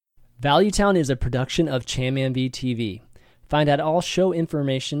Valuetown is a production of ChamMV TV. Find out all show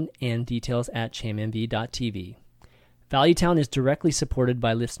information and details at chammv.tv. Valuetown is directly supported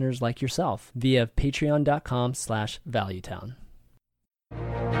by listeners like yourself via patreon.com/Valuetown.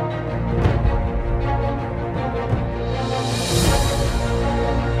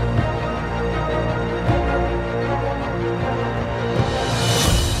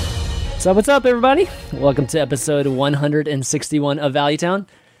 So what's up, everybody? Welcome to episode 161 of Valuetown.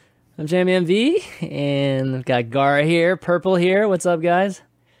 I'm ChamMV, and I've got Gara here, Purple here. What's up, guys?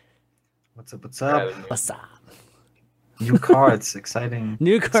 What's up? What's up? What's up? New cards, exciting.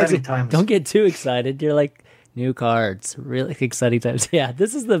 New cards. Exciting times. Don't get too excited. You're like, new cards, really exciting times. Yeah,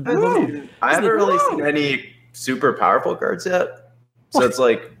 this is the. I haven't really seen any super powerful cards yet, so it's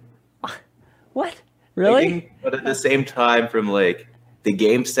like, what? Really? thinking, but at the same time, from like the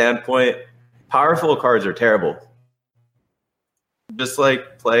game standpoint, powerful cards are terrible. Just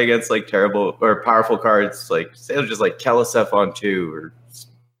like play against like terrible or powerful cards, like say just like Kelisef on 2 or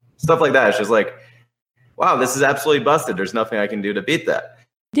stuff like that. It's just like, wow, this is absolutely busted. There's nothing I can do to beat that.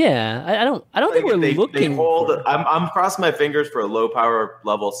 Yeah, I don't think we're looking. I'm crossing my fingers for a low power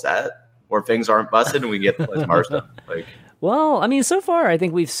level set where things aren't busted and we get to play Marston. Like, well, I mean, so far I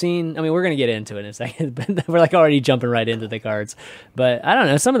think we've seen. I mean, we're gonna get into it in a second, but we're like already jumping right into the cards. But I don't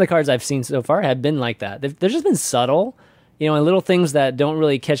know. Some of the cards I've seen so far have been like that. They've just been subtle. You know, and little things that don't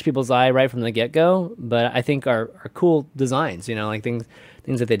really catch people's eye right from the get-go, but I think are cool designs, you know, like things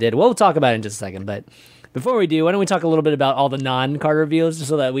that they did. We'll talk about it in just a second, but before we do, why don't we talk a little bit about all the non-card reveals just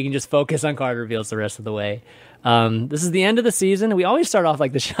so that we can just focus on card reveals the rest of the way. This is the end of the season. We always start off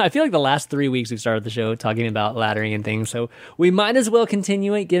like the show. I feel like the last 3 weeks we've started the show talking about laddering and things, so we might as well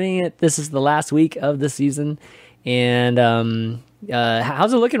continue it, giving it this is the last week of the season. And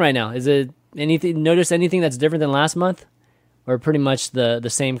how's it looking right now? Is it notice anything that's different than last month? Or pretty much the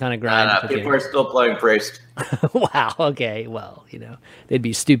same kind of grind. People are still playing Priest. Wow. Okay. Well, you know, they'd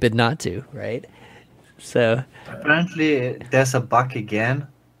be stupid not to, right? So apparently, there's a bug again.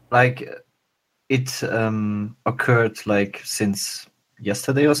 Like it occurred like since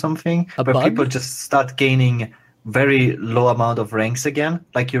yesterday or something, where people just start gaining very low amount of ranks again.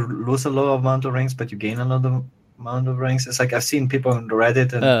 Like you lose a low amount of ranks, but you gain another amount of ranks. It's like I've seen people on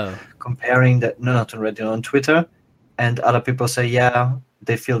Reddit and comparing that. No, not on Reddit, on Twitter. And other people say, yeah,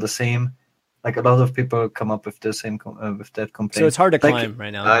 they feel the same. Like a lot of people come up with the same with that complaint. So it's hard to climb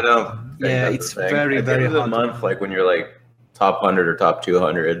right now. I know. Yeah, it's very, very hard. At the end of the month, like when you're like top 100 or top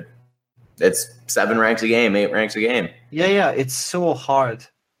 200, it's 7 ranks a game, 8 ranks a game. Yeah, it's so hard.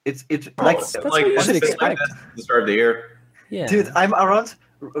 It's like that's what you should expect. At the start of the year. Yeah, dude, I'm around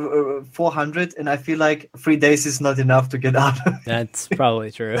 400, and I feel like 3 days is not enough to get up. That's probably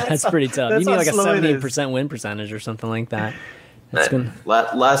true. That's pretty tough. You need like a 70% win percentage or something like that.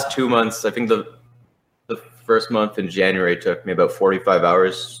 Last 2 months, I think the first month in January took me about 45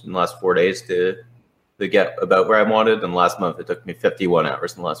 hours in the last 4 days to get about where I wanted, and last month it took me 51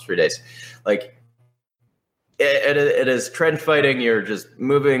 hours in the last 3 days. Like it is trend fighting. You're just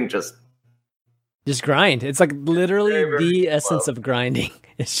moving, just grind. It's like literally very, very the essence of grinding.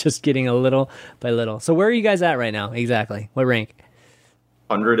 It's just getting a little by little. So where are you guys at right now? Exactly. What rank?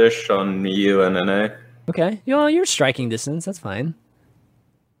 100-ish on EU and NA. Okay. You know, you're striking distance. That's fine.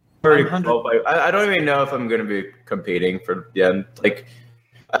 Pretty cool. I don't even know if I'm going to be competing for the end. Like,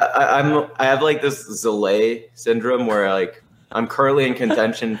 I have like this Zalay syndrome where like I'm currently in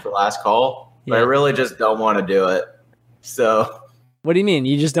contention for last call, but I really just don't want to do it. So. What do you mean?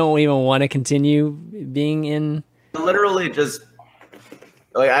 You just don't even want to continue being in? Literally just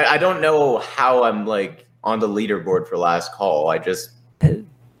like I don't know how I'm like on the leaderboard for last call. I just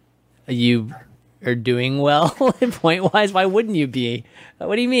you are doing well point wise. Why wouldn't you be?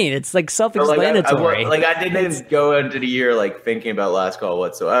 What do you mean? It's like self-explanatory. I didn't go into the year like thinking about last call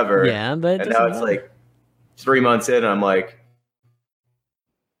whatsoever. Yeah, but and now it's like 3 months in. And I'm like.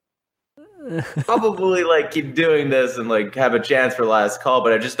 Probably like keep doing this and like have a chance for last call,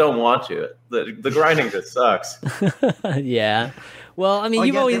 but I just don't want to. The grinding just sucks. Yeah. Well, I mean,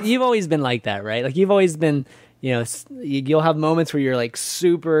 you've always been like that, right? Like you've always been, you know, you'll have moments where you're like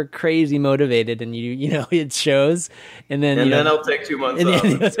super crazy motivated, and you know it shows, and then I'll take 2 months off.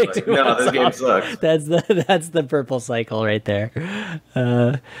 No, this game sucks. That's the purple cycle right there.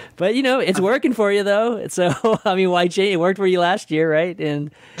 But you know it's working for you though. So I mean, why change? It worked for you last year, right?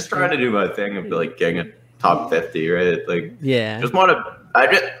 And just trying to do my thing of like getting a top 50, right? Like just want to.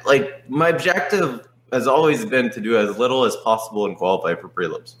 Like my objective has always been to do as little as possible and qualify for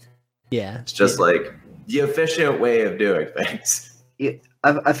prelims. Yeah, it's just like the efficient way of doing things.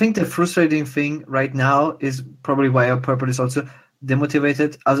 I think the frustrating thing right now is probably why our purple is also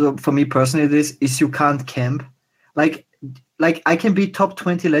demotivated, also for me personally, this is you can't camp. Like I can be top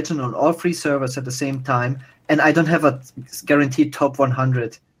 20 legend on all 3 servers at the same time, and I don't have a guaranteed top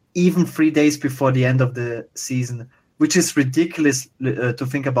 100, even 3 days before the end of the season, which is ridiculous to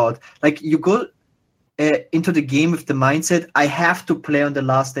think about. Like you go into the game with the mindset, I have to play on the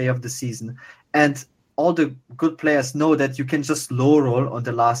last day of the season. And all the good players know that you can just low roll on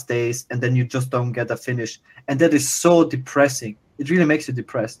the last days and then you just don't get a finish. And that is so depressing. It really makes you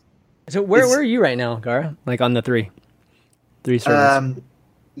depressed. So where are you right now, Gara? Like on the three servers?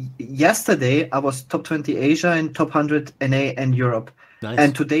 Yesterday I was top 20 Asia and top 100 NA and Europe. Nice.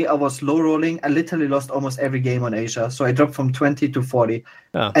 And today I was low rolling. I literally lost almost every game on Asia. So I dropped from 20 to 40.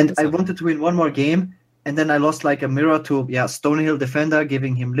 And I wanted to win one more game. And then I lost like a mirror to Stonehill Defender,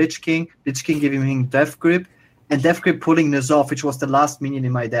 giving him Lich King giving him Death Grip, and Death Grip pulling Nuzov, which was the last minion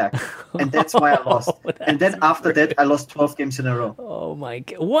in my deck. And that's why I lost. And then after that, I lost 12 games in a row. Oh my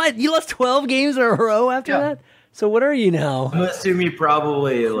God. What? You lost 12 games in a row after that? So what are you now? I'm assuming you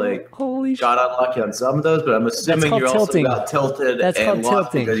probably got unlucky on some of those, but I'm assuming you also got tilted and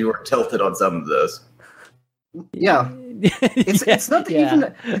lost because you were tilted on some of those. Yeah. It's not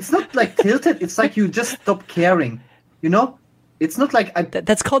even, it's not like tilted. It's like you just stop caring, you know? It's not like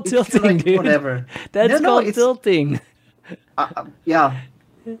that's called tilting, like, dude. Whatever. That's called tilting.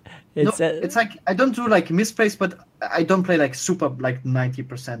 It's like I don't do like misplays, but I don't play like super like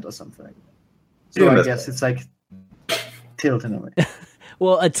 90% or something. So I guess it's like tilt in a way.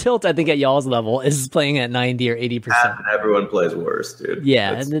 Well, a tilt, I think, at y'all's level is playing at 90 or 80%. Everyone plays worse, dude.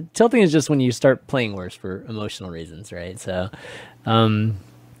 Yeah, and the tilting is just when you start playing worse for emotional reasons, right? So,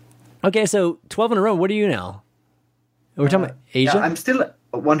 okay, so 12 in a row. What are you now? We're talking about Asia? Yeah, I'm still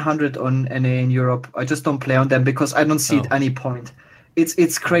 100 on NA in Europe. I just don't play on them because I don't see at any point.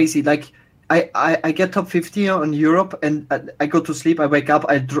 It's crazy. Like, I get top 50 on Europe, and I go to sleep, I wake up,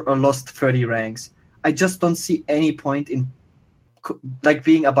 I lost 30 ranks. I just don't see any point in like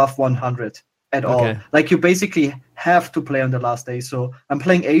being above 100 at all. Like you basically have to play on the last day. So I'm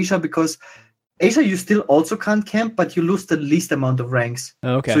playing Asia because Asia you still also can't camp, but you lose the least amount of ranks.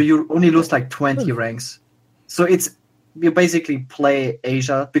 So you only lose like 20 ranks. So you basically play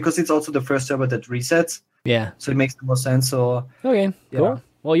Asia because it's also the first server that resets. Yeah. So it makes the most sense. So cool.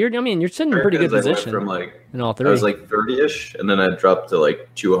 Well, you're sitting in a pretty good position. From like in all three. I was like 30ish, and then I dropped to like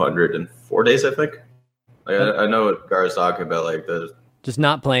 200 in 4 days, I think. Like, I know what Gar's talking about, like the just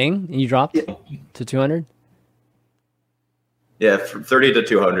not playing, and you dropped to 200. Yeah, from 30 to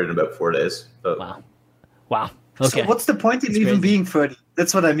 200 in about 4 days. But... Wow. Okay. So what's the point in even being 30?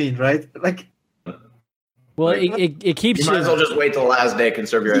 That's what I mean, right? Like. Well, it keeps you. Might as well just wait till the last day,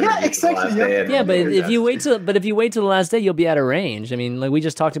 conserve your energy. Yeah, exactly. But if you wait till the last day, you'll be out of range. I mean, like we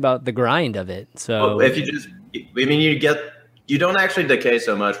just talked about the grind of it. So if you don't actually decay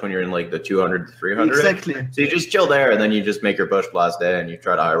so much when you're in like the 200 to 300. Exactly. So you just chill there, and then you just make your push last day, and you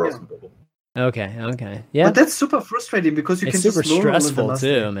try to high roll some people. Okay. Yeah. But that's super frustrating because it's super stressful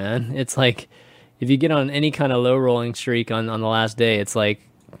too, man. It's like if you get on any kind of low rolling streak on the last day, it's like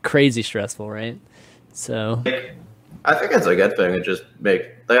crazy stressful, right? So I think it's a good thing. It just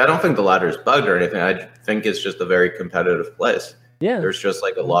I don't think the ladder is bugged or anything. I think it's just a very competitive place. Yeah. There's just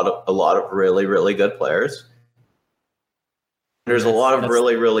like a lot of really, really good players. There's a lot of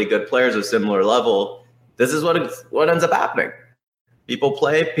really, really good players of similar level. This is what ends up happening. People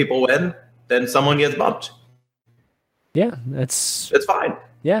play, people win, then someone gets bumped. Yeah, it's fine.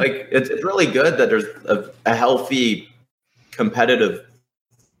 Yeah, like it's really good that there's a healthy, competitive.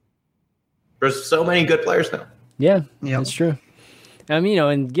 There's so many good players now. Yeah, that's true.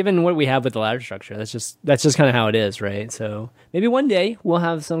 And given what we have with the ladder structure, that's just kind of how it is, right? So maybe one day we'll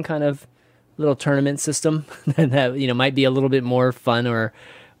have some kind of little tournament system that might be a little bit more fun or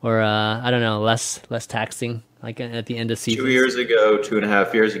I don't know, less taxing, like at the end of season.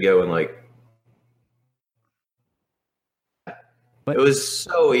 2.5 years ago, and like it was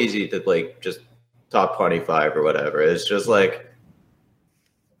so easy to like just top 25 or whatever. It's just like,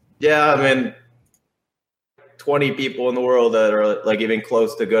 yeah, I mean, 20 people in the world that are like even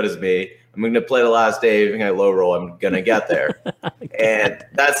close to good as me. I'm going to play the last day. Even at low roll, I'm going to get there. And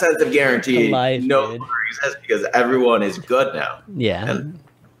that sense of guarantee no longer exists because everyone is good now. Yeah.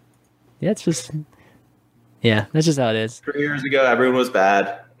 That's just how it is. 3 years ago, everyone was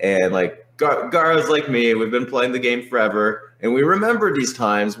bad. And like Gara's like me, we've been playing the game forever. And we remember these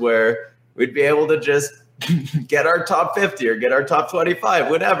times where we'd be able to just get our top 50 or get our top 25,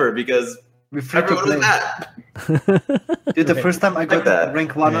 whatever, because everyone was bad. Dude, the first time I got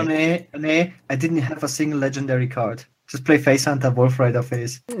rank 1 on A, I didn't have a single legendary card. Just play Face Hunter, Wolf Rider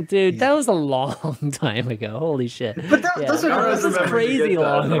Face. Dude, that was a long time ago. Holy shit! But those are crazy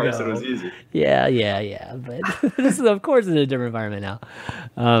long ago. So it was easy. Yeah. But this is, of course, in a different environment now.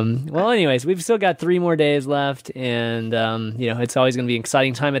 Well, anyways, we've still got 3 more days left, and it's always going to be an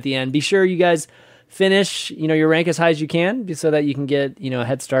exciting time at the end. Be sure you guys finish, your rank as high as you can, so that you can get, a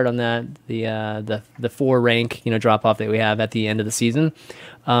head start on that, the 4 rank, drop off that we have at the end of the season.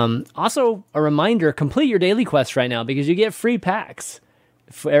 Also, a reminder: complete your daily quest right now, because you get free packs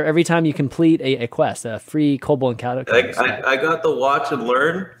for every time you complete a quest, a free Kobold Encounter. I got the Watch and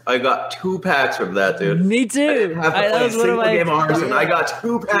Learn. I got 2 packs from that, dude. Me too. That was one of my game of Hearthstone. I got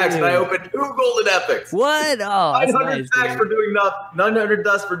 2 packs, and I opened 2 golden epics. What? Oh, 900 packs for doing nothing. 900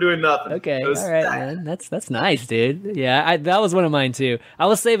 dust for doing nothing. Okay, all right, man. That's nice, dude. Yeah, that was one of mine too. I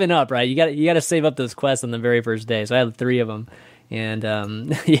was saving up, right? You got to save up those quests on the very first day, so I had 3 of them. And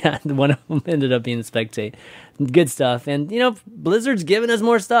one of them ended up being Spectate. Good stuff. And Blizzard's giving us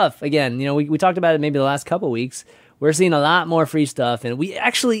more stuff. Again, we talked about it maybe the last couple weeks. We're seeing a lot more free stuff, and we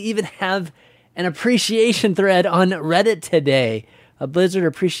actually even have an appreciation thread on Reddit today. A Blizzard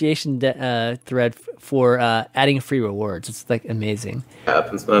appreciation thread for adding free rewards. It's like amazing.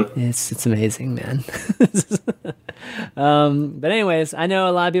 Happens, man. It's amazing, man. But anyways, I know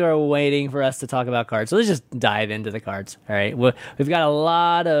a lot of people are waiting for us to talk about cards, so let's just dive into the cards. All right, we've got a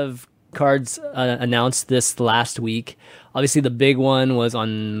lot of cards announced this last week. Obviously, the big one was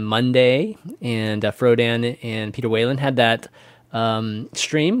on Monday, and Frodan and Peter Whalen had that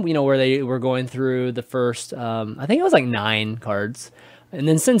stream, where they were going through the first, I think it was like 9 cards. And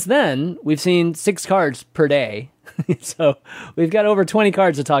then since then, we've seen 6 cards per day. So we've got over 20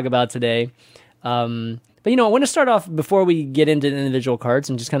 cards to talk about today. But I want to start off before we get into the individual cards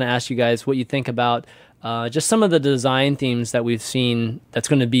and just kind of ask you guys what you think about just some of the design themes that we've seen that's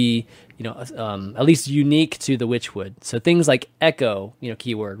going to be, at least unique to the Witchwood. So things like Echo,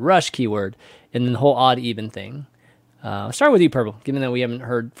 keyword, Rush keyword, and then the whole odd even thing. I'll start with you, Purple, given that we haven't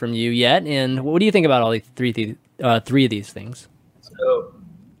heard from you yet. And what do you think about all the three of these things? So,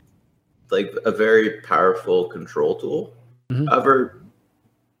 like a very powerful control tool. Mm-hmm. However,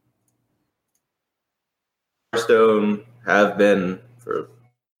 Hearthstone have been for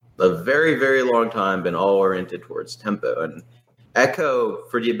a very, very long time been all oriented towards tempo. And Echo,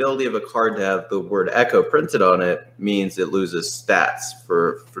 for the ability of a card to have the word Echo printed on it, means it loses stats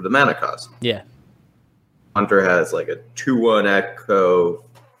for the mana cost. Yeah. Hunter has like a 2/1 Echo.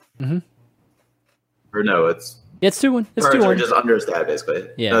 Mm-hmm. Or no, it's 2/1. It's cards 2/1. are just understated, basically.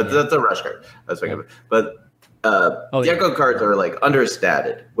 Yeah, that's a rush card. That's what But the Echo cards are like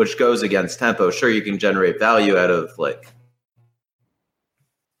understated, which goes against tempo. Sure, you can generate value out of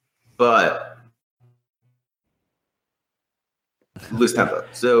but lose tempo.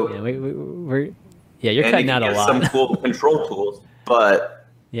 So we're you're cutting out a lot. Some control tools, but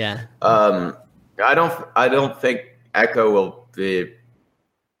yeah. I don't think Echo will be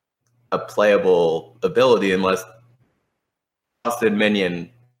a playable ability unless costed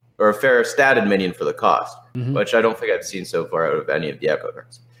minion or a fair statted minion for the cost, which I don't think I've seen so far out of any of the Echo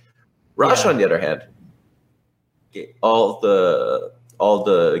cards. Rush, on the other hand, all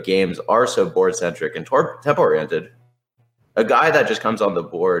the games are so board centric and tempo oriented. A guy that just comes on the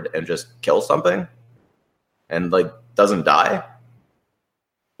board and just kills something and doesn't die,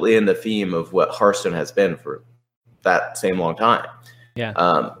 in the theme of what Hearthstone has been for that same long time.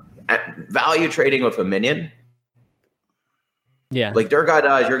 Yeah. Value trading with a minion. Yeah. Like their guy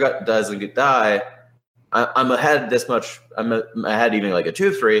dies, your guy doesn't die. I'm ahead this much. I'm ahead even like a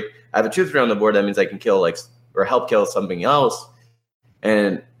 2/3. I have a 2/3 on the board. That means I can kill or help kill something else.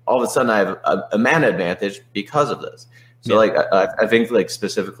 And all of a sudden I have a mana advantage because of this. So I think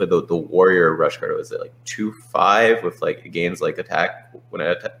specifically the Warrior Rush card, was it 2/5 with it gains attack when I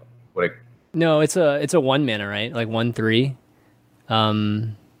attack? No, it's a 1 mana, right? 1/3.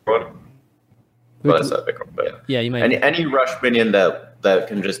 But yeah, you might. Any Rush minion that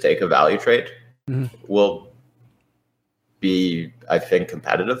can just take a value trade will be, I think,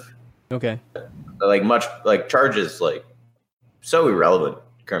 competitive. Okay. Charges so irrelevant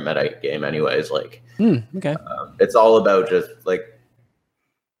current meta game anyways. Okay. It's all about just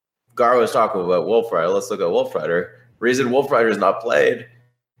Gar was talking about Wolf Rider. Let's look at Wolf Rider. Reason Wolf Rider is not played.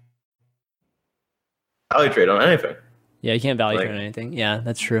 Value trade on anything. Yeah, you can't value trade on anything. Yeah,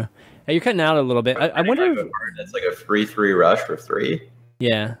 that's true. Hey, you're cutting out a little bit. I wonder if it's a 3/3 rush for 3.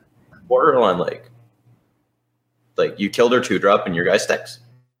 Yeah. Borderline you killed her 2-drop and your guy sticks.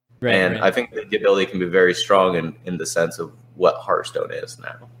 Right. And I think the ability can be very strong in the sense of what Hearthstone is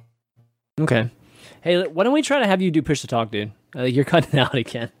now. Okay. Hey, why don't we try to have you do push to talk, dude? You're cutting out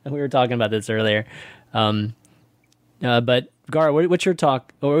again. We were talking about this earlier. But Gar, what's your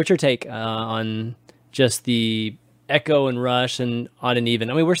take on just the Echo and Rush and Odd and Even?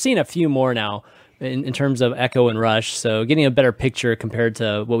 I mean, we're seeing a few more now in terms of Echo and Rush, so getting a better picture compared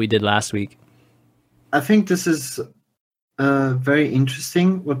to what we did last week. I think this is very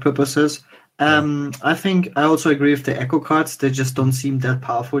interesting what Purple says. I think I also agree with the Echo cards. They just don't seem that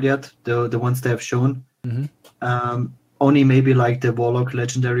powerful yet, the ones they have shown. Mm-hmm. Only maybe like the Warlock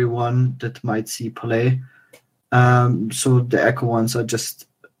Legendary one that might see play. So the Echo ones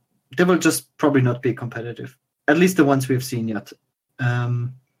they will just probably not be competitive. At least the ones we've seen yet.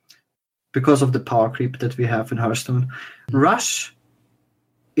 Because of the power creep that we have in Hearthstone. Rush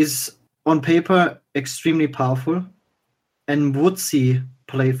is on paper extremely powerful and would see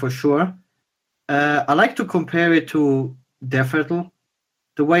play for sure. I like to compare it to Death Rattle.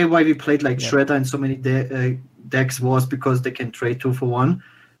 The way why we played like Shredder in so many decks was because they can trade 2 for 1.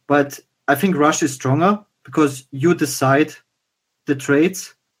 But I think Rush is stronger because you decide the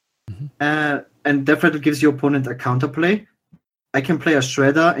trades, and Death Rattle gives your opponent a counterplay. I can play a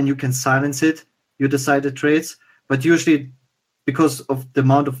Shredder and you can silence it. You decide the trades, but usually because of the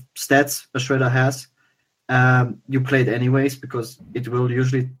amount of stats a Shredder has, you play it anyways because it will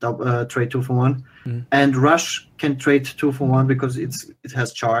usually trade 2 for 1. And Rush can trade 2 for 1 because it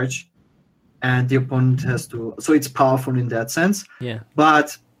has charge, and the opponent has to. So it's powerful in that sense. Yeah.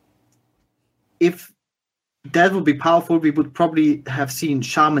 But if that would be powerful, we would probably have seen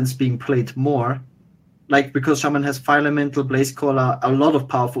Shamans being played more. Like, because Shaman has Fire Elemental, Blaze Caller, a lot of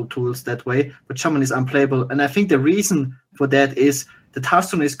powerful tools that way, but Shaman is unplayable. And I think the reason for that is that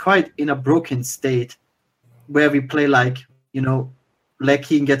Hearthstone is quite in a broken state where we play like,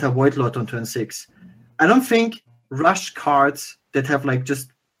 Lecky and get a Void Lord on turn 6. I don't think Rush cards that have like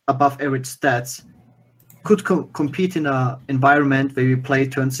just above average stats could compete in an environment where we play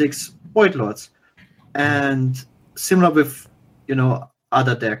turn 6 Void Lords. And similar with,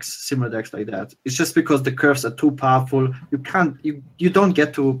 other decks, similar decks like that. It's just because the curves are too powerful. You don't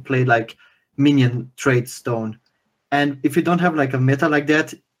get to play like minion trade stone. And if you don't have like a meta like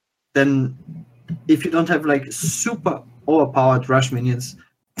that, then if you don't have like super overpowered Rush minions,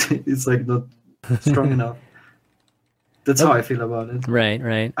 it's like not strong enough. That's how I feel about it.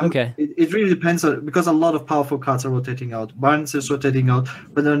 Right. Okay. It really depends on, because a lot of powerful cards are rotating out. Barnes is rotating out,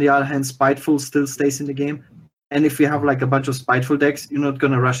 but on the other hand, Spiteful still stays in the game. And if you have like a bunch of Spiteful decks, you're not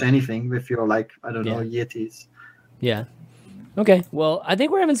going to rush anything with your like, I don't know, Yetis. Yeah. Okay. Well, I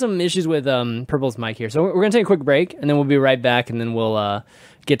think we're having some issues with Purple's mic here. So we're going to take a quick break, and then we'll be right back, and then we'll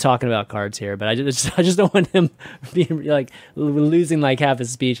get talking about cards here. But I just don't want him being like losing like half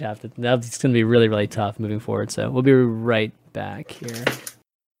his speech. That's going to be really, really tough moving forward. So we'll be right back here.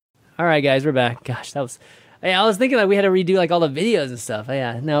 All right, guys, we're back. Gosh, that was... Yeah, I was thinking that we had to redo like all the videos and stuff.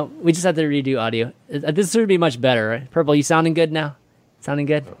 Yeah, no, we just had to redo audio. This should be much better, right? Purple, you sounding good now? Sounding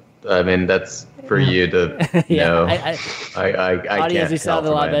good? I mean, that's for you to know. I audio, can't. We sound a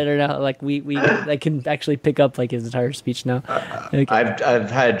lot better now. Like I can actually pick up like his entire speech now. Okay.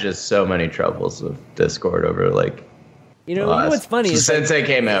 I've had just so many troubles with Discord over like. You know what's funny? Since it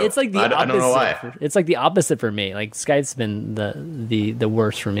came out, it's like the opposite. I don't know why. It's like the opposite for me. Like Skype's been the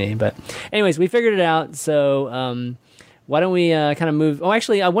worst for me. But anyways, we figured it out. So why don't we kind of move? Oh,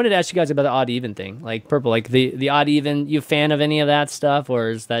 actually, I wanted to ask you guys about the odd even thing. Like Purple, like the odd even. You a fan of any of that stuff, or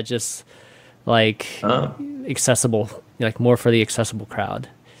is that just like accessible? Like more for the accessible crowd?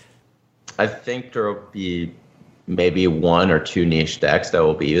 I think there will be maybe 1 or 2 niche decks that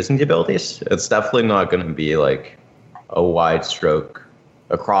will be using the abilities. It's definitely not going to be like a wide stroke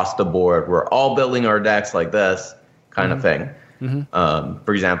across the board. We're all building our decks like this kind of thing.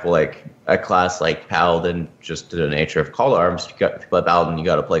 For example, like a class like Paladin, just to the nature of Call Arms, if you play Paladin, you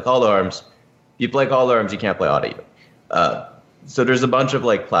got to play Call Arms. If you play Call Arms, you can't play Odd Even. So there's a bunch of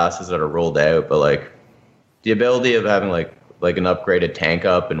like classes that are rolled out, but like the ability of having like an upgraded tank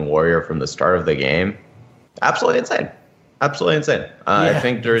up and warrior from the start of the game, absolutely insane. I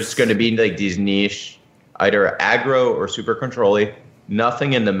think there's going to be like these niche, either aggro or super control-y,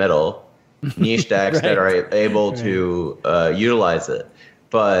 nothing in the middle, niche decks that are able to utilize it.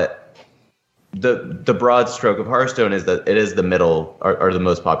 But the broad stroke of Hearthstone is that it is the middle are the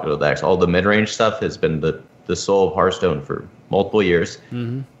most popular decks. All the mid-range stuff has been the soul of Hearthstone for multiple years,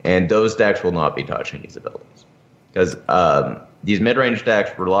 and those decks will not be touching these abilities because these mid-range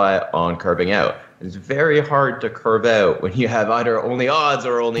decks rely on curving out. It's very hard to curve out when you have either only odds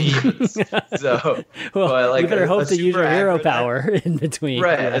or only evens. So, you better hope to use your hero power in between.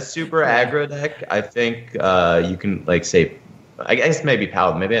 Right, a super aggro deck. I think you can like say, I guess maybe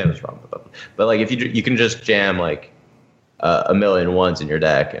Paladin. Maybe I was wrong, but like if you can just jam like a million ones in your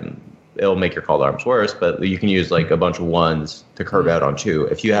deck, and it'll make your called arms worse, but you can use like a bunch of ones to curve out on 2.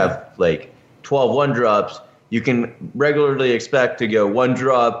 If you have like 12 1-drops, you can regularly expect to go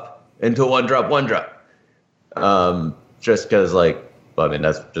 1-drop into 1-drop, 1-drop. Just because, like, well, I mean,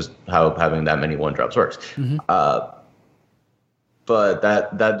 that's just how having that many 1-drops works.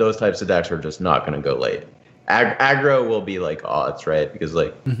 But those types of decks are just not going to go late. Aggro will be like odds, right? Because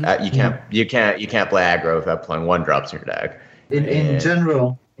like you can't play aggro without playing 1-drops in your deck. In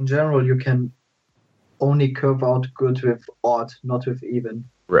general, you can only curve out good with odd, not with even.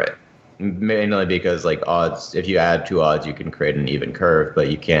 Right. Mainly because like odds, if you add 2 odds, you can create an even curve, but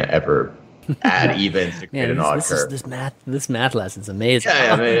you can't ever add evens to create an odd curve. This math lesson's amazing.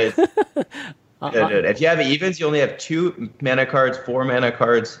 Yeah, I mean, dude, if you have evens, you only have 2 mana cards, 4 mana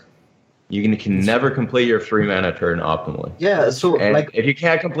cards. You can never complete your 3 mana turn optimally. Yeah, so and like if you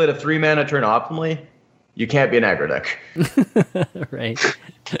can't complete a 3 mana turn optimally, you can't be an aggro deck. Right.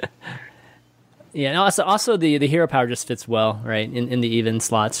 Yeah, and also the hero power just fits well, right, in the even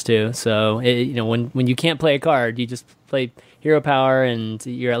slots too. So when you can't play a card, you just play hero power, and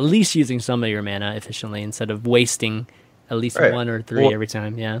you're at least using some of your mana efficiently instead of wasting at least 1 or 3 every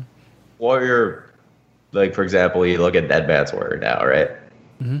time. Yeah. Warrior, like for example, you look at Dead Man's Warrior now, right?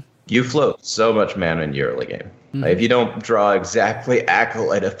 You float so much mana in your early game. Like, if you don't draw exactly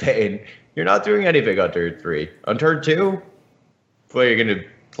Acolyte of Pain, you're not doing anything on turn 3. On turn 2, well, you're gonna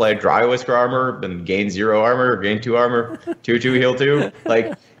play Dry Whisker Armor and gain 0 armor, gain 2 armor, 2/2 heal 2.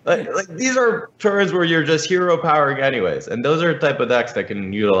 Like these are turns where you're just hero powering anyways, and those are the type of decks that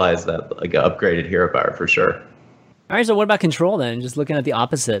can utilize that like upgraded hero power for sure. All right, so what about control then? Just looking at the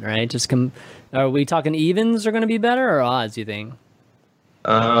opposite, right? Are we talking evens are going to be better or odds? You think?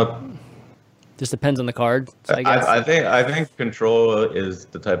 Just depends on the card. So I guess. I think control is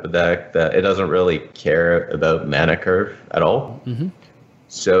the type of deck that it doesn't really care about mana curve at all.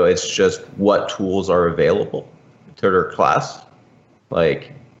 So it's just what tools are available to their class.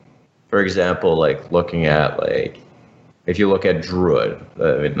 Like, for example, like looking at like, if you look at Druid,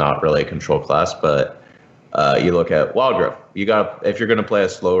 not really a control class, but you look at Wildgrowth. If you're gonna play a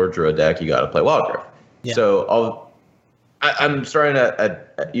slower Druid deck, you gotta play Wildgrowth. Yeah. So I'm starting to.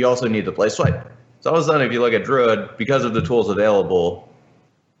 You also need to play Swipe. So all of a sudden, if you look at Druid, because of the tools available,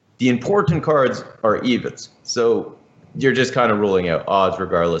 the important cards are evens. So you're just kind of ruling out odds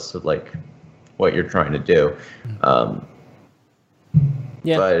regardless of like what you're trying to do.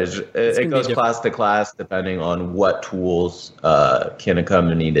 Yeah, but it goes class to class depending on what tools can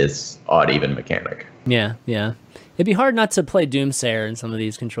accompany this odd-even mechanic. Yeah. It'd be hard not to play Doomsayer in some of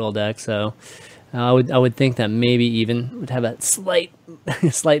these control decks, so I would think that maybe even would have a slight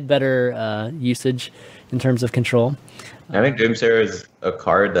better usage in terms of control. I think Doomsayer is a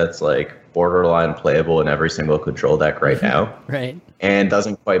card that's like borderline playable in every single control deck right now. Right. And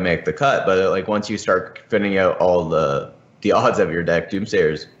doesn't quite make the cut, but like once you start fitting out all the odds of your deck,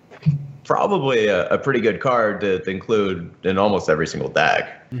 Doomsayer is probably a pretty good card to include in almost every single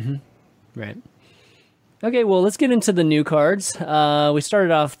deck. Right. Okay, well, let's get into the new cards. We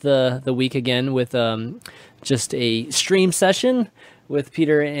started off the week again with just a stream session with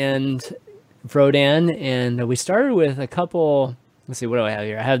Peter and Frodan, and we started with a couple. Let's see, what do I have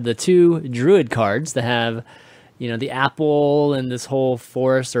here? I have the 2 Druid cards that have, the apple and this whole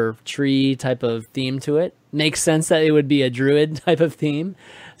forest or tree type of theme to it. Makes sense that it would be a Druid type of theme.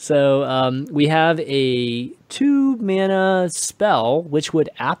 So we have a 2 mana spell, which would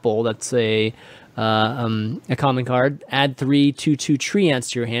apple. That's a common card. Add 3 2/2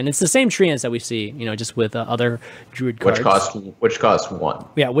 Treants to your hand. It's the same Treants that we see, just with other Druid cards. Which costs 1.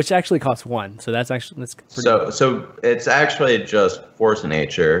 Yeah, which actually costs 1. So that's pretty cool. So it's actually just Force of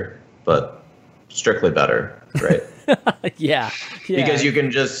Nature, but strictly better, right? Yeah. Because you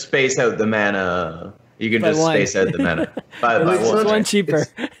can just space out the mana. You can just space out the mana. It's 1 cheaper.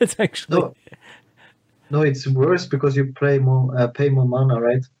 It's actually no, it's worse because you pay more mana,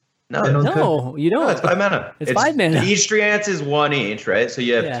 right? No, you don't. No, it's 5 mana. It's 5 mana. Each Treants is 1 each, right? So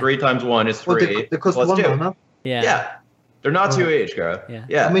you have 3 times 1 is 3. They cost 1 mana? Yeah. They're not 2 each, Gara.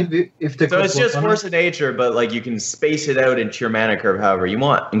 Yeah. I mean, if they so it's just Force of Nature, but like you can space it out into your mana curve however you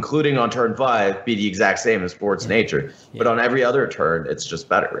want, including on turn 5, be the exact same as Force of Nature. But on every other turn, it's just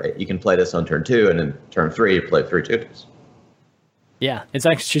better, right? You can play this on turn 2, and then turn 3, you play 3 2s. Yeah, it's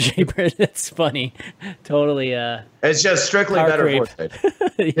actually cheaper. It's funny. Totally. It's just strictly better Force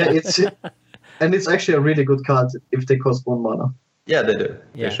of Nature. It's actually a really good card if they cost 1 mana. Yeah, they do.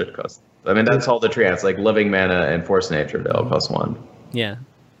 Yeah. They should cost. I mean, that's all the Treants, like Living Mana and Force of Nature, they all cost 1. Yeah.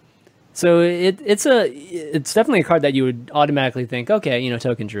 So it's definitely a card that you would automatically think, okay,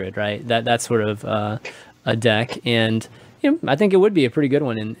 Token Druid, right? That sort of a deck, and I think it would be a pretty good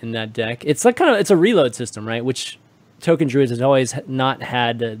one in that deck. It's like it's a reload system, right? Which Token Druids has always not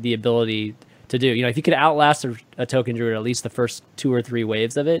had the ability to do. If you could outlast a Token Druid at least the first 2 or 3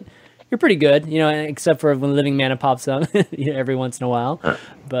 waves of it, you're pretty good. Except for when Living Mana pops up every once in a while.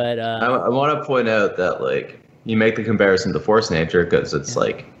 But I want to point out that you make the comparison to Force Nature because it's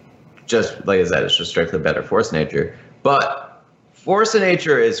just like I said, it's just strictly better Force Nature, but Force of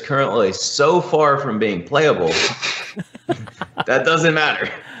Nature is currently so far from being playable that doesn't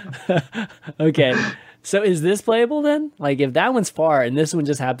matter. Okay, so is this playable then? If that one's far and this one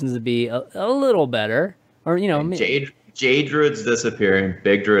just happens to be a little better, or Jade Druid's disappearing.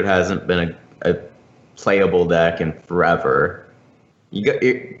 Big Druid hasn't been a playable deck in forever.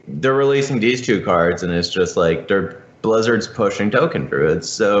 They're releasing these 2 cards, and it's just Blizzard's pushing Token Druids.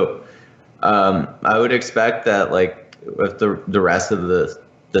 So I would expect that with the rest of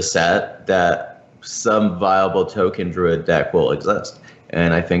the set that some viable Token Druid deck will exist,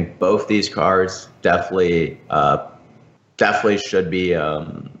 and I think both these cards definitely should be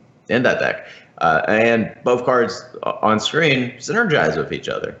in that deck, and both cards on screen synergize with each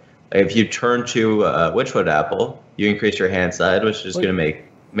other. If you turn to Witchwood Apple, you increase your hand side, which is going to make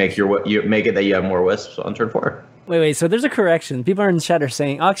it that you have more wisps on turn 4. Wait. So there's a correction. People in the chat are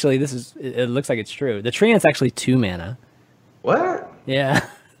saying, actually, it looks like it's true. The Treant's actually 2 mana. What? Yeah.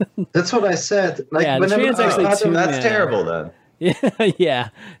 That's what I said. The Treant's actually 2 mana. That's terrible then. Yeah.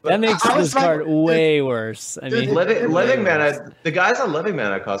 That makes this card way worse. I mean, living mana. The guys on Living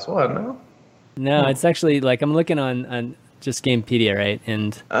Mana cost what? No, it's actually I'm looking on just Gamepedia, right?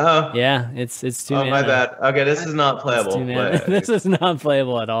 And yeah, it's 2 mana. Oh, my bad. Okay, this is not playable. This is not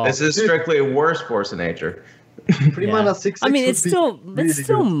playable at all. This is strictly worse Force of Nature. 3 mana 6/6. I mean, it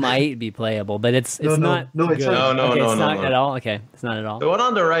still might be playable, but it's not. No, it's good. not. It's not at all. Okay, it's not at all. The one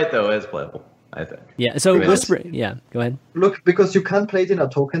on the right though is playable, I think. Yeah. So Whisper. Yeah. Go ahead. Look, because you can't play it in a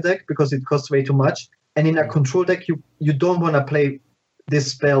token deck because it costs way too much, and in a control deck you don't want to play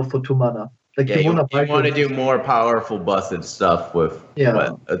this spell for 2 mana. You want to do more powerful busted stuff with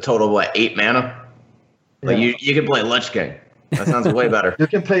a total of 8 mana. You can play Lich King. That sounds way better. You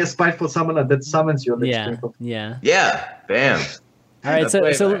can play a Spiteful Summoner that summons your Lich King. Yeah. Bam. All right, so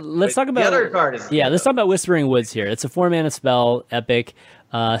let's talk about the other card. Let's talk about Whispering Woods here. It's a 4 mana spell, epic.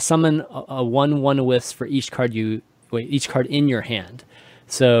 Summon a 1/1 wisp for each card in your hand.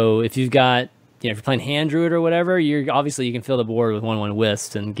 So if you've got, if you're playing Hand Druid or whatever, you can fill the board with 1/1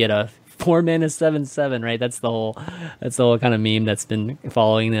 wisps and get a 4 mana 7/7, right? That's the whole kind of meme that's been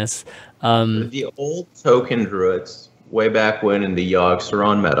following this. The old Token Druids, way back when in the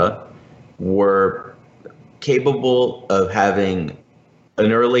Yogg-Saron meta, were capable of having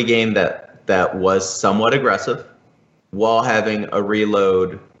an early game that was somewhat aggressive while having a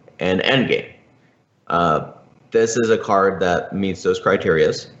reload and end game. This is a card that meets those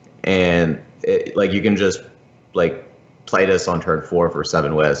criterias, and you can just play this on turn 4 for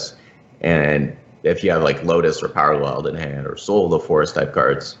 7 wisps. And if you have Lotus or Power Wild in hand or Soul of the Forest type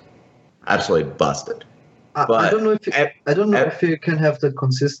cards, absolutely busted. I don't know if you can have that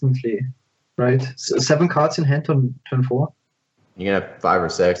consistently, right? 7 cards in hand on turn 4. You can have 5 or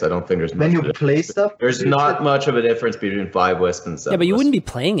 6. I don't think there's when you play stuff. There's not much of a difference between 5 wisps and 7. Yeah, but you wouldn't be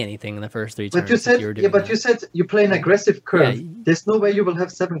playing anything in the first 3 turns. But you said you play an aggressive curve. Yeah. There's no way you will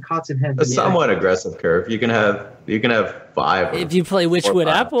have 7 cards in hand. A somewhat aggressive curve. You can have 5. If you play Witchwood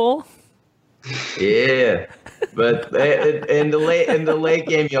Apple. Yeah, but in the late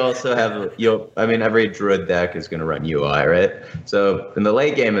game, you also have every Druid deck is going to run UI, right? So in the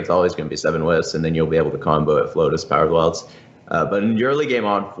late game, it's always going to be 7 wisps, and then you'll be able to combo it Lotus Power Wilds. But in the early game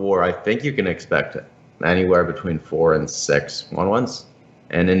on 4, I think you can expect anywhere between 4 and 6 1/1s.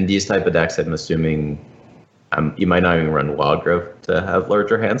 And in these type of decks, I'm assuming you might not even run Wild Growth to have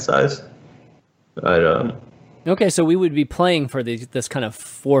larger hand size. But okay, so we would be playing for this kind of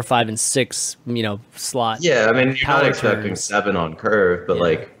 4, 5, and 6, slot. Yeah, I mean, you're not expecting 7 on curve, but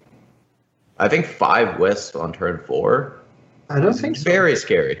I think 5 wisps on turn 4. I don't think so. Very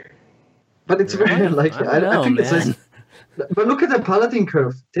scary. But it's very unlikely. I think it's but look at the Paladin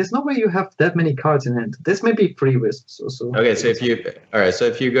curve. There's no way you have that many cards in hand. There's maybe 3 wisps or so. Okay, so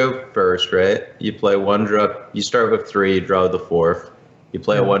if you go first, right? You play 1 drop. You start with 3, draw the 4th. You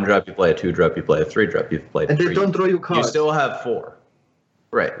play a 1 drop, you play a 2 drop, you play a 3 drop, you play 3. And they don't draw you cards. You still have 4.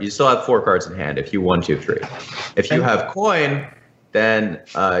 Right. You still have 4 cards in hand if you 1, 2, 3. If you have coin, then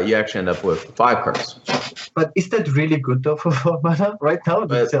you actually end up with 5 cards. But is that really good though for 4 mana? Right now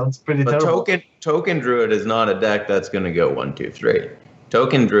that sounds pretty terrible. Token Druid is not a deck that's going to go 1, 2, 3.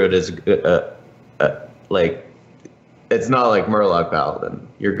 Token Druid is it's not like Murloc Paladin.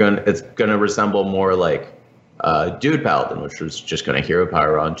 It's gonna resemble more like Dude Paladin, which is just gonna hero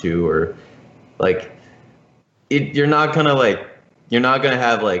power on 2, or like you're not gonna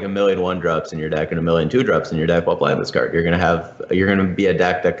have like 1,000,000 1-drops in your deck and 1,000,000 2-drops in your deck while playing this card. You're gonna be a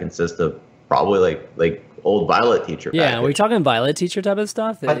deck that consists of probably like old Violet Teacher. Yeah, we're talking Violet Teacher type of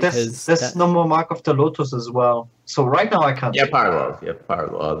stuff. But there's no more Mark of the Lotus as well. So right now I can't. Yeah, Power Law. Yeah, Power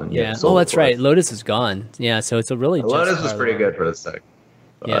Law. Yeah. Oh, that's right. Lotus is gone. Yeah, so it's a really. Lotus was pretty good for this deck.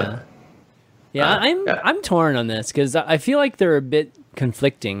 Yeah. I'm torn on this because I feel like they're a bit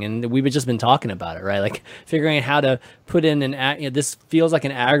conflicting, and we've just been talking about it, right? Like figuring out how to put in this feels like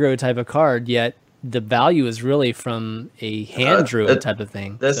an aggro type of card, yet the value is really from a hand druid type of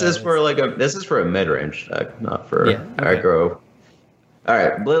thing. This is for a mid range deck, not for aggro. All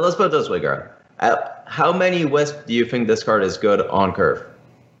right, let's put it this way, Gar. How many Wisp do you think this card is good on curve?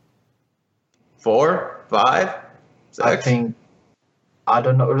 4, 5, 6? I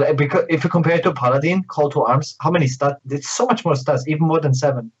don't know, because if you compare it to Paladin, Call to Arms, how many stats? It's so much more stats, even more than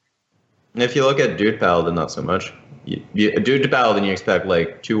 7. If you look at Dude Paladin, not so much. Dude Paladin, you expect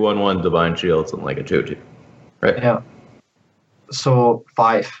like 2/1/1 Divine Shields and like a 2/2, right? Yeah. So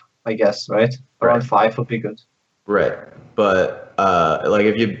 5, I guess, right? Around 5 would be good. Right, but like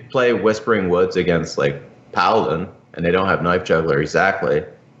if you play Whispering Woods against like Paladin and they don't have Knife Juggler exactly,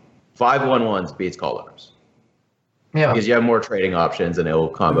 5/1/1s beats Call to Arms. Yeah, because you have more trading options and it'll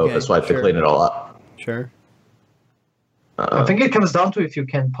combo the swipe to clean it all up. Sure. I think it comes down to if you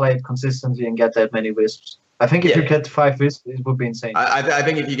can play it consistently and get that many Wisps. I think if you get 5 Wisps, it would be insane. I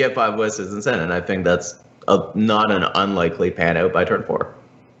think if you get 5 Wisps, it's insane, and I think that's not an unlikely pan out by turn 4.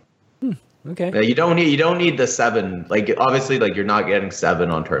 Okay. Now, you don't need the 7. Like obviously, like you're not getting 7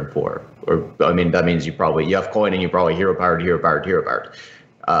 on turn 4. Or I mean, that means you have coin and you probably hero powered.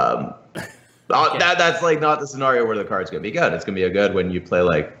 That's like not the scenario where the card's gonna be good. It's gonna be a good when you play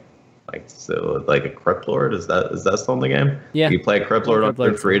like a Crypt Lord. Is that still in the game? Yeah. You play Crypt Lord on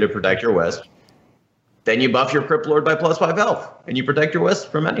turn 3 to protect your Wisp. Then you buff your Crypt Lord by +5 health, and you protect your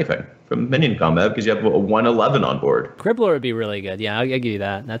Wisp from anything, from minion combat, because you have a 1/11 on board. Crypt Lord would be really good. Yeah, I'll give you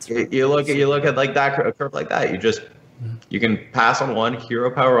that. That's you look at like that a curve like that. You can pass on 1, hero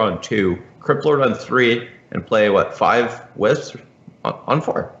power on 2, Crypt Lord on 3, and play 5 Wisps on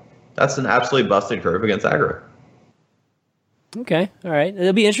 4. That's an absolutely busted curve against aggro. Okay, all right.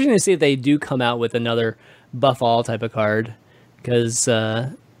 It'll be interesting to see if they do come out with another buff all type of card, because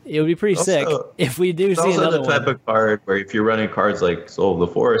it would be pretty sick if we do see another one. It's also the type of card where if you're running cards like Soul of the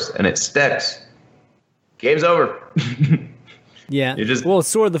Forest and it sticks, game's over. Yeah.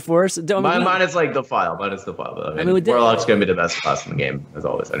 Sword of the Forest. Mine is like Defile. But Warlock's going to be the best class in the game, as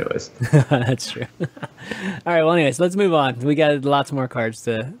always, anyways. That's true. All right, well, anyways, let's move on. We got lots more cards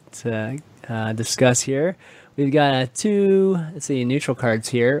to discuss here. We've got 2, neutral cards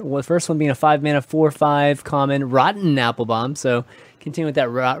here. Well, the first one being a 5-mana 4/5 common Rotten Applebomb. So continue with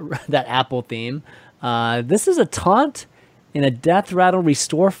that apple theme. This is a taunt and a Death Rattle,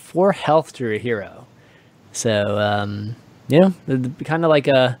 restore 4 health to a hero. So, kind of like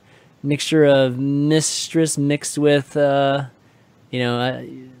a mixture of Mistress mixed with, it's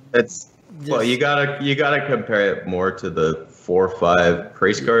well, you gotta compare it more to the 4/5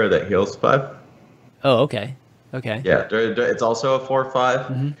 Priest card that heals 5. Oh, okay. Yeah, it's also a 4/5.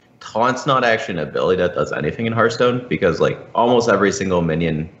 Mm-hmm. Taunt's not actually an ability that does anything in Hearthstone, because like almost every single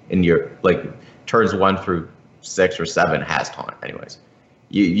minion in your like turns 1 through 6 or 7 has taunt anyways.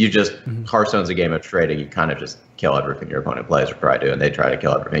 You just Hearthstone's a game of trading. You kind of just kill everything your opponent plays, or try to, and they try to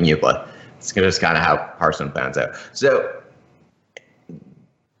kill everything you play. It's just kind of how Hearthstone pans out. So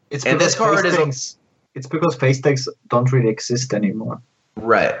it's because face decks don't really exist anymore.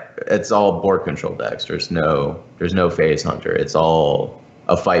 Right. It's all board control decks. There's no phase hunter. It's all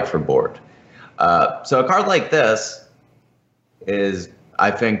a fight for board. So a card like this is, I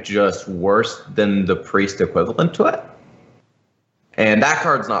think, just worse than the Priest equivalent to it. And that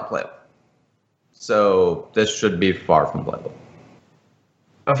card's not playable. So this should be far from playable.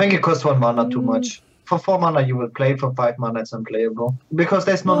 I think it costs 1 mana too much. For 4 mana you will play, for 5 mana it's unplayable. Because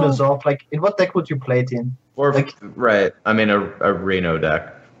there's no resolve. Like, in what deck would you play it in? Right. I mean, a Reno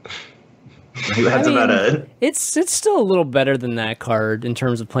deck. That's about it. It's still a little better than that card in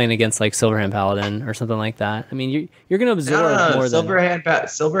terms of playing against like Silverhand Paladin or something like that. I mean, you're going to absorb more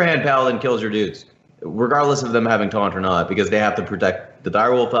Silverhand Paladin kills your dudes, regardless of them having taunt or not, because they have to protect the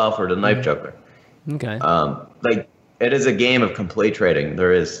Direwolf Elf or the Knife Juggler. Okay. Like, it is a game of complete trading.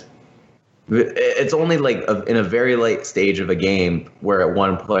 It's only like in a very late stage of a game where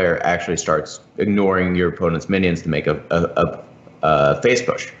one player actually starts ignoring your opponent's minions to make a face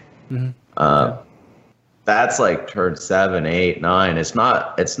push. Mm-hmm. that's like turn 7, 8, 9. It's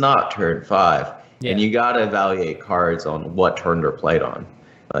not turn 5. Yeah. And you got to evaluate cards on what turn they're played on.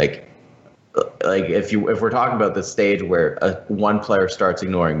 Like if we're talking about the stage where one player starts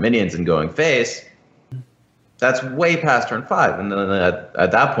ignoring minions and going face, that's way past turn 5. And then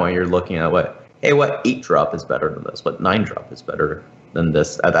at that point, you're looking at what 8 drop is better than this? What 9 drop is better than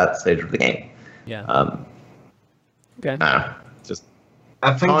this at that stage of the game? Yeah. Okay.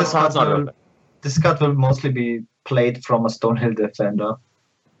 I think this card will mostly be played from a Stonehill Defender.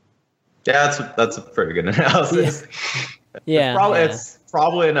 Yeah, that's a pretty good analysis. Yeah. It's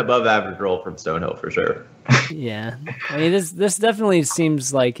probably an above average roll from Stonehill for sure. Yeah, I mean this definitely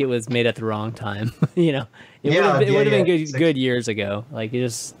seems like it was made at the wrong time. You know, it would have been good years ago. Like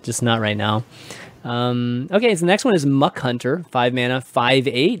it's just not right now. Okay, so the next one is Muck Hunter, 5 mana,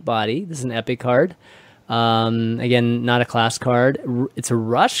 5/8 body. This is an epic card. Again, not a class card. It's a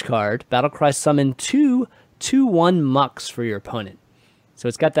rush card. Battlecry summon 2/2/1 mucks for your opponent. So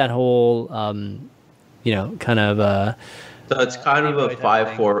it's got that whole, kind of. So it's kind of a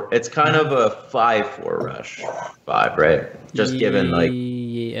 5/4. It's kind of a 5/4 rush 5, right? Just given like.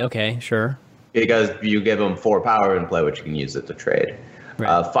 Okay, sure. Because you give them 4 power in play, which you can use it to trade.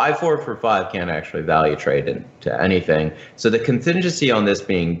 Right. 5/4 for 5 can't actually value trade into anything. So the contingency on this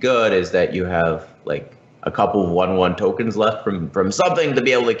being good is that you have like a couple of 1/1 tokens left from something to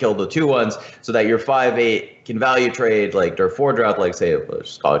be able to kill the 2/1s, so that your 5/8 can value trade like their 4-drop, like say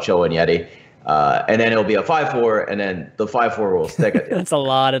Scarlet Show and Yeti. And then it'll be a 5/4, and then the 5/4 will stick at you. That's a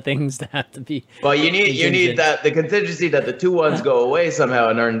lot of things to have to be. But you need that the contingency that the 2/1s go away somehow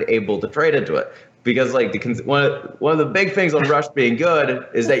and aren't able to trade into it, because like one of the big things on Rush being good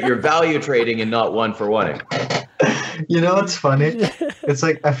is that you're value trading and not 1-for-1ing. You know what's funny? It's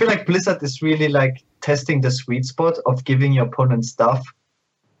like I feel like Blizzard is really like testing the sweet spot of giving your opponent stuff,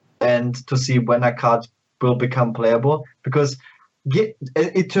 and to see when a card will become playable, because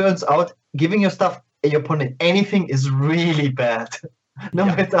it turns out giving your opponent anything is really bad, no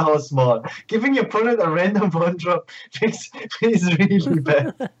matter how small. Giving your opponent a random 1-drop is really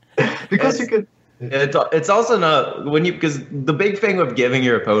bad, because you could. It's also not because the big thing with giving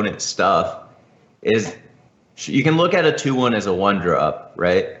your opponent stuff is you can look at a 2/1 as a 1-drop,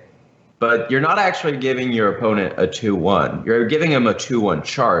 right? But you're not actually giving your opponent a 2/1. You're giving him a 2/1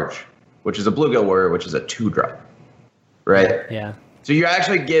 charge, which is a Bluegill Warrior, which is a 2-drop, right? Yeah. So you're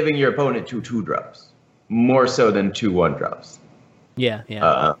actually giving your opponent 2 2-drops, more so than 2 1-drops. Yeah.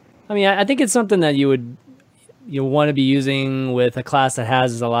 I mean, I think it's something that you'll want to be using with a class that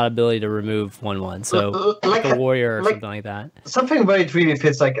has a lot of ability to remove 1/1. So like a warrior or something like that. Something where it really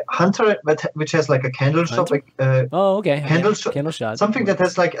fits, like Hunter, which has like a candle shot, like candle shot. Something that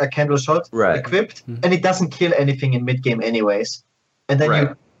has like a candle shot equipped, and it doesn't kill anything in mid game anyways. And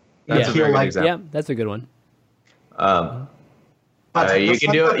then you kill like that's a good one. You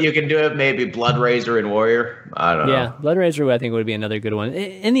can do it. Maybe Blood Razor and Warrior. I don't know. Yeah, Blood Razor I think would be another good one.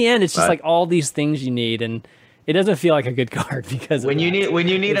 In the end, it's just like all these things you need, and it doesn't feel like a good card because when you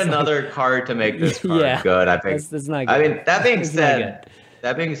need another card to make this card good, I think that's not good. I mean, that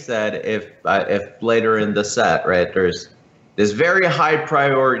being said, if later in the set, right, there's this very high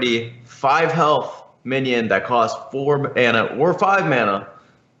priority 5 health minion that costs 4 mana or 5 mana,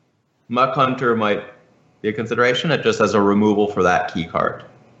 Muck Hunter might be a consideration. It just as a removal for that key card.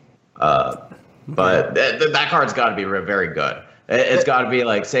 But that card's got to be very good. It's got to be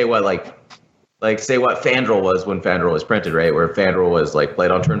like say what Fandral was when Fandral was printed, right? Where Fandral was like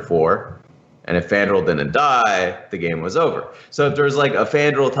played on turn 4, and if Fandral didn't die, the game was over. So if there's like a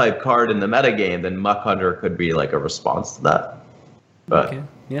Fandral type card in the metagame, then Muck Hunter could be like a response to that. But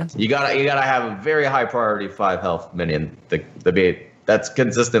you gotta have a very high priority 5 health minion that's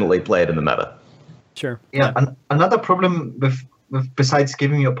consistently played in the meta. Sure. Yeah. Another problem with besides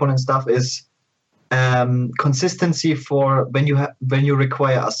giving your opponent stuff is consistency for when you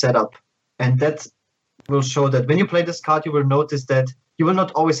require a setup, and that will show that when you play this card, you will notice that you will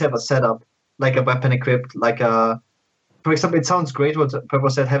not always have a setup like a weapon equipped, for example, it sounds great what Purple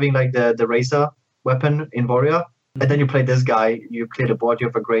said, having like the Razor weapon in Warrior, and then you play this guy, you clear the board, you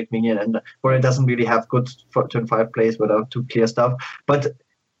have a great minion, and Warrior doesn't really have good turn 5 plays without to clear stuff, but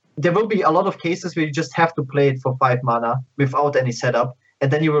there will be a lot of cases where you just have to play it for 5 mana without any setup,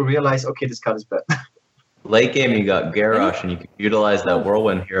 and then you will realize, okay, this card is bad. Late game, you got Garrosh, and you can utilize that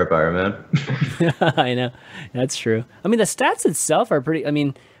Whirlwind Hero Power, man. I know. That's true. I mean, the stats itself are pretty... I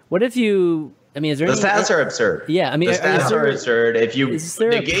mean, what if you... I mean, is there the stats are absurd. Yeah, I mean... The stats are absurd. If you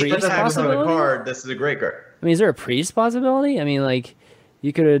negate the tax on the card, this is a great card. I mean, is there a priest possibility? I mean, like...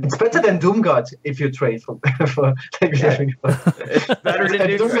 You could. It's better than Doomguard if you trade for like It's better than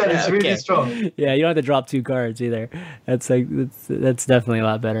Doomguard is really strong. Yeah, you don't have to drop 2 cards either. That's definitely a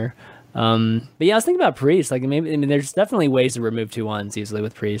lot better. But yeah, I was thinking about Priest. Like maybe there's definitely ways to remove 2/1s easily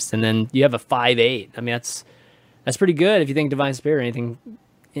with Priest, and then you have a 5/8. I mean that's pretty good if you think Divine Spirit or anything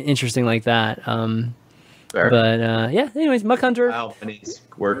interesting like that. But yeah, anyways, Muck Hunter. Alpinies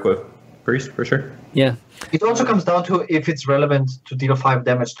work with Priest for sure. Yeah. It also comes down to if it's relevant to deal 5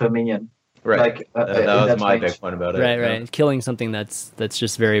 damage to a minion. Right. Like, that was my big point about it. Right. Killing something that's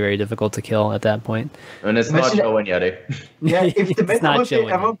just very, very difficult to kill at that point. And it's not Joe Yeti. Yeah, if the It's not Joe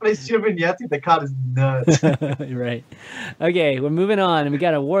everyone plays Sylvan Yeti, the card is nuts. Right. Okay, we're moving on. We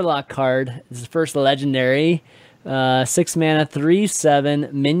got a Warlock card. This is first legendary. 6 mana,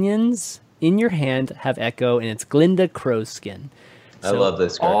 3/7 minions in your hand have Echo, and it's Glinda Crowskin. I love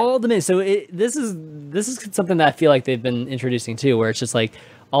this card. All the minions. So this is something that I feel like they've been introducing too, where it's just like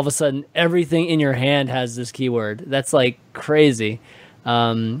all of a sudden everything in your hand has this keyword. That's like crazy.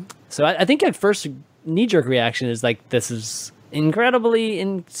 So I think at first knee-jerk reaction is like, this is incredibly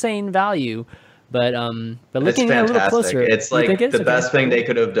insane value. But looking at it a little closer, it's like the best thing they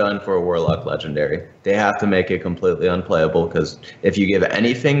could have done for a Warlock Legendary. They have to make it completely unplayable, because if you give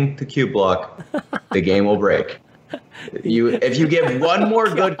anything to Q Block, the game will break. If you give one more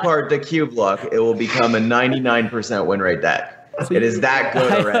good card to Q Block, it will become a 99% win rate deck. It is that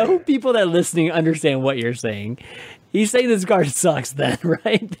good already. I hope people that are listening understand what you're saying. He's saying this card sucks then,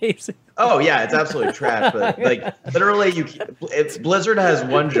 right? Basically. Oh yeah, it's absolutely trash. But like literally, Blizzard has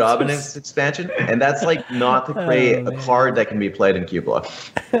one job in its expansion, and that's like not to create a card that can be played in Q Block.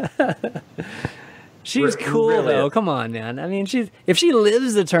 She's cool though. Come on, man. I mean, if she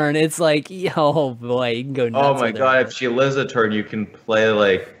lives a turn, it's like, oh boy, you can go nuts. Oh my god, if she lives a turn, you can play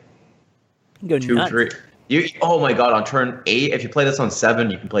like go 2, nuts. 3. Oh my god, on turn 8, if you play this on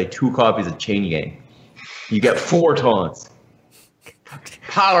 7, you can play 2 copies of Chain Gang. You get 4 taunts.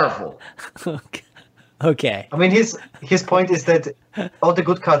 Powerful. Okay. I mean, his point is that all the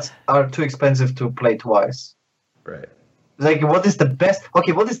good cards are too expensive to play twice. Right. Like, what is the best?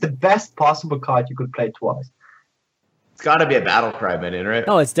 Okay, what is the best possible card you could play twice? It's got to be a Battlecry minion, right?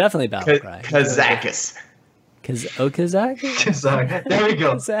 Oh, it's definitely Battlecry. Kazakus. Kazakus? There we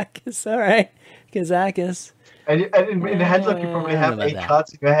go. Kazakus, all right. Kazakus. And in the headlock, you probably have 8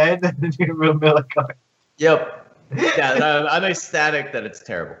 cards in your hand, and then you will mill a card. Yep. Yeah, I'm ecstatic that it's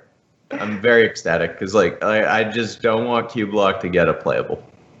terrible. I'm very ecstatic, because like I just don't want Q Block to get a playable.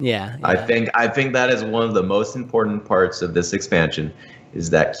 Yeah. I think that is one of the most important parts of this expansion,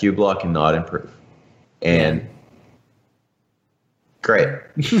 is that Q Block cannot improve. And great.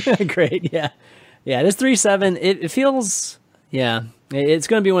 Great, yeah. Yeah, this 3/7, it feels, yeah, it's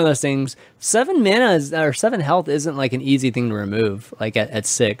going to be one of those things. 7 mana or 7 health isn't like an easy thing to remove, like at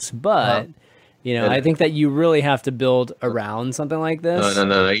 6, but you know, I think that you really have to build around something like this.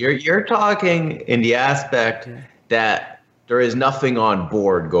 No. You're talking in the aspect that there is nothing on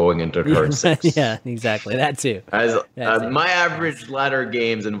board going into turn 6. Yeah, exactly. That too. My average ladder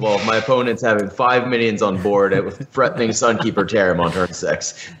games involve my opponents having 5 minions on board with threatening Sunkeeper Tarim on turn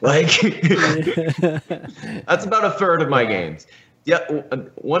 6. Like, that's about a third of my games. Yeah,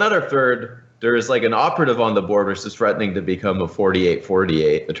 one other third, there's like an operative on the board which is threatening to become a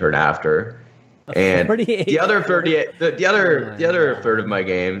 48/48 the turn after. And 48. the other 38, the other third of my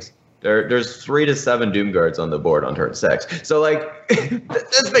games, there's 3 to 7 Doom Guards on the board on turn 6. So like,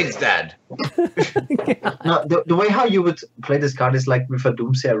 this thing's dead. No, the way how you would play this card is like with a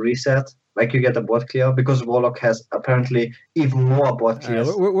Doomsayer reset, like you get a board clear, because Warlock has apparently even more board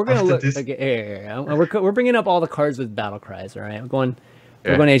clears. We're gonna look. Okay, we're bringing up all the cards with battle cries. All right, we're going to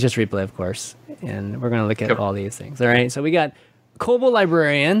HS Replay, of course, and we're gonna look at all these things. All right, so we got Kobold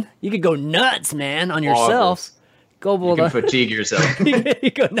Librarian. You could go nuts, man, on yourself. Kobold, you can fatigue yourself.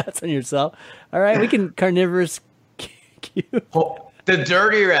 You go nuts on yourself. All right, we can Carnivorous Cube. The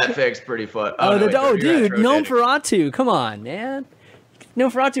Dirty Rat fig's pretty fun. Dude, Nosferatu. Come on, man.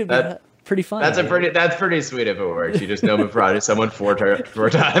 Nosferatu would be pretty fun. That's pretty sweet if it works. You just Nosferatu someone 4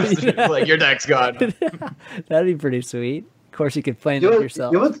 times. Like, your deck's gone. That'd be pretty sweet. Of course, you could play it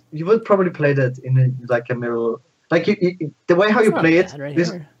yourself. You would probably play that in a mirror. Like, the way how you play it,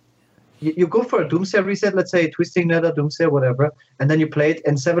 you go for a Doomsayer reset, let's say Twisting Nether, Doomsayer, whatever, and then you play it,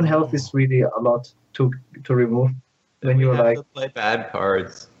 and 7 health is really a lot to remove. When you're like, to play bad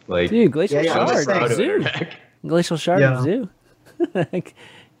cards, like, dude, Glacial Shard of Zoo. Glacial Shard of Zoo.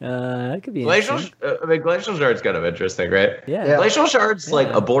 That could be Glacial Shard's kind of interesting, right? Yeah. Glacial Shard's like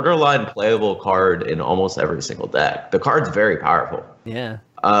a borderline playable card in almost every single deck. The card's very powerful. Yeah.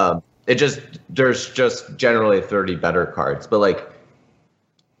 There's just generally 30 better cards, but like,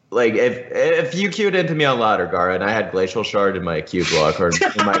 like if you queued into me on ladder, Gar, and I had Glacial Shard in my cube lock or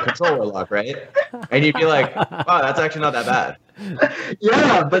in my controller lock, right? And you'd be like, "Wow, that's actually not that bad."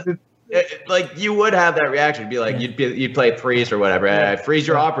 Yeah, but like you would have that reaction. Be like, you'd play freeze or whatever. And I'd freeze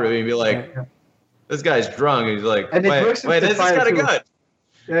your operative, and you'd be like, "This guy's drunk." And he's like, and "Wait, this is kind of good."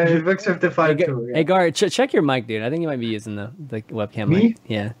 Yeah, it works with the 5-2. Yeah. Hey, Gar, check your mic, dude. I think you might be using the webcam Me? mic.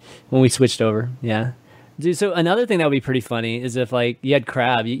 Yeah, when we switched over. Yeah. Dude, so another thing that would be pretty funny is if, like, you had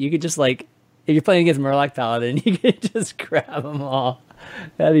Crab, you could just, like, if you're playing against Murloc Paladin, you could just grab them all.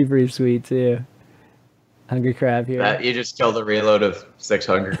 That'd be pretty sweet, too. Hungry Crab here. You just kill the reload of 6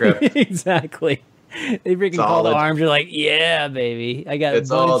 Hungry Crab. Exactly. They freaking call the arms. You're like, yeah, baby. I got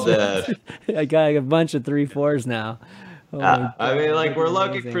all dead. I got a bunch of 3/4s now. I mean, like, we're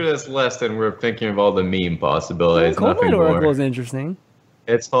looking through this list and we're thinking of all the meme possibilities. Cold White Oracle is interesting.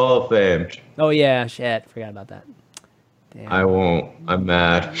 It's Hall of Fame. Oh, yeah, shit. Forgot about that. Damn. I won't. I'm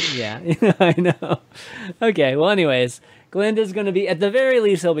mad. Yeah, I know. Okay, well, anyways, Glinda's going to be, at the very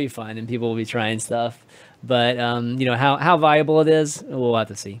least, he'll be fun and people will be trying stuff. But, you know, how viable it is, we'll have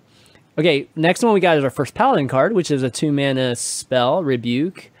to see. Okay, next one we got is our first Paladin card, which is a 2-mana spell,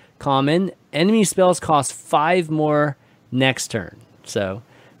 Rebuke, common. Enemy spells cost 5 more next turn. So,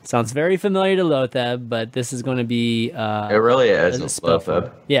 sounds very familiar to Loatheb, but this is going to be it really is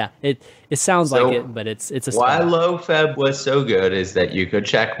Loatheb. Yeah, it sounds like it, but it's a spell. Why Loatheb was so good is that you could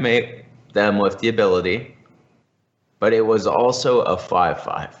checkmate them with the ability, but it was also a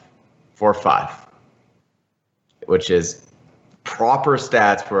 5/5 for 5, which is proper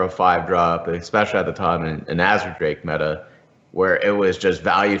stats for a 5-drop, especially at the time in Azure Drake meta, where it was just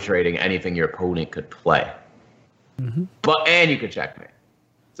value trading anything your opponent could play. And you could checkmate.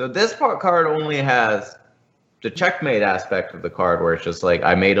 So this card only has the checkmate aspect of the card, where it's just like,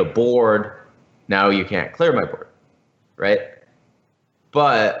 I made a board, now you can't clear my board, right?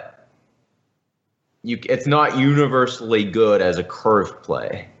 But it's not universally good as a curve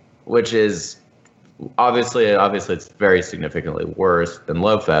play, which is obviously it's very significantly worse than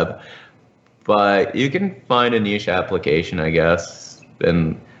Loatheb. But you can find a niche application, I guess.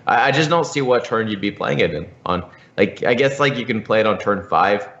 And I just don't see what turn you'd be playing it on. Like, I guess, like, you can play it on turn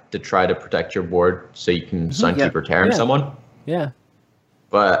 5 to try to protect your board so you can Sunkeeper Tarim someone. Yeah.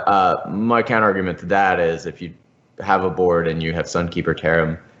 But my counter argument to that is, if you have a board and you have Sunkeeper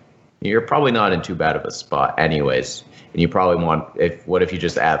Tarim, you're probably not in too bad of a spot anyways. And you probably what if you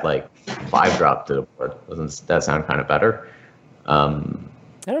just add, like, 5-drop to the board? Doesn't that sound kind of better? I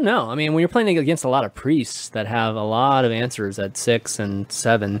don't know. I mean, when you're playing against a lot of priests that have a lot of answers at 6 and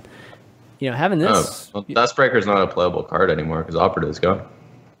 7, you know, having this... Oh, well, Duskbreaker's not a playable card anymore because Operative's gone.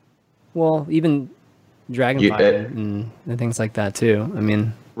 Well, even Dragonfire and things like that, too. I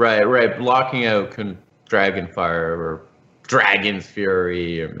mean... Right. Blocking out Dragonfire or Dragon's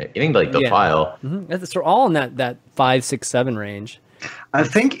Fury or anything like Defile. Yeah. They're all in that 5, 6, 7 range. I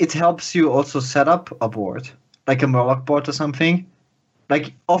think it helps you also set up a board, like a Murloc board or something.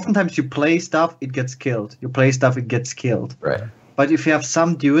 Like, oftentimes you play stuff, it gets killed. You play stuff, it gets killed. Right. But if you have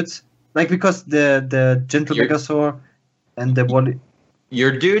some dudes... Like, because the Gentle Megasaur and the one...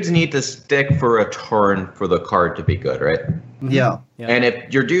 Your dudes need to stick for a turn for the card to be good, right? Yeah. And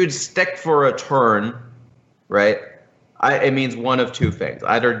if your dudes stick for a turn, right, it means one of two things.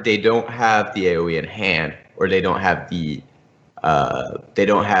 Either they don't have the AoE in hand, or they don't have the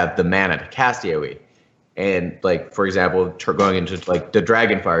mana to cast the AoE. And, like, for example, going into, like, the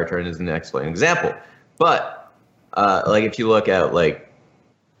Dragonfire turn is an excellent example. But, like, if you look at, like,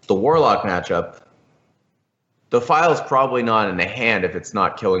 the Warlock matchup, the file's probably not in the hand if it's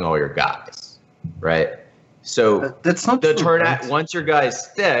not killing all your guys, right? So that's not the true, turn right? once your guys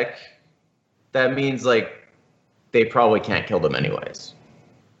stick, that means, like, they probably can't kill them anyways.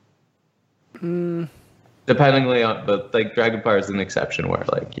 Depending on, but, like, Dragonfire is an exception where,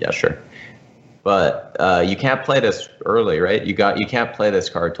 like, yeah, sure. But you can't play this early, right? You can't play this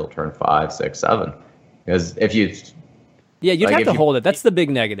card till turn 5, 6, 7. Because if you... Yeah, you'd have to hold it. That's the big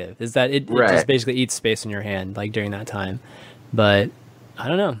negative, is that it just basically eats space in your hand, like, during that time. But I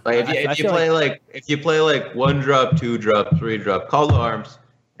don't know. Like, if you play 1-drop, 2-drop, 3-drop, Call to Arms,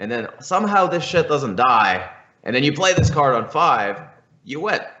 and then somehow this shit doesn't die, and then you play this card on 5, you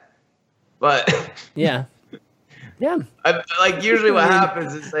win. But yeah. Like, usually what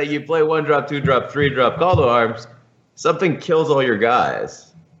happens is that you play 1-drop, 2-drop, 3-drop, Call to Arms, something kills all your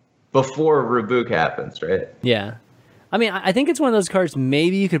guys before Rebuke happens, right? Yeah. I mean, I think it's one of those cards,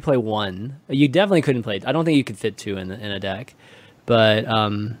 maybe you could play 1. You definitely couldn't play... I don't think you could fit 2 in a deck. But...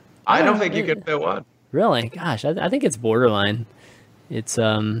 I don't think you could fit 1. Really? Gosh, I think it's borderline. It's...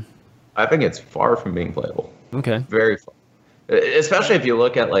 I think it's far from being playable. Okay. Very far. Especially if you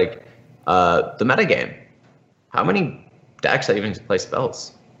look at like the metagame. How many decks that even play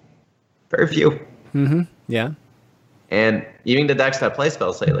spells? Very few. Mm-hmm. Yeah. And even the decks that play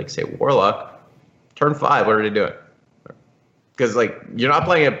spells, say Warlock, turn 5, what are they doing? Because like you're not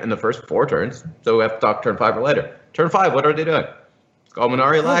playing it in the first 4 turns, so we have to talk turn 5 or later. Turn 5, what are they doing?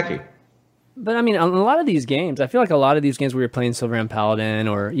 Golmanari Lackey. But I mean, a lot of these games, I feel like a lot of these games where you're playing Sylvan Paladin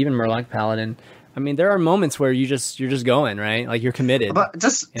or even Murloc Paladin, I mean, there are moments where you're just going, right? Like you're committed. But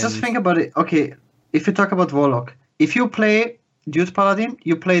just think about it. Okay, if you talk about Warlock, if you play Dude Paladin,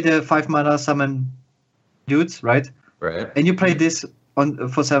 you play the 5 mana summon dudes, right? Right. And you play this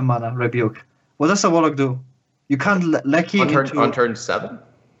for 7 mana Rebuke. What does a Warlock do? You can't Lackey on turn 7.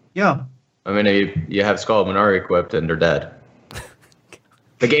 Yeah. I mean, you have Skull Minari equipped and they're dead.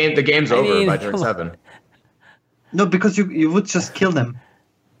 The game's over by turn 7. No, because you would just kill them.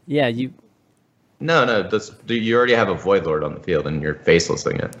 Yeah, you. No. You already have a Void Lord on the field and you're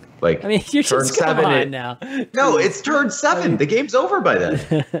facelessing it. Like, I mean, you're turn just 7 now. No, it's turn 7. The game's over by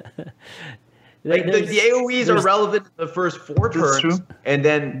then. Like the AoEs are relevant in the first 4 turns, and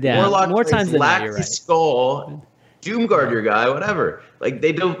then Warlock more times than Lack that, right. Skull, Doomguard your guy, whatever. Like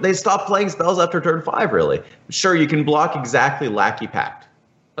they stop playing spells after turn 5. Really, sure you can block exactly Lackey Pact,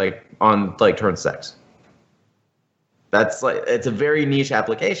 like on like turn 6. That's like it's a very niche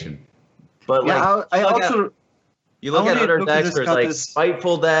application, but like you look at other decks. There's like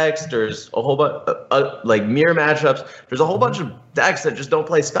spiteful decks. There's a whole bunch like mirror matchups. There's a whole bunch of decks that just don't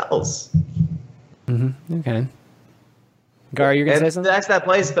play spells. Mm-hmm. Okay. Gar, you're gonna say something? Decks that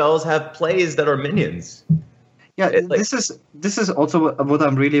play spells have plays that are minions. Yeah, this is also what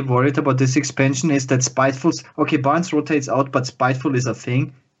I'm really worried about this expansion is that Spiteful's Barnes rotates out, but Spiteful is a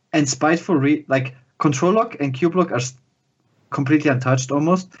thing, and Spiteful like Control Lock and Cube Lock are completely untouched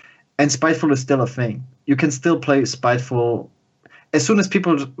almost, and Spiteful is still a thing. You can still play Spiteful. As soon as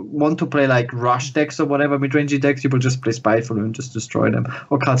people want to play like rush decks or whatever mid-range decks, people just play Spiteful and just destroy them.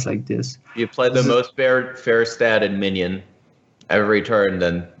 Or cards like this. You play the most fair statted minion every turn,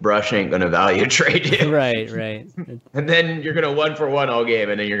 then Brush ain't gonna value trade you. Right. And then you're gonna 1-for-1 all game,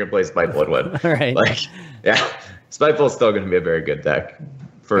 and then you're gonna play Spiteful and win. Right. Like, yeah, Spiteful's still gonna be a very good deck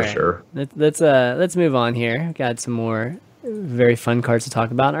for sure. Let's move on here. Got some more very fun cards to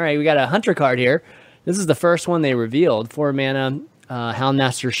talk about. All right, we got a Hunter card here. This is the first one they revealed. 4 mana.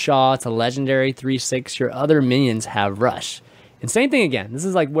 Houndmaster Shaw, it's a legendary 3/6. Your other minions have rush. And same thing again. This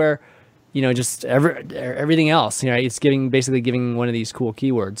is like where, just everything else. It's basically giving one of these cool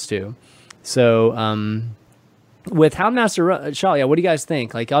keywords too. So with Houndmaster Shaw, what do you guys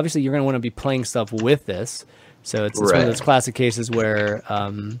think? Like obviously you're going to want to be playing stuff with this. So it's one of those classic cases where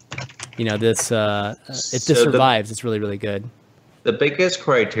this if this survives, it's really really good. The biggest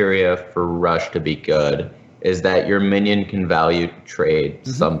criteria for rush to be good is that your minion can value trade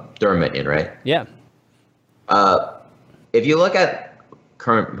their minion, right? Yeah. If you look at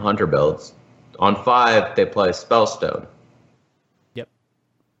current Hunter builds, on 5 they play Spellstone. Yep.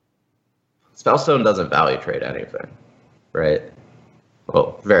 Spellstone doesn't value trade anything, right?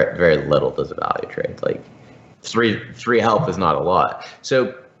 Well, very very little does it value trade. Like 3 health is not a lot.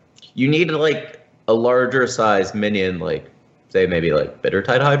 So you need like a larger size minion, like say maybe like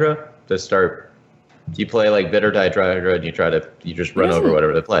Bittertide Hydra to start. You play like Bittertide Hydra and you just run over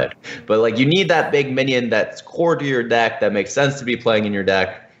whatever they played. But like you need that big minion that's core to your deck that makes sense to be playing in your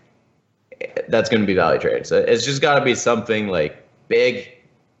deck. That's going to be value trade. So it's just got to be something like big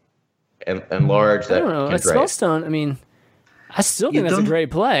and large that I don't know. can trade. Spellstone, I mean, I still think that's a great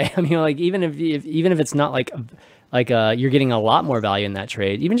play. I mean, like even if it's not like you're getting a lot more value in that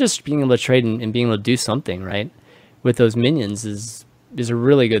trade, even just being able to trade and being able to do something right with those minions is a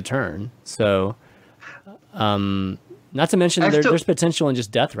really good turn. So. Not to mention there's potential in just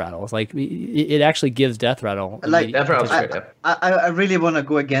Death Rattles. Like it actually gives Death Rattle. Like Death Rattle's I really want to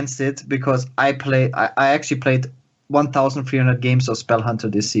go against it because I actually played 1,300 games of Spell Hunter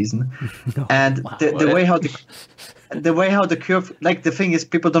this season, and the way how the curve, like the thing is,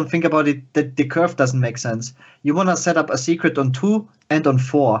 people don't think about it that the curve doesn't make sense. You want to set up a secret on 2 and on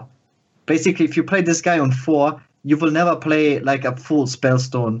 4. Basically, if you play this guy on 4. You will never play like a full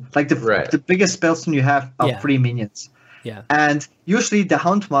Spellstone. Like the biggest Spellstone you have are 3 minions. Yeah. And usually the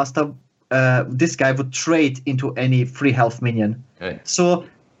Houndmaster, this guy would trade into any 3 health minion. Okay. So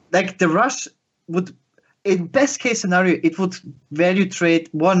like the rush would, in best case scenario, it would value trade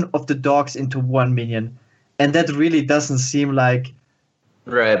one of the dogs into 1 minion. And that really doesn't seem like...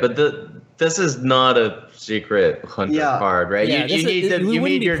 Right, but this is not a secret Hunter card, right? Yeah, you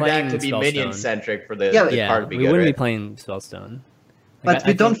need your deck to be minion centric for the card to be good. We wouldn't right? be playing Spellstone. But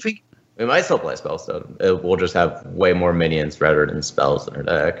we don't think. We might still play Spellstone. We'll just have way more minions rather than spells in our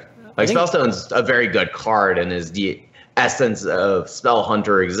deck. Like, Spellstone's a very good card and is the essence of Spell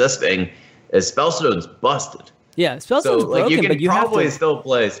Hunter existing, is Spellstone's busted. Yeah, Spellstone's broken, you can but you probably have to... still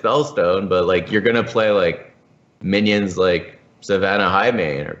play Spellstone, but like you're gonna play like minions like Savannah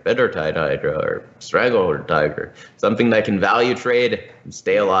Highmane or Bittertide Hydra or Stranglehold Tiger, something that can value trade and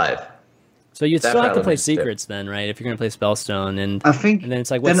stay alive. So you'd still have to play Secrets then, right? If you're gonna play Spellstone, and then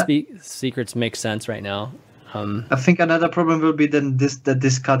it's like what Secrets make sense right now. I think another problem will be then that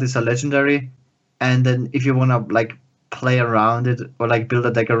this card is a legendary, and then if you wanna like play around it or like build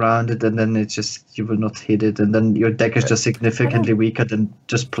a deck around it, and then it's just you will not hit it, and then your deck is just significantly weaker than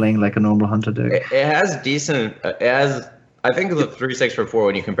just playing like a normal hunter deck. It has decent. It has. I think the 3/6 for 4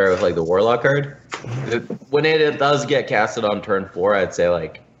 when you compare it with like the Warlock card, when it does get casted on turn 4, I'd say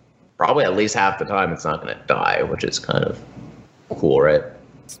like probably at least half the time it's not going to die, which is kind of cool, right?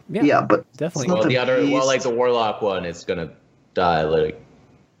 Yeah, but definitely. Well, like the Warlock one, it's going to die like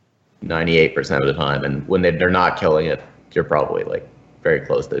 98% of the time, and when they're not killing it, you're probably like very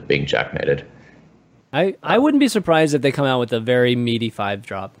close to being checkmated. I wouldn't be surprised if they come out with a very meaty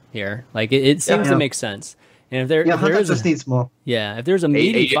 5-drop here. Like it seems to make sense. And if there just needs more. Yeah, if there's a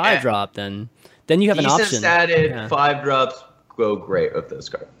meaty 5-drop, then you have an option. Decent statted 5-drops go great with this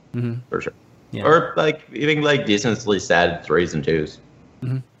card for sure. Yeah. Or like even like decently statted 3s and 2s.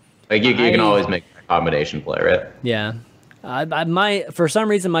 Mm-hmm. Like you can always make a combination play, right? Yeah. For some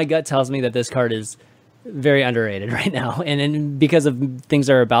reason, my gut tells me that this card is very underrated right now, and because of things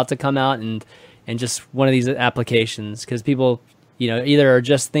that are about to come out, and just one of these applications, because people, either are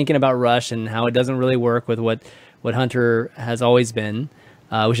just thinking about Rush and how it doesn't really work with what Hunter has always been,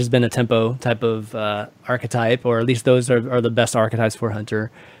 which has been a tempo type of archetype, or at least those are the best archetypes for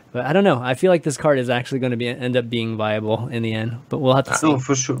Hunter. But I don't know. I feel like this card is actually going to end up being viable in the end. But we'll have to see. Oh,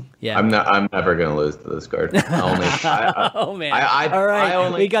 for sure. Yeah. I'm never going to lose to this card. Oh man! All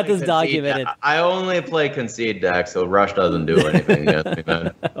right, we got this documented. I only play concede deck, so Rush doesn't do anything against me,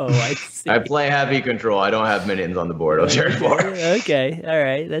 man. Oh, I see. I play heavy control. I don't have minions on the board on turn 4. Okay, all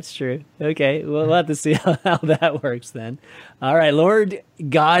right, that's true. Okay, we'll have to see how that works then. All right, Lord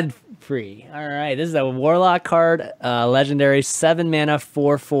Godfrey. All right, this is a Warlock card, legendary, 7 mana,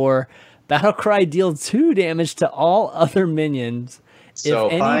 4/4. Battlecry, deal 2 damage to all other minions. So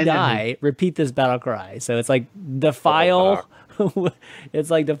if any die, repeat this Battlecry. So it's like Defile. It's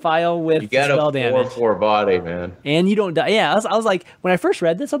like Defile with spell damage. You get a 4/4 body, man. And you don't die. Yeah, I was like, when I first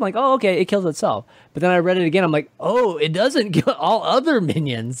read this, I'm like, oh, okay, it kills itself. But then I read it again, I'm like, oh, it doesn't kill all other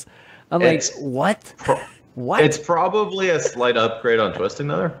minions. I'm like, what? What? It's probably a slight upgrade on Twisting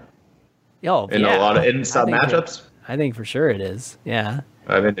Nether. Oh, in some matchups. I think for sure it is. Yeah.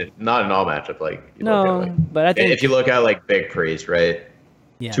 I mean, not in all matchups. But I think if you look at like Big Priest, right?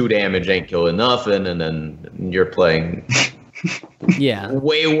 Yeah. 2 damage ain't killing nothing, and then you're playing.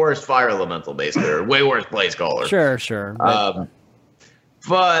 Way worse Fire Elemental basically, or way worse Blaze Caller. Sure.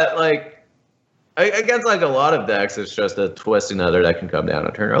 But like against like a lot of decks, it's just a Twisting Nether that can come down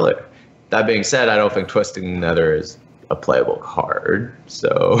a turn earlier. That being said, I don't think Twisting Nether is a playable card.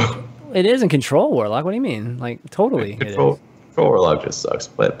 So it is in Control Warlock. What do you mean? Like totally. Control Warlock just sucks.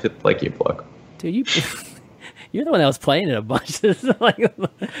 Play Cube-Block. Dude, you're the one that was playing it a bunch.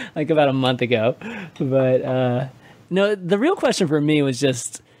 like about a month ago. But no, the real question for me was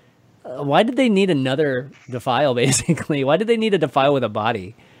just why did they need another Defile? Basically, why did they need a Defile with a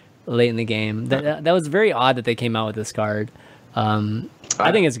body late in the game? That was very odd that they came out with this card.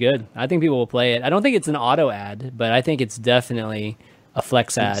 I think it's good. I think people will play it. I don't think it's an auto ad, but I think it's definitely a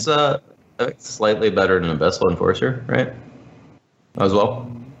flex ad. It's slightly better than Abyssal Enforcer, right? As well,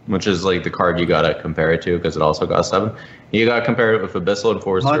 which is like the card you gotta compare it to because it also got 7. You gotta compare it with Abyssal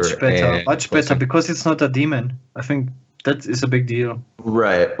Enforcer. Much better because it's not a demon. I think that is a big deal.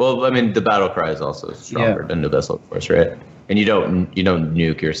 Right. Well, I mean, the Battlecry is also stronger than Abyssal Enforcer, right? And you don't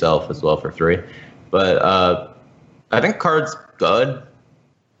nuke yourself as well for 3. But I think card's good,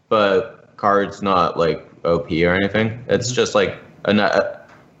 but card's not like OP or anything. It's just like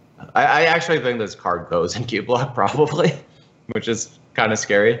I actually think this card goes in Cube-Block probably, which is kind of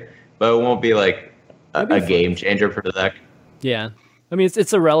scary, but it won't be like a game changer for the deck. Yeah, I mean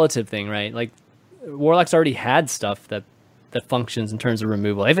it's a relative thing, right? Like Warlock's already had stuff that functions in terms of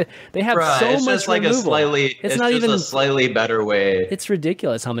removal. If they have so much just like removal, it's not even a slightly better way. It's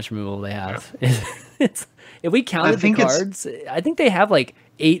ridiculous how much removal they have. It's if we counted the cards, I think they have like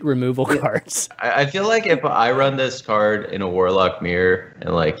 8 removal cards. I feel like if I run this card in a Warlock mirror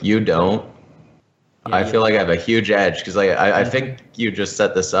and like you don't, Yeah, I feel like I have a huge edge because like I think you just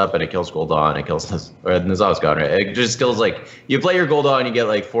set this up and it kills Gul'dan, it kills N'Zov's gone, right? It just kills like you play your Gul'dan, you get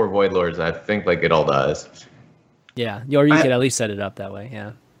like 4 Void Lords, and I think like it all dies. Yeah, or you could at least set it up that way.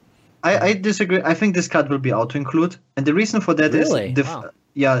 Yeah. I disagree. I think this card will be auto include, and the reason for that is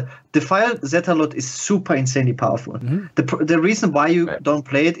Defile Zetalot is super insanely powerful. The reason why you don't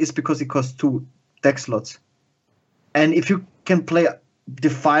play it is because it costs 2 deck slots, and if you can play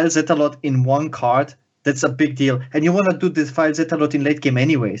Defile Zetalot in one card, that's a big deal. And you want to do Defile Zetalot in late game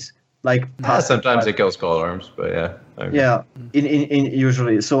anyways. Like sometimes it kills Call Arms, but in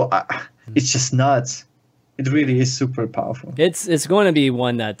usually. So it's just nuts. It really is super powerful. It's going to be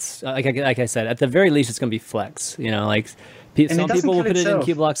one that's like I said, at the very least, it's going to be flex. You know, like some people will put it in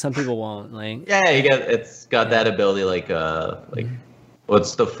Q block, some people won't. Like it's got that ability like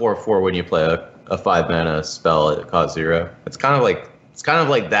what's the 4/4 when you play a 5 mana spell at cost 0? It's kind of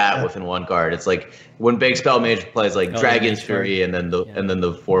like that within one card. It's like when Big Spell Mage plays like Dragon's Fury and then the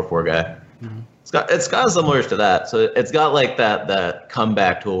 4/4 guy. It's kind of similar to that. So it's got like that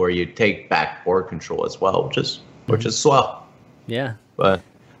comeback tool where you take back board control as well, which is swell. Yeah. But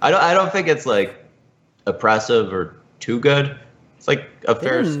I don't think it's like oppressive or too good. It's like a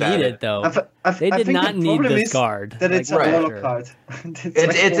fair stat. Need it though. They did not need this card. That it's a Warlock card.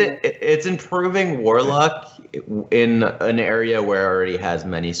 It's improving Warlock in an area where it already has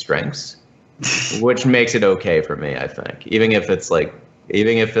many strengths, which makes it okay for me. I think even if it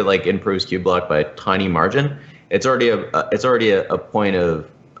like improves Q block by a tiny margin, it's already a point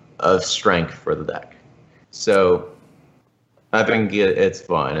of strength for the deck. So I think it's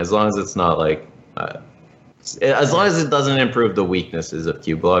fine as long as it's not like as long as it doesn't improve the weaknesses of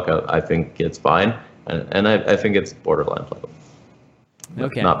Q block. I think it's fine, and I think it's borderline playable.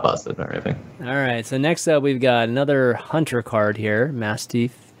 Okay, not busted or anything. All right, so next up we've got another Hunter card here,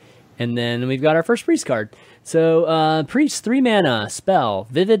 Mastiff, and then we've got our first Priest card. So, Priest, 3 mana, spell,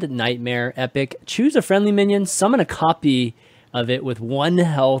 Vivid Nightmare, epic, choose a friendly minion, summon a copy of it with 1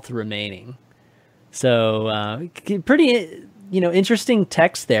 health remaining. So, pretty, interesting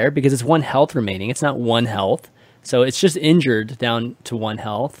text there because it's 1 health remaining. It's not 1 health. So, it's just injured down to 1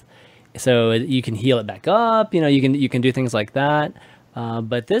 health. So, you can heal it back up, you can do things like that.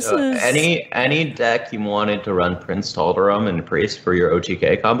 But this is any deck you wanted to run Prince Tal'Daram and Priest for your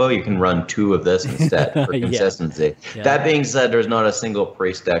OTK combo, you can run 2 of this instead for consistency. Yeah. That being said, there's not a single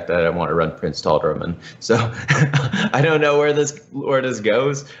Priest deck that I want to run Prince Tal'Daram in, so I don't know where this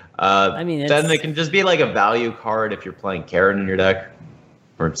goes. Then it can just be like a value card if you're playing Karen in your deck,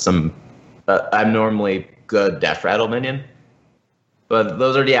 or some abnormally good Death Rattle minion. But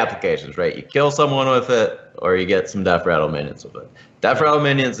those are the applications, right? You kill someone with it, or you get some Death Rattle minions with it. Death Rattle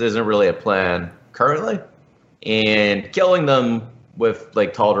minions isn't really a plan currently, and killing them with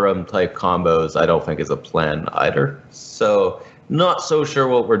like Tal'Daram type combos, I don't think is a plan either. So not so sure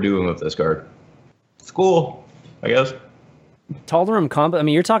what we're doing with this card. It's cool, I guess. Tal'Daram combo. I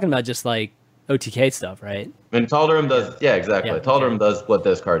mean, you're talking about just like OTK stuff, right? And Tal'Daram does, exactly. Tal'Daram does what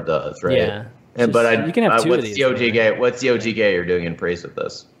this card does, right? Yeah. You can have 2 of these. What's the OTK you're doing in Priest with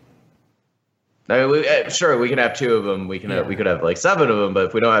this? I mean, we can have 2 of them. We could have like 7 of them, but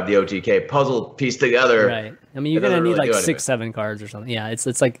if we don't have the OTK puzzle pieced together, right? I mean, you're gonna need like 6-7 cards or something. Yeah, it's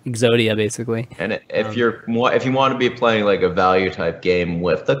like Exodia basically. And if you want to be playing like a value type game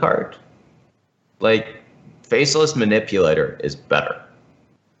with the card, like Faceless Manipulator is better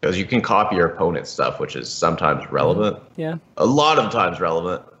because you can copy your opponent's stuff, which is sometimes relevant. Yeah, a lot of times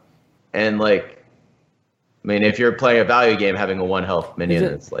relevant. And like, I mean, if you're playing a value game, having a 1 health minion,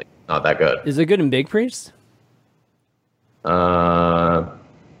 it's like not that good. Is it good in Big Priest? Kind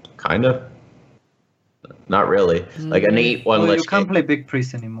of. Not really. Like an 8/1. You can't play Big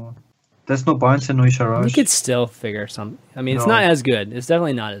Priest anymore. There's no Barnes and no Isharaj. You could still figure some. I mean, it's not as good. It's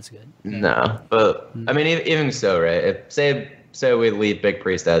definitely not as good. No, but I mean, even so, right? If say we leave Big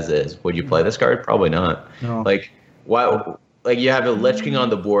Priest as is, would you play this card? Probably not. No. Like why? Like you have a Lich King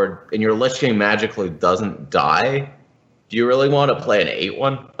on the board, and your Lich King magically doesn't die. Do you really want to play an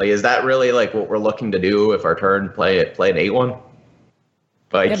 8/1? Like, is that really like what we're looking to do if our turn play an 8/1?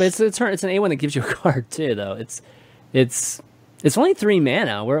 Like, yeah, but it's an 8/1 that gives you a card too, though. It's only 3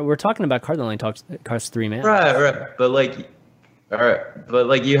 mana. We're talking about a card that only costs 3 mana. Right. But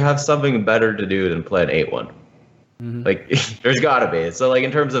like you have something better to do than play an 8/1. Mm-hmm. Like, there's gotta be. So, like,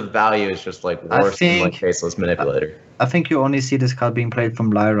 in terms of value, it's just like worse than like Faceless Manipulator. I think you only see this card being played from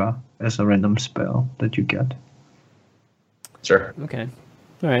Lyra as a random spell that you get. Sure. Okay.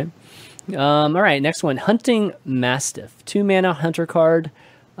 All right. All right. Next one, Hunting Mastiff, 2 mana Hunter card.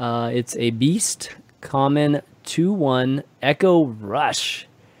 It's a beast, common, 2/1 Echo Rush.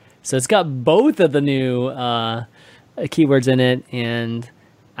 So it's got both of the new keywords in it, and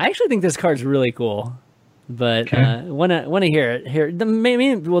I actually think this card's really cool. But wanna hear it. Here, the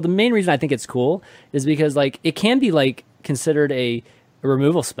main reason I think it's cool is because like it can be like considered a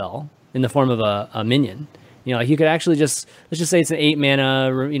removal spell in the form of a minion. You know, like you could actually let's just say it's an 8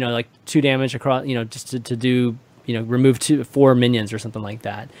 mana, you know, like 2 damage across, you know, just to do, you know, remove 4 minions or something like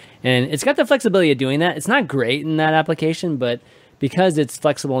that. And it's got the flexibility of doing that. It's not great in that application, but because it's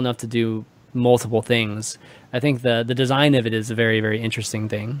flexible enough to do multiple things, I think the design of it is a very, very interesting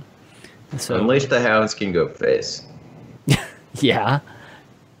thing. So Unleash the Hounds can go face. Yeah.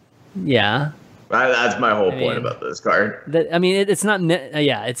 That's my whole point about this card. It's not meant.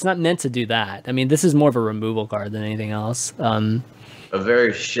 It's not meant to do that. I mean, this is more of a removal card than anything else. A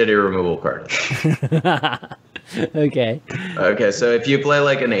very shitty removal card. Okay. Okay, so if you play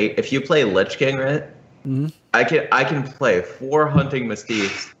if you play Lich King, right? Mm-hmm. I can play 4 Hunting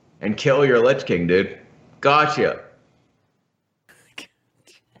Mastiffs and kill your Lich King, dude. Gotcha.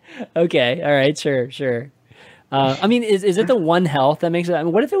 Okay. All right. Sure. I mean, is it the 1 health that makes it? I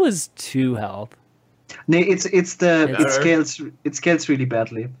mean, what if it was 2 health? No, it scales really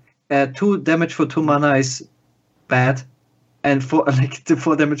badly. 2 damage for 2 mana is bad, and 4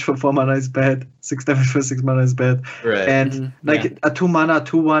 damage for 4 mana is bad. 6 damage for 6 mana is bad. Right. And a 2 mana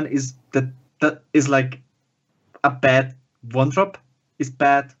 2/1 is that is like a bad 1-drop. Is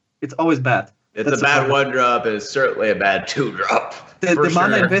bad. It's always bad. That's a bad 1-drop. It's certainly a bad 2-drop. The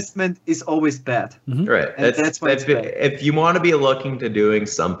mana investment is always bad. Mm-hmm. Right. That's why it's bad. If you want to be looking to doing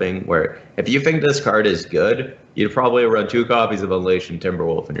something where, if you think this card is good, you'd probably run 2 copies of Unleash and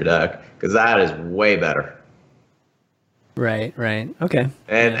Timberwolf in your deck, because that is way better. Right. Okay.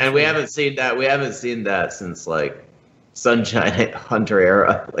 And we haven't seen that. We haven't seen that since like Sunshine Hunter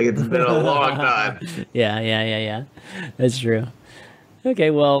era. Like, it's been a long time. Yeah. That's true.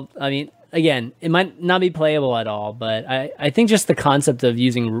 Okay. Well, I mean, again, it might not be playable at all, but I think just the concept of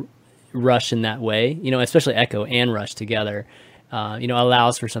using Rush in that way, you know, especially Echo and Rush together, you know,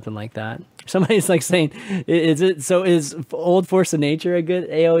 allows for something like that. Somebody's like saying, is Old Force of Nature a good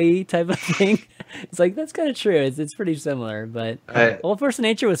AoE type of thing? It's like, that's kind of true. It's pretty similar, but Old Force of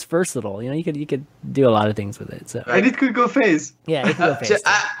Nature was versatile. You know, you could do a lot of things with it. So and it could go phase. Yeah, it could go phase.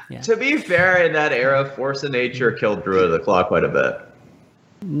 To be fair, in that era, Force of Nature killed Druid of the Claw quite a bit.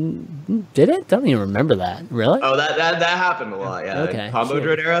 Did it? Don't even remember that. Really? Oh, that happened a lot. Yeah. Okay. Combo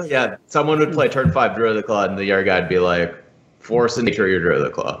Druid era. Yeah. Someone would play turn 5 Druid of the Claw, and the yard guy would be like, "Force of Nature, your Druid of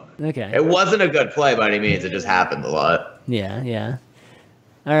the Claw." Okay. It wasn't a good play by any means. It just happened a lot. Yeah.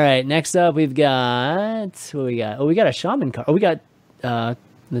 All right. Next up, we've got what we got. Oh, we got a shaman card. Oh, we got.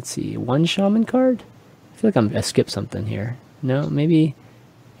 Let's see, 1 shaman card. I feel like I skipped something here. No, maybe.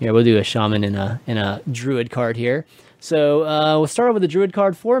 Here, we'll do a shaman and a druid card here. So we'll start with the Druid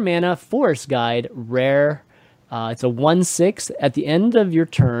card, 4 mana, Forest Guide, rare. It's a 1/6. At the end of your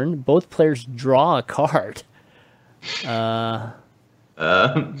turn, both players draw a card. Yeah.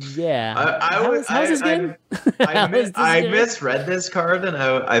 How's this game? I misread this card, and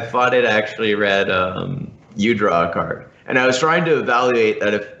I thought it actually read you draw a card. And I was trying to evaluate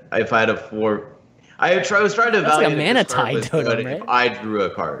that if I had a 4... I was trying to evaluate like a mana tide totem, right? If I drew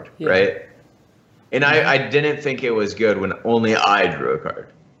a card, right? And I didn't think it was good when only I drew a card.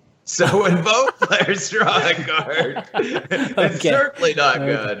 So when both players draw a card, it's certainly not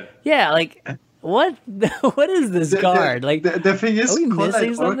good. Yeah, like, what is this card? Like, the thing is,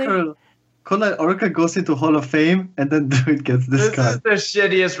 Cold Oracle goes into Hall of Fame, and then Druid gets this card. This is the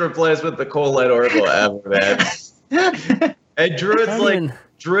shittiest replacement the Cold Light Oracle ever, man. And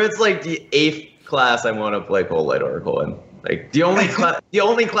Druid's like the 8th class I want to play Cold Light Oracle in. Like, the only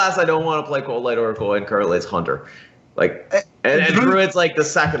class I don't want to play Cold Light Oracle in currently is Hunter. Like, and Druid's like the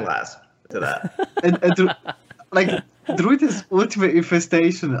 2nd last to that. and Druid is ultimate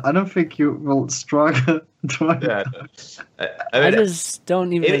infestation. I don't think you will struggle drawing. Yeah. I just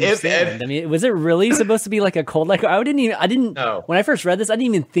don't even understand. I mean, was it really supposed to be like a Cold Light? I didn't. No. When I first read this, I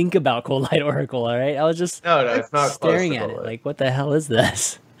didn't even think about Cold Light Oracle. All right, I was just it's not staring at it. Like, what the hell is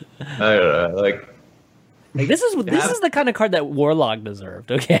this? I don't know. Like this is the kind of card that Warlock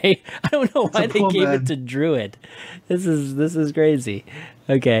deserved. Okay, I don't know why they gave it to Druid. This is crazy.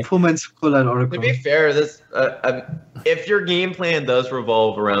 Okay. Poor man's Cold Light Oracle. To be fair, this if your game plan does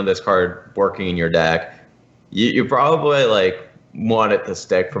revolve around this card working in your deck, you probably like want it to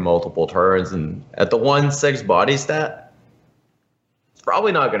stick for multiple turns. And at the 1/6 body stat, it's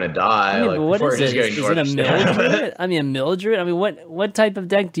probably not going to die. I mean, but what is it? Is it a mill druid? I mean, a mill druid? I mean, what type of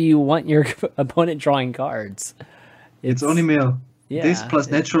deck do you want your opponent drawing cards? It's only mill. Yeah, this plus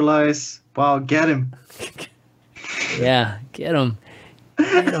naturalize. Wow, get him. Yeah, get him.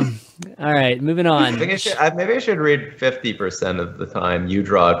 All right, moving on. maybe I should read 50% of the time you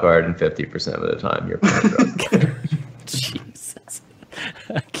draw a card and 50% of the time you're playing. Jesus.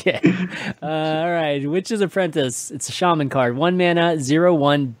 Okay. All right. Witch's Apprentice. It's a shaman card. 1 mana,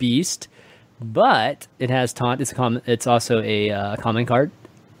 0/1 beast, but it has taunt. It's also a common card,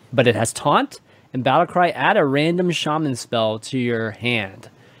 but it has taunt and battle cry. Add a random shaman spell to your hand.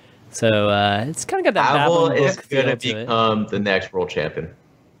 So it's kind of got that Pavel is going to become the next world champion.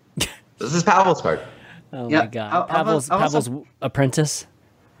 This is Pavel's card. Oh my god. Pavel's Apprentice?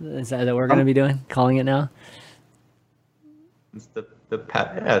 Is that what we're going to be doing? Calling it now? It's the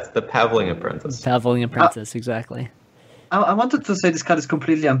Paveling Apprentice. Paveling Apprentice, exactly. I wanted to say this card is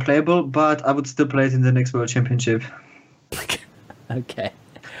completely unplayable, but I would still play it in the next World Championship. Okay.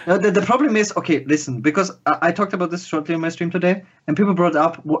 Now, the problem is, okay, listen, because I talked about this shortly on my stream today, and people brought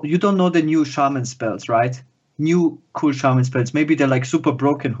up, you don't know the new shaman spells, right? New cool shaman spells. Maybe they're like super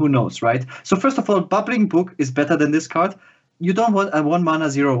broken, who knows, right? So first of all, Bubbling Brook is better than this card. You don't want a 1 mana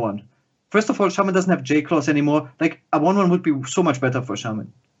 0/1. First of all, Shaman doesn't have J-Claws anymore. Like, a 1/1 would be so much better for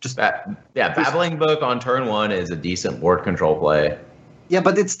Shaman. Babbling Book on turn 1 is a decent board control play. Yeah,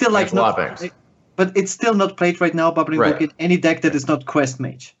 but it's still like but it's still not played right now, Bubbling Book, in any deck that is not Quest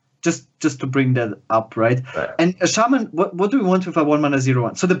Mage. Just to bring that up, right? And a Shaman, what do we want with a 1 mana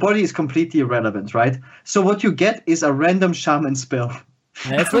 0/1? So the body is completely irrelevant, right? So what you get is a random Shaman spell.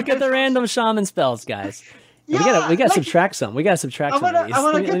 Let's look at the random Shaman spells, guys. Yeah, we gotta subtract some. We gotta subtract some of these.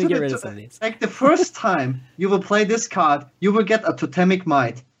 Let me get rid of some of these. Like the first time you will play this card, you will get a Totemic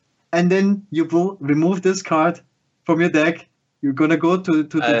Might, and then you will remove this card from your deck. You're gonna go to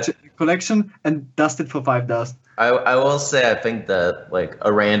the collection and dust it for 5 dust. I will say I think that like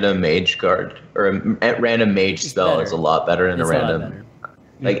a random mage card or a random mage spell is a lot better than a random.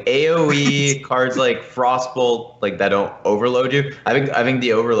 Like AOE cards like Frostbolt, like that don't overload you. I think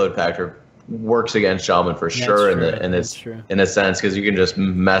the overload factor works against Shaman for sure in a sense, because you can just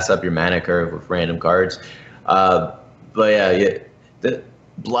mess up your mana curve with random cards. But the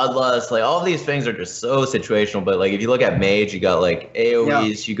Bloodlust, like all of these things are just so situational. But like if you look at Mage, you got like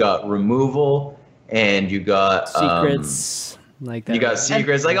AOEs, you got removal, and you got secrets. Like that. You got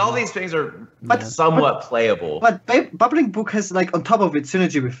secrets. Like all these things are somewhat playable. But Bubbling Book has like on top of it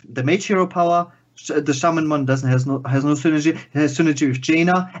synergy with the Mage Hero power. The Shaman one has no synergy. It has synergy with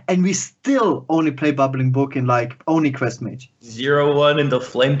Jaina, and we still only play Bubbling Book in like only Quest Mage. 0/1 into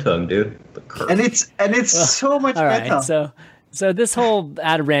Flame Tongue, dude. And it's so much better. Right, so this whole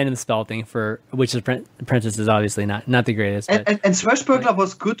add a random spell thing for Witch's Apprentice is obviously not the greatest. And Swashbuckler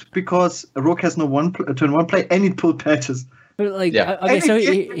was good because Rogue has no turn 1 play, and it pulled patches. But like, okay, so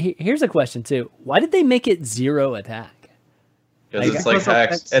here's a question too. Why did they make it 0 attack? Because it's like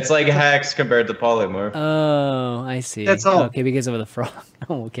Hex. It's like Hex compared to Polymorph. Oh, I see. That's all. Okay, because of the frog.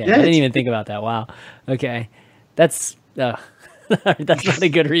 Oh, okay. Yeah, I didn't even think about that. Wow. Okay. That's not a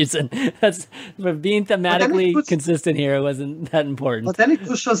good reason. That's being thematically consistent here wasn't that important. But then it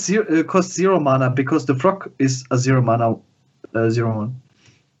costs 0 mana because the frog is a 0 mana 0/1.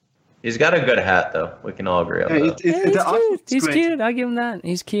 He's got a good hat, though. We can all agree on that. He's cute. I'll give him that.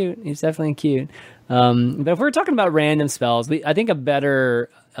 He's cute. He's definitely cute. But if we're talking about random spells, I think a better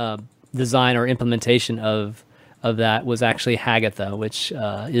design or implementation of that was actually Hagatha, which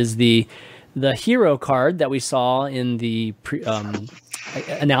is the hero card that we saw in the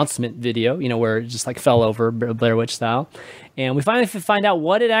announcement video, where it just like fell over Blair Witch style. And we finally find out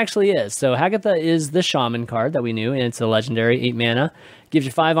what it actually is. So Hagatha is the shaman card that we knew, and it's a legendary 8 mana. Gives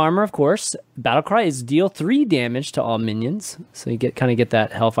you 5 armor, of course. Battlecry is deal 3 damage to all minions. So you get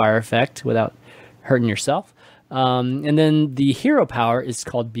that Hellfire effect without hurting yourself. And then the hero power is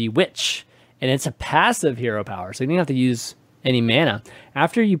called Bewitch, and it's a passive hero power. So you don't have to use any mana.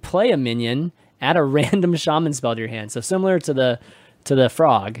 After you play a minion, add a random shaman spell to your hand. So similar to the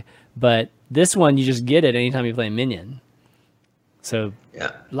frog, but this one you just get it anytime you play a minion. So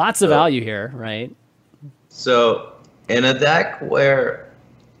lots of value here, right? So in a deck where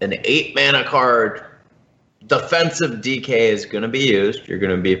an 8 mana card defensive DK is going to be used, you're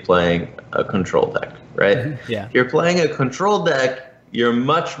going to be playing a control deck, right? Yeah. You're playing a control deck, you're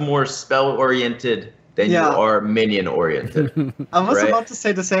much more spell oriented than you are minion oriented. I was about to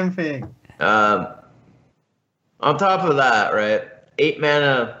say the same thing. On top of that, right? 8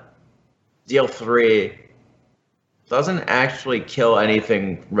 mana, deal 3, doesn't actually kill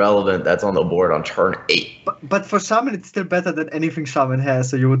anything relevant that's on the board on turn 8. But for Shaman, it's still better than anything Shaman has,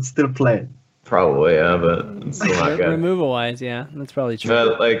 so you would still play it. Probably, yeah, but it's still not good. Removal wise, yeah, that's probably true.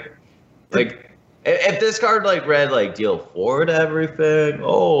 But like, if this card like read like deal 4 to everything,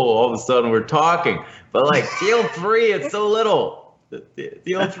 all of a sudden we're talking. But like deal 3, it's so little.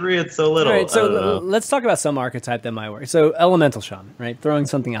 Deal 3, it's so little. All right, so let's talk about some archetype that might work. So Elemental Shaman, right? Throwing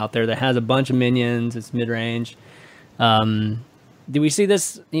something out there that has a bunch of minions, it's mid-range. Do we see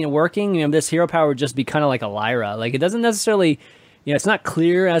this, working? This hero power would just be kind of like a Lyra. Like, it doesn't necessarily, it's not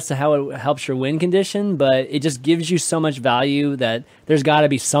clear as to how it helps your win condition, but it just gives you so much value that there's got to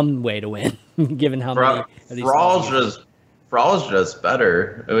be some way to win, given how many of these Thrall is just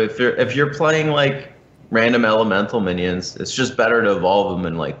better. If you're playing like random elemental minions, it's just better to evolve them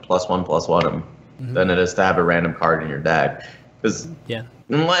and like +1/+1 them than it is to have a random card in your deck. Because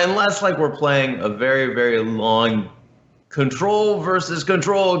unless like we're playing a very, very long control versus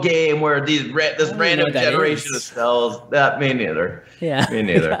control game where this random generation of spells, me neither. Yeah, me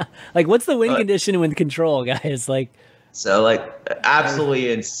neither. Like, what's the win condition with control, guys? Like, so like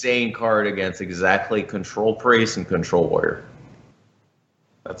absolutely insane card against exactly control priest and control warrior.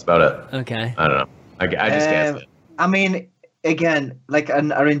 That's about it. Okay. I don't know. I just can't say it. I mean, again, like an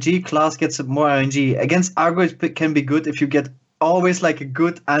RNG class gets more RNG. Against aggro, it can be good if you get always like a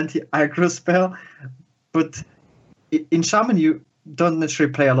good anti-aggro spell. But in Shaman, you don't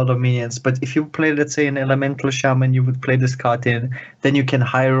necessarily play a lot of minions. But if you play, let's say, an Elemental Shaman, you would play this card in. Then you can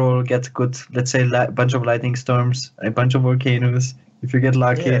high roll, get good, let's say, a bunch of Lightning Storms, a bunch of Volcanoes, if you get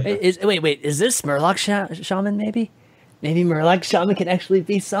lucky. Yeah. Wait, is this Murloc Shaman maybe? Maybe Murloc Shaman can actually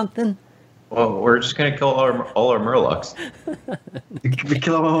be something? Well, we're just gonna kill all our Murlocs. We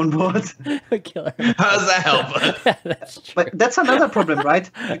kill our own board. How does that help? But that's another problem,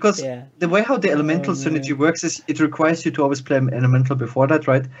 right? Because the way how the elemental synergy works is it requires you to always play an elemental before that,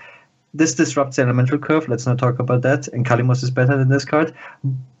 right? This disrupts the elemental curve. Let's not talk about that. And Kalimos is better than this card.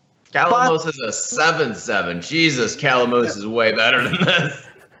 Kalimos is a 7/7. Jesus, Kalimos is way better than this.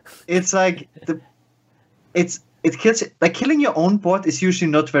 It's like it kills, like, killing your own board is usually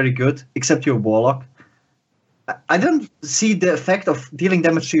not very good, except you're a warlock. I don't see the effect of dealing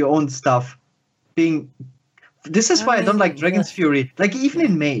damage to your own stuff being. This is why I don't like Dragon's Fury. Like, even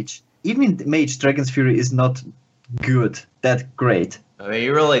in Mage, Dragon's Fury is not that great. I mean,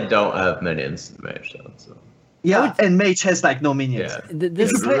 you really don't have minions in Mage, though. So. Yeah, and Mage has like no minions. Yeah,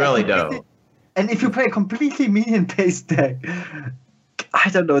 you really don't. And if you play a completely minion-based deck, I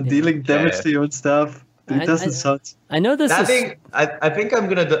don't know, dealing damage to your own stuff. It doesn't sound. I know this. I think I'm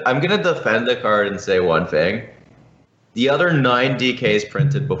gonna defend the card and say one thing. The other 9 DKs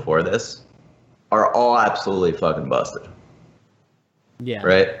printed before this are all absolutely fucking busted. Yeah.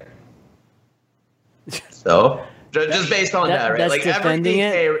 Right. So just based on that, right? Like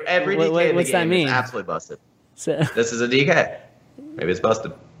every DK what's that mean? Is absolutely busted. So, this is a DK. Maybe it's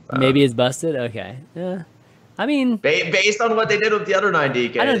busted. Maybe it's busted. Okay. Yeah. I mean, based on what they did with the other 9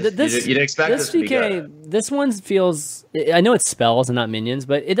 DKs, you'd expect this to be good. This one feels. I know it's spells and not minions,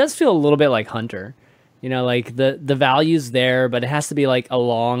 but it does feel a little bit like Hunter. Like the value's there, but it has to be like a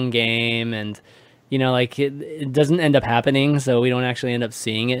long game, and like it doesn't end up happening, so we don't actually end up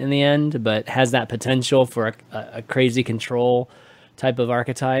seeing it in the end. But has that potential for a crazy control type of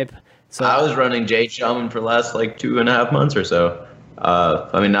archetype. So I was running Jade Shaman for the last like 2.5 months or so.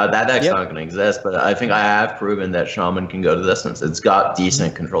 I mean, now that deck's not going to exist, but I think I have proven that Shaman can go to distance. It's got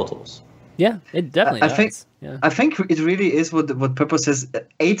decent control tools. Yeah, it definitely does. I think it really is what Purple says.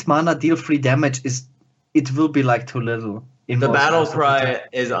 8 mana, deal 3 damage it will be like too little. The battle cry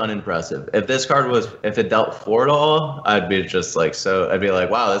is unimpressive. If this card if it dealt 4 at all, I'd be like,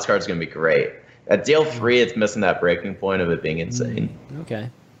 wow, this card's going to be great. At deal 3, it's missing that breaking point of it being insane. Okay.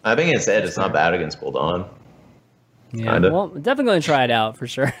 I think it's not bad against Gul'dan. Yeah, well, definitely going to try it out for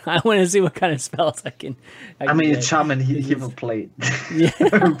sure. I want to see what kind of spells I can it's Shaman. He will play it.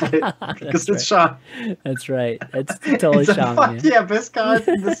 Yeah. Because it's Shaman. That's right. It's totally Shaman. Best card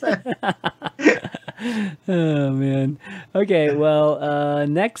in the set. Oh, man. Okay, well,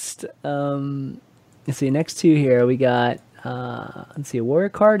 next, let's see, next 2 here, we got, a warrior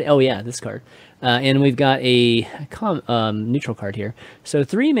card. Oh, yeah, this card. And we've got a neutral card here. So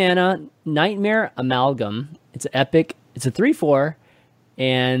 3 mana, Nightmare Amalgam. It's epic. It's a 3/4,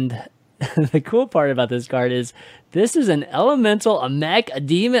 and the cool part about this card is this is an elemental, a mech, a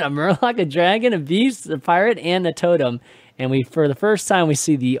demon, a murloc, a dragon, a beast, a pirate, and a totem. And for the first time, we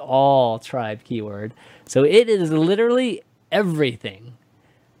see the all tribe keyword. So it is literally everything,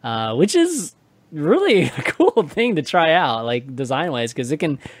 which is really a cool thing to try out, like design-wise, because it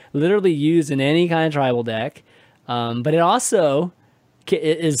can literally use in any kind of tribal deck. But it also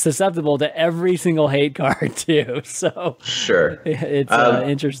is susceptible to every single hate card too. So sure, it's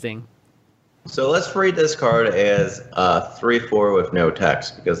interesting. So let's read this card as 3/4 with no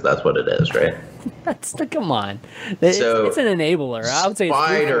text, because that's what it is, right? Come on. It's an enabler. I would say it's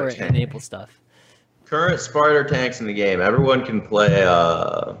 3/4 enable stuff. current starter tanks in the game, everyone can play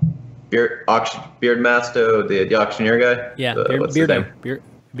Beardmasto, the auctioneer guy. Yeah, Beardo.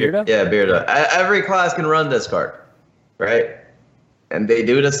 Beardo? Yeah, Beardo. Every class can run this card, right? And they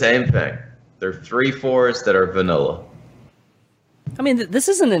do the same thing. They're 3/4s that are vanilla. I mean, this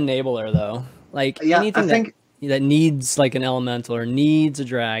is an enabler, though. Like, anything that needs, like, an elemental or needs a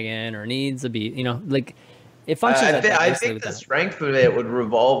dragon or needs a beast, like, it functions. I think the strength of it would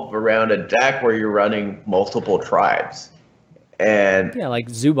revolve around a deck where you're running multiple tribes. And yeah, like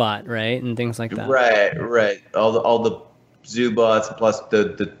Zubat, right? And things like that. Right. All the Zubats plus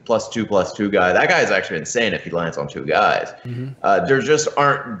the +2/+2 guy. That guy's actually insane if he lands on 2 guys. Mm-hmm. There just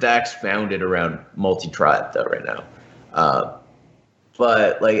aren't decks founded around multi-tribe though right now.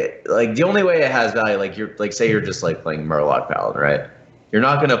 But like the only way it has value, say you're just like playing Murloc Paladin, right? You're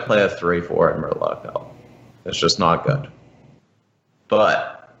not gonna play a 3/4 in Murloc Paladin. It's just not good.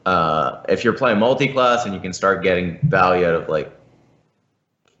 But if you're playing multi-class and you can start getting value out of like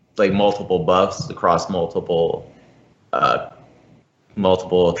multiple buffs across multiple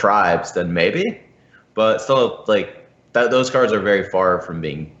tribes, then maybe. But still, like those cards are very far from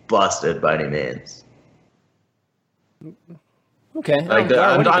being busted by any means. Okay. Like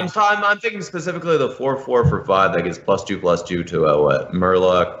I'm thinking specifically the 4/4 for 5 that gives +2/+2 to a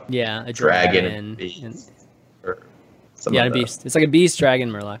Murloc. Yeah, a dragon and beast. A beast. It's like a beast,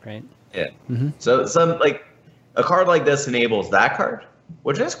 dragon, Murloc, right? Yeah. Mm-hmm. So a card like this enables that card,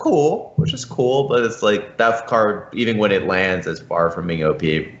 which is cool. But it's like that card, even when it lands, is far from being OP,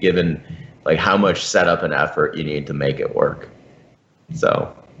 given like how much setup and effort you need to make it work.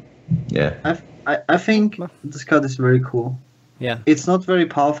 So, yeah. I think this card is very cool. Yeah. It's not very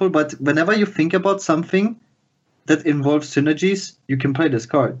powerful, but whenever you think about something that involves synergies, you can play this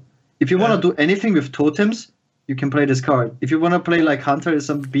card. If you want to do anything with totems, you can play this card. If you want to play like Hunter or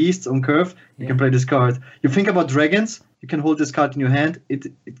some beasts on curve, you can play this card. You think about dragons, you can hold this card in your hand.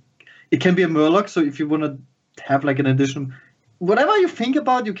 It can be a Murloc, so if you want to have like an addition, whatever you think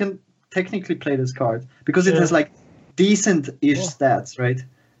about, you can technically play this card because it has like decent-ish stats, right?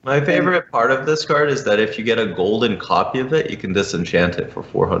 My favorite part of this card is that if you get a golden copy of it, you can disenchant it for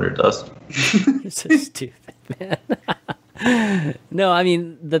 400 dust. It's so stupid, man. No, I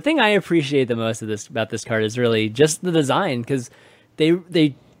mean, the thing I appreciate the most about this card is really just the design, because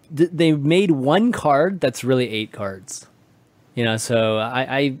they made one card that's really 8 cards. So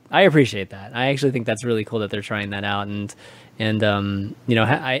I appreciate that. I actually think that's really cool that they're trying that out, and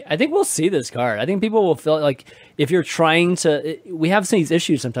I think we'll see this card. I think people will feel like if you're trying to, we have some of these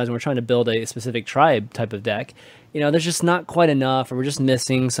issues sometimes when we're trying to build a specific tribe type of deck. There's just not quite enough, or we're just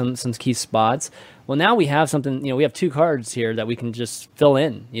missing some key spots. Well, now we have something. We have 2 cards here that we can just fill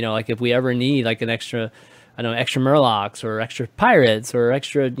in. Like if we ever need like an extra, extra Murlocs or extra pirates or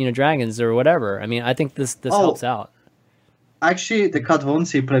extra dragons or whatever. I mean, I think this helps out. Actually, the card won't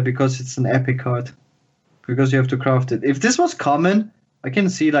see play because it's an epic card. Because you have to craft it. If this was common, I can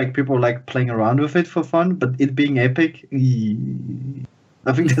see like people like playing around with it for fun, but it being epic,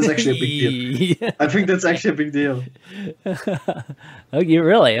 I think that's actually a big deal. I think that's actually a big deal. Oh, you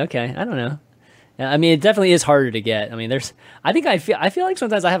really? Okay, I don't know. I mean, it definitely is harder to get. I mean, I feel like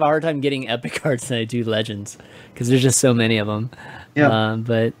sometimes I have a hard time getting epic cards than I do legends because there's just so many of them. Yeah.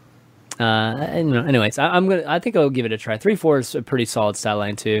 Anyways, I think I'll give it a try. 3/4 is a pretty solid stat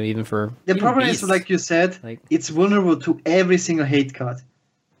line too, even for the problem beasts. Is like you said, it's vulnerable to every single hate card.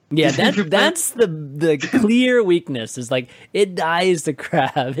 Yeah, that's the clear weakness. Is like it dies to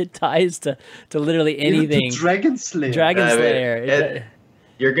crab, it dies to literally anything. Dragon Slayer. Slayer.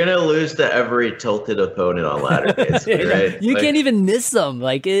 You're gonna lose to every tilted opponent on ladder, basically, right? You can't even miss them.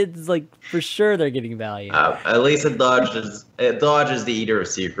 Like it's like for sure they're getting value. At least it dodges the Eater of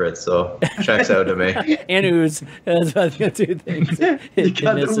Secrets, so checks out to me. And ooze. That's about the 2 things. You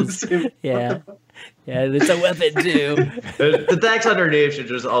can't ooze him. Yeah. Yeah, it's a weapon too. The decks underneath should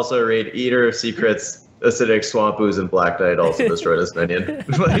just also read Eater of Secrets, Acidic Swamp Ooze, and Black Knight also destroy this minion.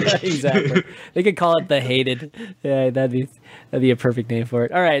 Exactly. They could call it the Hated. Yeah, that'd be a perfect name for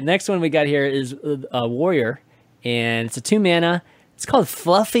it. All right, next one we got here is a Warrior, and it's a 2 mana. It's called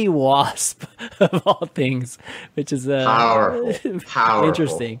Fluffy Wasp, of all things, which is powerful.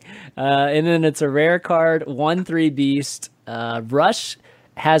 Interesting. And then it's a rare card, 1/3 beast. Rush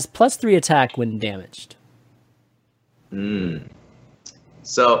has +3 attack when damaged.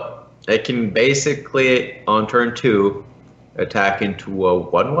 So it can basically on turn 2 attack into a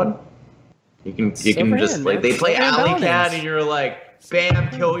 1/1. You can just like they play Alley Cat and you're like, bam,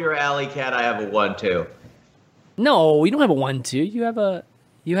 kill your Alley Cat. I have a 1/2. No, you don't have a 1/2. You have a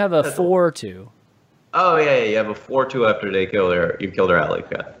 4/2. Oh yeah, you have a 4/2 after you kill their Alley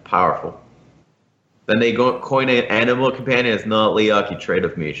Cat. Powerful. Then they go coin an animal companion. It's not Leok. You trade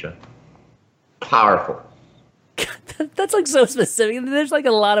with Misha. Powerful. That's like so specific. There's like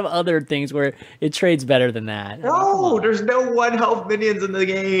a lot of other things where it trades better than that. No, there's no 1 health minions in the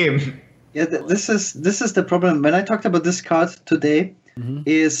game. Yeah, this is the problem. When I talked about this card today,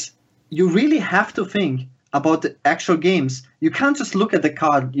 is you really have to think about the actual games. You can't just look at the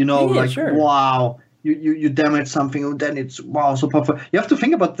card, wow, you damage something, and then it's wow, so powerful. You have to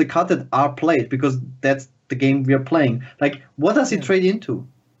think about the card that are played, because that's the game we are playing. Like, what does it trade into?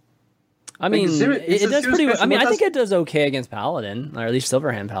 I mean, it does pretty well. I mean, I think it does okay against Paladin, or at least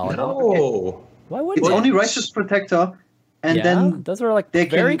Silverhand Paladin. No. Why would it's only Righteous Protector, and then those are like they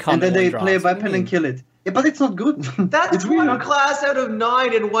very common. And then they play a weapon and kill it. Yeah, but it's not good. That's it's one class out of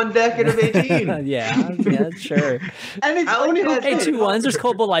 9 in one decade of 18. yeah, sure. And it's only 2/1s. There's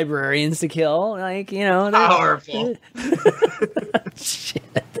Cobalt Librarians to kill. Like, powerful. Shit,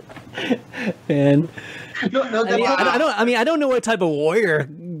 man. No, I don't know what type of warrior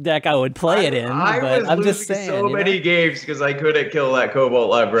deck I would play it in. But I'm just saying. So many games because I couldn't kill that Cobalt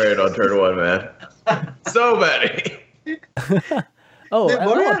Librarian on turn 1, man. So many.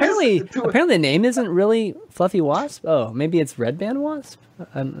 Apparently the name isn't really Fluffy Wasp. Oh, maybe it's Red Band Wasp.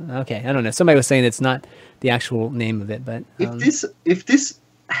 Okay, I don't know. Somebody was saying it's not the actual name of it, but if this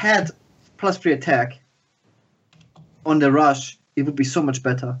had +3 attack on the rush, it would be so much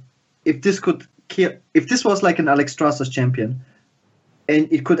better. If this could kill, if this was like an Alex Strasser's champion,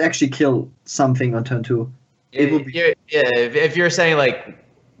 and it could actually kill something on turn 2, it would be. If you're saying like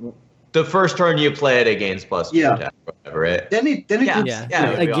the first turn you play it against +2 attack, or whatever, right? Then it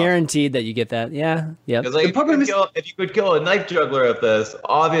guaranteed that you get that. Yeah. Because like, the problem if you could kill a Knife Juggler with this,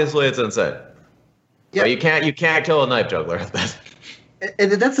 obviously it's insane. Yeah. But you can't kill a Knife Juggler with this.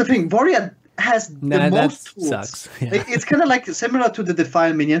 And that's the thing. Warrior has the most tools. Sucks. Yeah. It's kind of like similar to the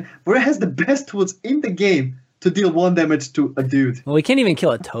Defile minion, where it has the best tools in the game to deal 1 damage to a dude. Well, we can't even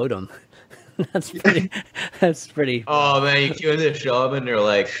kill a totem. That's pretty. Oh man, you queue in the shaman, you're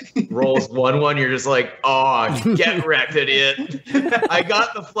like rolls 1/1. You're just like, oh, get wrecked, idiot! I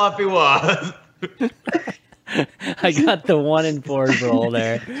got the Fluffy Wasp. I got the 1 in 4 roll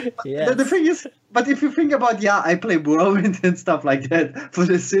there. Yeah. The thing is, but if you think about, I play Whirlwind and stuff like that for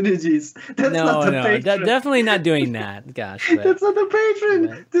the synergies. That's not the patron. Definitely not doing that. Gosh, that's not the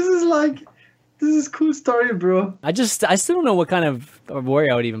patron. This is cool story, bro. I still don't know what kind of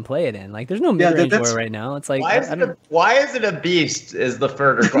warrior I would even play it in. Like, there's no mid-range warrior right now. It's like, why is it a beast? Is the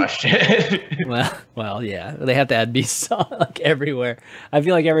further question. well, yeah, they have to add beasts like everywhere. I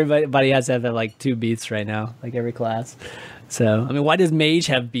feel like everybody has to have like 2 beasts right now, like every class. So, I mean, why does Mage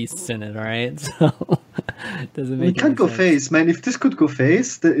have beasts in it? All right, so doesn't make. We can't go face, man. If this could go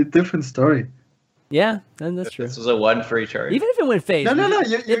face, different story. Yeah, that's true. This was a 1 free charge. Even if it went face. No.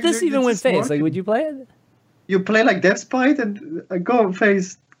 If this even went face, like, would you play it? You play like Death Spite and go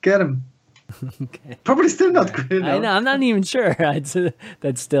face, get him. Okay. Probably still not good. I know. I'm not even sure. That's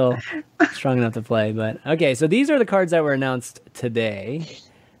still strong enough to play. But okay, so these are the cards that were announced today.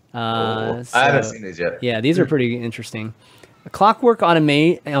 I haven't seen these yet. Yeah, these are pretty interesting. A Clockwork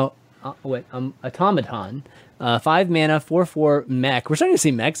Automaton. 5 mana, 4/4 mech. We're starting to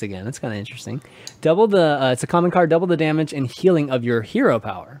see mechs again. That's kind of interesting. It's a common card, double the damage and healing of your hero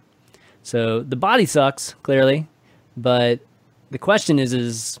power. So the body sucks, clearly, but the question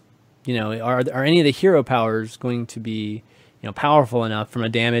is, are any of the hero powers going to be, powerful enough from a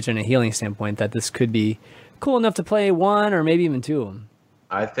damage and a healing standpoint that this could be cool enough to play 1 or maybe even 2 of them?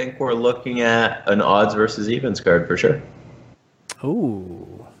 I think we're looking at an odds versus evens card for sure.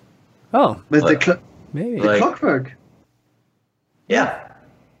 Ooh. With maybe the Clockwork. Yeah.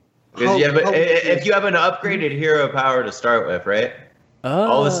 If you have an upgraded hero power to start with, right?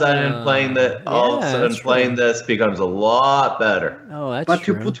 All of a sudden playing this becomes a lot better. Oh, that's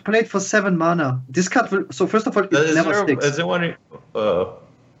true. But you put play it for 7 mana. This card will, so first of all, it never sticks. Is it one? It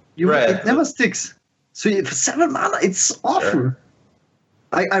never sticks. So for 7 mana, it's awful. Sure.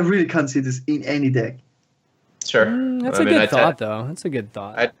 I really can't see this in any deck. Sure. That's a good thought, though. That's a good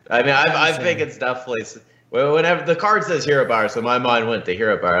thought. I think it's definitely. Whenever the card says hero power, so my mind went to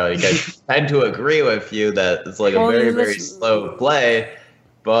hero power. Like, I tend to agree with you that it's like a very, very slow play,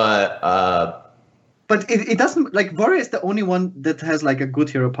 but it doesn't, like, Warrior is the only one that has like a good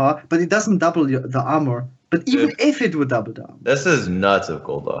hero power, but it doesn't double the armor. But even if it would double the armor, this is nuts of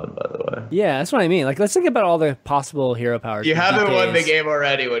Gul'dan, by the way. Yeah, that's what I mean. Like, let's think about all the possible hero powers. You haven't won the game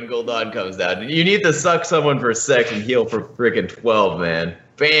already when Gul'dan comes down. You need to suck someone for 6 and heal for freaking 12, man.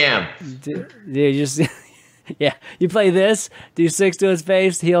 Bam. Dude, Yeah, you play this, do 6 to his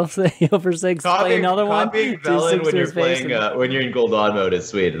face, heal for 6, play another one, copying do Velen 6 when to you're his face. playing when you're in Gul'dan mode is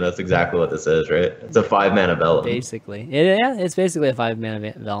sweet, and that's exactly what this is, right? It's a 5-mana Velen. Basically, yeah, it's basically a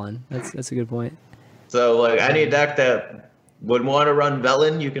 5-mana Velen. That's a good point. So like any deck that would want to run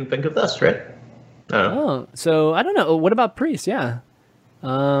Velen, you can think of this, right? I don't know. Oh, so I don't know. What about Priest? Yeah. They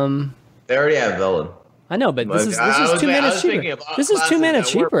already have Velen. I know, but this is 2 mana cheaper. This is 2 mana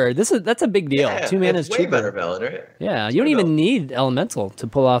cheaper. That's a big deal. Yeah, 2 mana is way cheaper. better Velen, right? Yeah, you don't even need Elemental to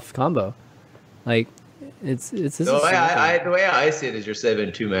pull off combo. Like, it's this The way I see it is you're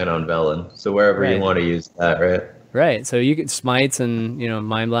saving 2 mana on Velen, so wherever you want to use that, right? Right. So you get smites and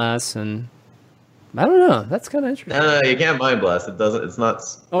Mind Blasts and I don't know. That's kind of interesting. No, you can't Mind Blast. It doesn't. It's not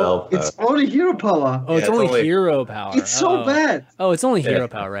spell. It's only hero power. Oh, it's only hero power. It's so bad. Oh, it's only hero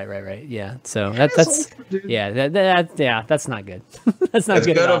power. Right. Yeah. So that's that's not good. That's not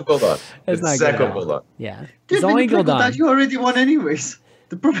good. It's good on Gul'dan. It's not good on Gul'dan. Yeah. Dude, It's only Gul'dan. You already won anyways.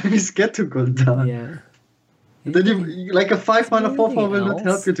 The problem is get to Gul'dan. Yeah. Then you like a 5-mana 4/4 will not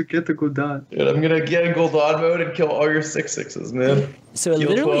help you to get to Gul'dan. Dude, I'm gonna get in Gul'dan mode and kill all your 6/6s, man. So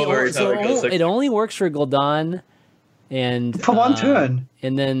it only works for Gul'dan and for one turn.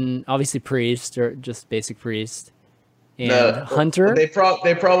 And then obviously Priest or just basic Priest. And Hunter. They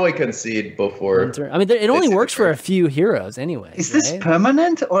probably concede before. Hunter. I mean, it only works for a few heroes anyway. Is this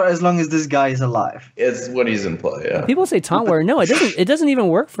permanent or as long as this guy is alive? It's when he's in play. Yeah. People say Taunt Warrior. No, it doesn't. It doesn't even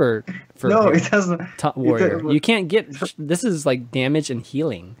work for. No, it doesn't. Taunt Warrior. You can't get. This is like damage and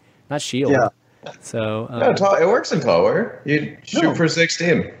healing, not shield. Yeah. So. No, it works in Taunt Warrior. You shoot for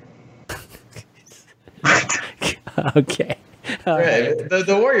 16. Okay. Right,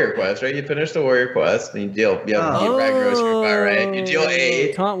 the warrior quest, right? You finish the warrior quest, and you deal. Ragnaros Fire, right? You deal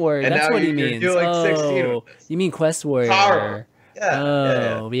 8. Taunt Warrior. And that's now what he means. You're doing 16. With this. You mean Quest Warrior? Powerful.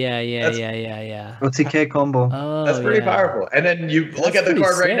 Yeah. Yeah. OTK combo. Oh, that's pretty powerful. And then you look at the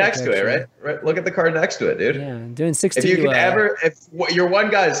card right next to it, right? Look at the card next to it, dude. Yeah, doing 16. If you can if your one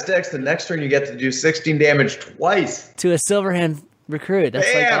guy sticks, the next turn you get to do 16 damage twice to a Silverhand recruit.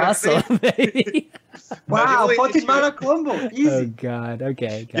 That's like awesome, baby. Wow, 40 mana combo. Easy. Oh god.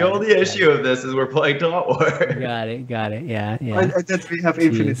 Okay. The only issue of this is we're playing Taunt War. Got it. Yeah. That we have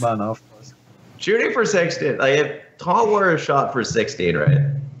infinite mana, of course. Shooting for 16. Like if Taunt War is shot for 16, right?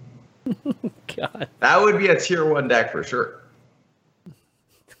 God. That would be a tier 1 deck for sure.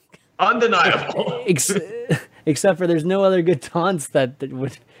 Undeniable. Except for there's no other good taunts that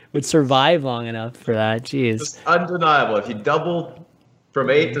would survive long enough for that. Jeez. Just undeniable. If you double from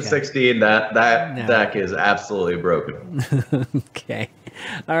 8 to 16, that deck is absolutely broken. Okay.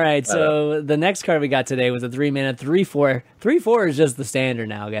 All right. So the next card we got today was a 3-mana 3/4. 3/4 is just the standard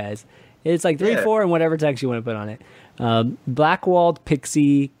now, guys. It's like 3/4 and whatever text you want to put on it. Blackwalled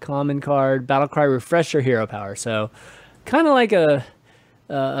Pixie, common card, Battlecry Refresher, hero power. So kind of like a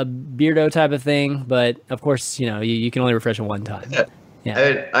Beardo type of thing, but of course, you can only refresh it one time.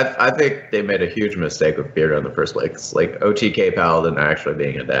 Yeah. I think they made a huge mistake with Beardo in the first place. Like OTK Paladin actually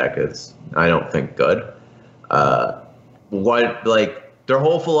being a deck is, I don't think, good. Their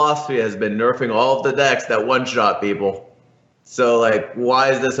whole philosophy has been nerfing all of the decks that one-shot people. So why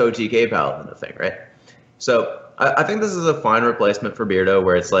is this OTK Paladin a thing, right? So I think this is a fine replacement for Beardo,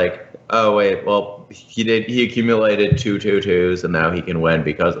 where it's like, oh wait, well he accumulated 2 2/2s and now he can win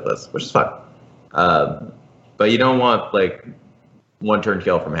because of this, which is fine. But you don't want one-turn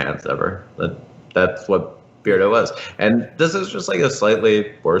kill from hands ever. That's what Beardo was. And this is just a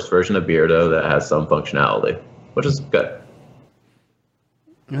slightly worse version of Beardo that has some functionality, which is good.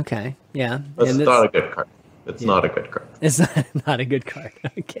 Okay, yeah. It's not a good card. It's not a good card. It's not a good card.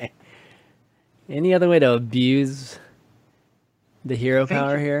 Okay. Any other way to abuse the hero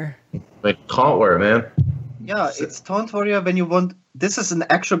power here? Taunt Warrior, man. Yeah, it's Taunt Warrior when you want... This is an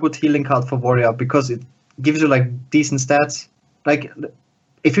actual good healing card for Warrior because it gives you decent stats.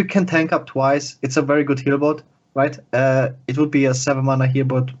 If you can tank up twice, it's a very good heal bot, right? It would be a 7-mana heal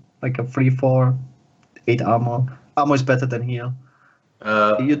bot, like a 3/4, 8 armor. Armor is better than heal.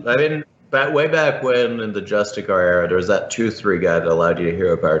 Way back when in the Justicar era, there was that 2/3 guy that allowed you to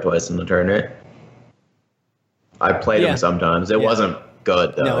hero power twice in the turn, right? I played him sometimes. It wasn't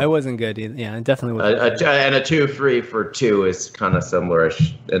good, though. No, it wasn't good either. Yeah, it definitely wasn't. And a 2/3 for 2 is kind of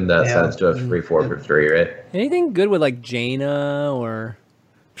similar-ish in that sense to a 3/4 for 3, right? Anything good with Jaina or...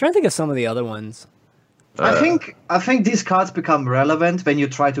 I'm trying to think of some of the other ones. I think these cards become relevant when you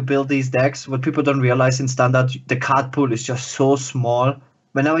try to build these decks. What people don't realize in Standard, the card pool is just so small.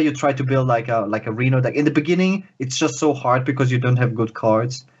 Whenever you try to build like a Reno deck, in the beginning, it's just so hard because you don't have good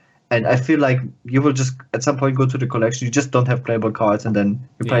cards. And I feel like you will just at some point go to the collection. You just don't have playable cards, and then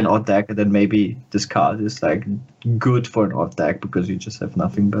you play an odd deck, and then maybe this card is like good for an odd deck because you just have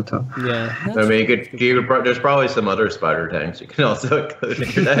nothing better. Yeah, I mean, there's probably some other spider tanks you can also include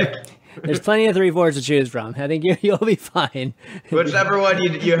in your deck. There's plenty of 3/4s to choose from. I think you'll be fine. Whichever one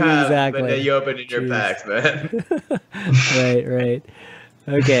you have, exactly. and then you open in your packs, man. Right.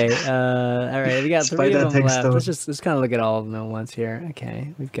 Okay. All right. We got 3 of them left. Let's kind of look at all of them at once here.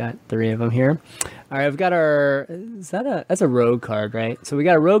 Okay, we've got 3 of them here. All right, we've got our. That's a rogue card, right? So we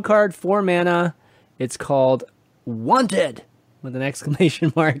got a rogue card, 4 mana. It's called Wanted with an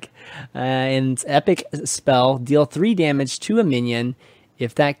exclamation mark, and it's epic spell. Deal 3 damage to a minion.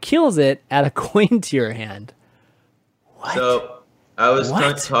 If that kills it, add a coin to your hand. What? So I was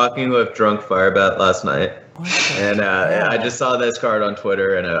talking with Drunk Firebat last night. And I just saw this card on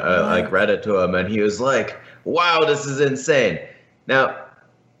Twitter, and I read it to him, and he was like, "Wow, this is insane." Now,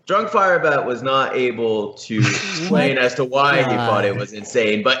 Drunk Firebat was not able to explain as to why he thought it was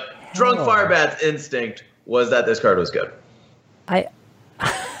insane, but Drunk Firebat's instinct was that this card was good. I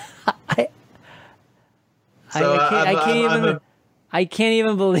can't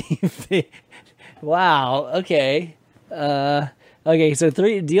even believe it. Wow. Okay. Okay. So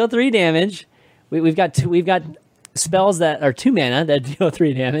deal 3 damage. We've got spells that are 2 mana that deal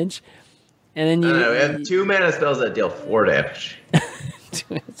 3 damage, and then we have 2 mana spells that deal 4 damage.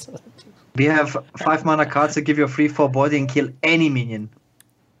 We have 5 mana cards that give you a 3/4 body and kill any minion.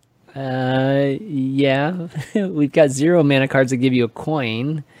 Yeah. We've got 0 mana cards that give you a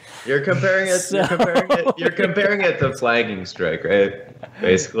coin. You're comparing it. You're comparing it to Flanking Strike, right?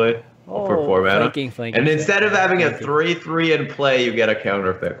 Basically, for 4 mana. Flanking and instead of having a 3/3 in play, you get a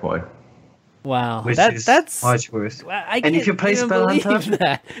counter fit coin. Wow, that's much worse. And if you play Spell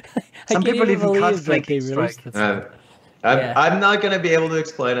Hunter, some people even cast Flanking Strike. I'm not going to be able to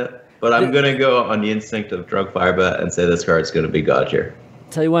explain it, but I'm going to go on the instinct of Drunk Firebat and say this card's going to be God tier.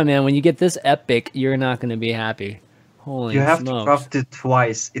 Tell you what, man, when you get this epic, you're not going to be happy. Holy You have smokes. to craft it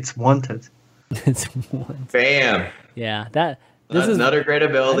twice. It's Wanted. It's Wanted. Bam. Yeah, this is another great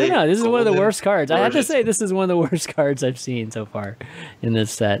ability. I don't know, this is one of the worst cards. I have to say, this is one of the worst cards I've seen so far in this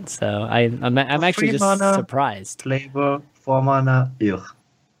set. So I'm actually just surprised. Flavor, 4 mana,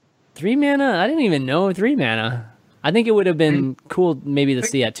 3 mana? I didn't even know 3 mana. I think it would have been cool maybe to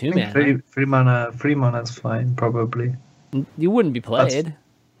see at 2 mana. 3 mana is fine, probably. You wouldn't be played,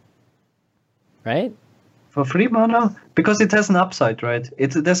 right? For 3 mana? Because it has an upside, right?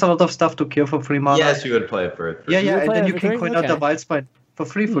 There's a lot of stuff to kill for 3 mana. Yes, you would play it for 3. Yeah, and then you can coin out the Wildspine for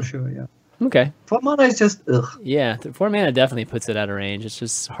 3 for sure, yeah. Okay. 4 mana is just, Yeah, 4 mana definitely puts it out of range. It's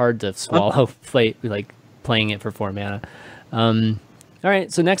just hard to swallow playing it for 4 mana. All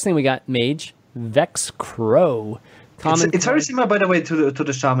right, so next thing we got Mage, Vex Crow. It's very similar, by the way, to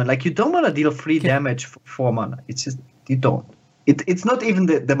the Shaman. Like, you don't want to deal 3 damage for 4 mana. It's just, you don't. It's not even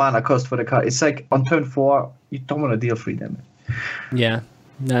the mana cost for the card. It's like on turn 4, you don't want to deal 3 damage. Yeah,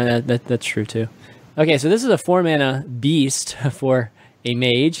 no, that's true too. Okay, so this is a 4 mana beast for a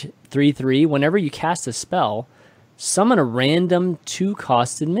mage, 3/3. Whenever you cast a spell, summon a random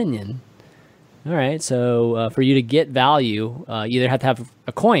 2-costed minion. All right, so for you to get value, you either have to have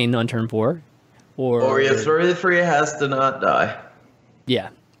a coin on turn 4, or your 3/3 has to not die. Yeah,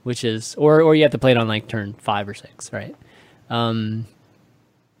 which is or you have to play it on like turn 5 or 6, right?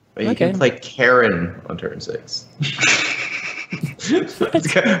 But you can play Karen on turn 6.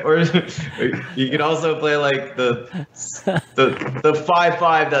 or you can also play like the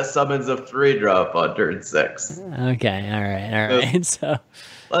 5/5 that summons a 3-drop on turn 6. Okay, all right. So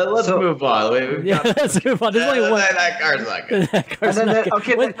let's move on. Let's move on. There's only one. That card's not good.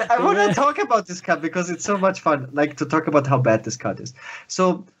 I want to talk about this card because it's so much fun. Like to talk about how bad this card is.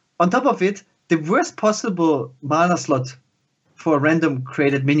 So on top of it, the worst possible mana slot for a random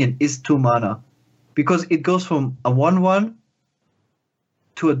created minion is 2 mana, because it goes from a 1/1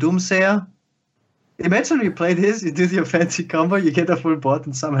 to a Doomsayer. Imagine you play this, you do your fancy combo, you get a full board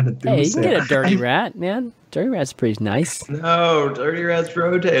and summon a Doomsayer. Hey, you can get a Dirty Rat, man. Dirty Rat's pretty nice. No, Dirty Rat's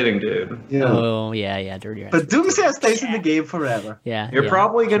rotating, dude. Yeah. Oh, yeah, Dirty Rat. But Doomsayer stays in the game forever. Yeah. You're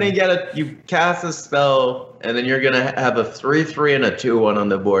probably going to get you cast a spell, and then you're going to have a 3/3 and a 2/1 on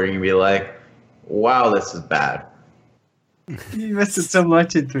the board, and you'll be like, wow, this is bad. You invested so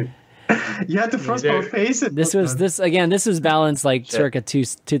much into it. You had to frostbolt face it. This was balanced like circa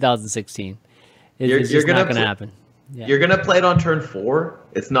 2016. It's just not going to happen. Yeah. You're going to play it on turn 4.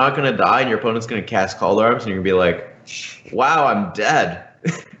 It's not going to die, and your opponent's going to cast Calder Arms, and you're going to be like, wow, I'm dead.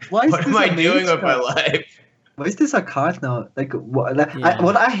 What am I doing with my life? Why is this a card now?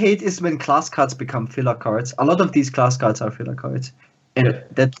 What I hate is when class cards become filler cards. A lot of these class cards are filler cards. And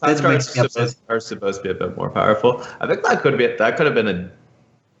that makes me upset. Are supposed to be a bit more powerful. I think that could have been a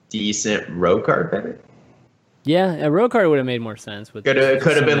decent road card, maybe. Yeah, a road card would have made more sense. Could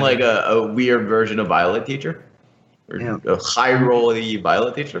have been like a weird version of Violet Teacher, or a high rolly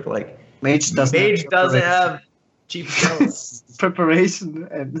Violet Teacher. Like Mage doesn't have cheap skills. Preparation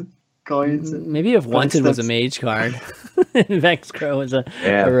and coins. Maybe if Wanted was a mage card, Vex Crow was a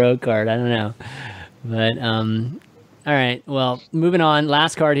road card. I don't know, but all right. Well, moving on.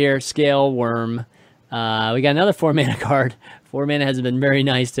 Last card here, Scale Worm. We got another 4-mana card. 4 mana has been very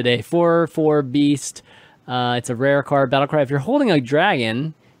nice today. 4/4 Beast. It's a rare card, Battlecry. If you're holding a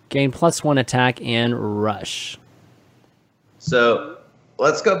dragon, gain +1 attack and rush. So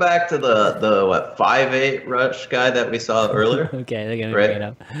let's go back to the 5/8 rush guy that we saw earlier. Okay, let me bring it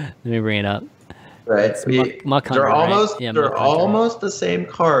up. Let me bring it up. Right. They're almost almost the same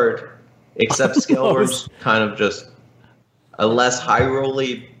card, except Scale Worm's kind of just a less high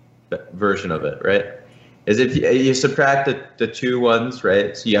rolly version of it, right? Is if you subtract the 2 ones,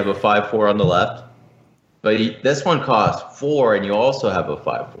 right? So you have a 5/4 on the left. But this one costs 4, and you also have a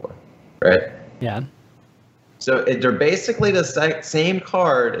 5/4, right? Yeah. So they're basically the same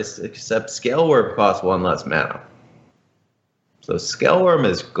card, except Scale Worm costs 1 less mana. So Scale Worm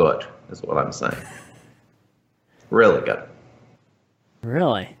is good, is what I'm saying. Really good.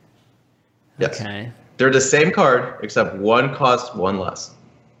 Really? Yes. Okay. They're the same card, except one costs 1 less.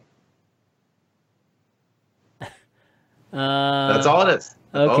 That's all it is.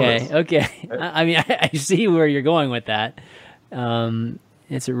 Okay. I mean, I see where you're going with that.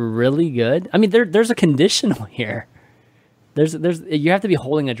 It's really good. I mean, there's a conditional here. There's you have to be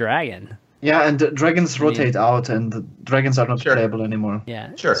holding a dragon. Yeah, and dragons rotate out, and the dragons are not playable anymore. Yeah,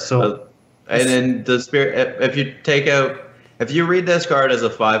 sure. So, and then the spirit. If you read this card as a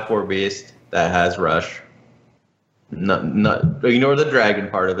 5/4 beast that has rush, not ignore the dragon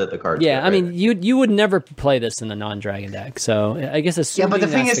part of it. The card. Yeah, I mean, you would never play this in a non-dragon deck. So I guess assuming but the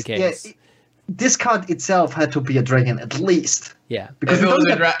thing that's is, the case. This card itself had to be a dragon at least. Yeah, because if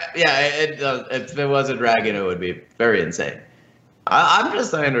it was a dragon, it would be very insane. I'm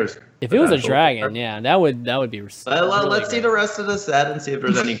just saying if it was a dragon, that would be. Let's see the rest of the set and see if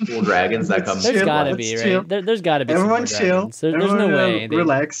there's any cool dragons that come. There's got to be, right? There's got to be. Everyone chill. There's no way.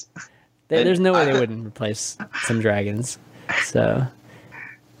 Relax. There's no way they wouldn't replace some dragons. So,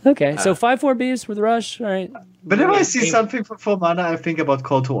 okay. So 5/4 beast with rush. All right. Whenever I see something for 4 mana, I think about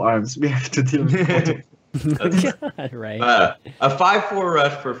Call to Arms. We have to deal with Call to God, right. A 5/4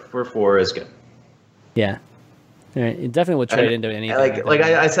 rush for 4 is good. Yeah. All right. It definitely would trade into anything. Like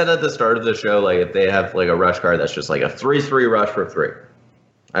I said at the start of the show, like if they have like a rush card that's just like a 3/3 rush for 3,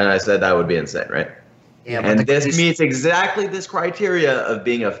 and I said that would be insane, right? Yeah, and this meets exactly this criteria of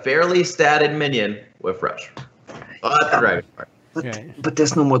being a fairly statted minion with rush. Oh, that's a dragon card. But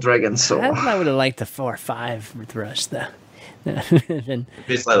there's no more dragons, so I would have liked the 4/5 with rush though. It'd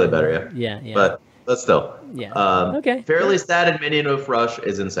be slightly better, yeah. But still, okay. Fairly statted minion with rush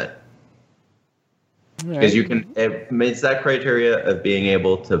is insane because it meets that criteria of being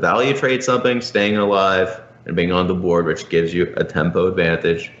able to value trade something, staying alive, and being on the board, which gives you a tempo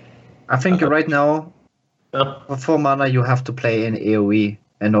advantage. I think right now, for 4 mana, you have to play in AoE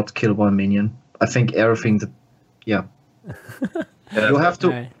and not kill 1 minion. I think everything that, you have to.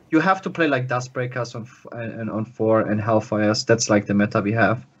 Right. You have to play like Dustbreakers on 4 and Hellfires. That's like the meta we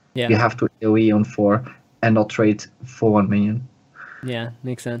have. Yeah. You have to AoE on 4 and not trade for 1 minion. Yeah,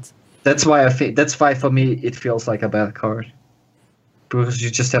 makes sense. That's why that's why for me it feels like a bad card. Because you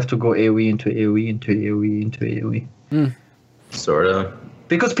just have to go AoE into AoE into AoE into AoE. Sort of.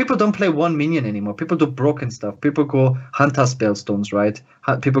 Because people don't play 1 minion anymore. People do broken stuff. People go Hunter Spellstones, right?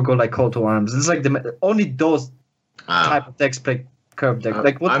 People go like Call to Arms. It's like only those type of decks play curve deck.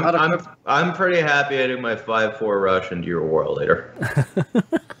 Like what I'm pretty happy adding my 5/4 rush into your War Later.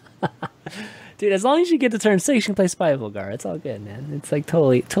 Dude, as long as you get to turn 6, you can play Spy Volgar. It's all good, man. It's like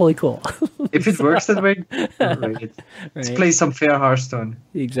totally cool. If it works that way, right. Let's play some fair Hearthstone.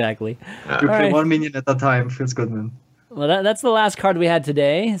 Exactly. You play 1 minion at a time. Feels good, man. Well, that's the last card we had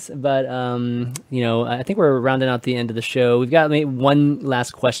today, but I think we're rounding out the end of the show. We've got one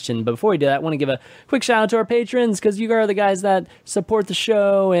last question, but before we do that, I want to give a quick shout out to our patrons because you are the guys that support the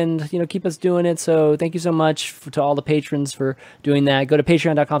show and keep us doing it. So thank you so much to all the patrons for doing that. Go to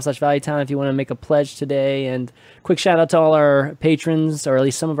patreon.com/ValleyTown if you want to make a pledge today. And quick shout out to all our patrons, or at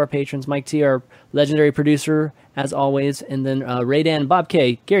least some of our patrons: Mike T, our legendary producer, as always, and then Ray Dan, Bob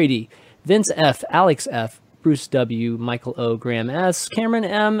K, Gary D, Vince F, Alex F, Bruce W, Michael O, Graham S, Cameron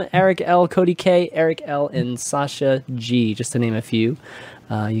M, Eric L, Cody K, Eric L, and Sasha G, just to name a few.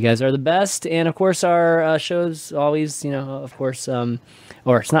 You guys are the best, and of course our show's always, of course, or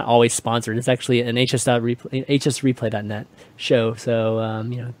it's not always sponsored. It's actually an hsreplay.net show.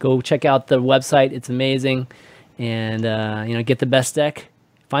 So go check out the website. It's amazing, and get the best deck.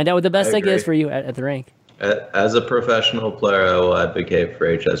 Find out what the best deck is for you at the rank. As a professional player, I will advocate for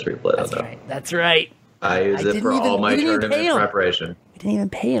HS Replay. That's right. I use it for all my tournament preparation. I didn't even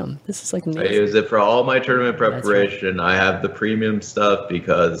pay him. This is like amazing. I use it for all my tournament preparation. Right. I have the premium stuff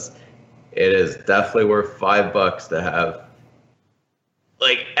because it is definitely worth $5 to have.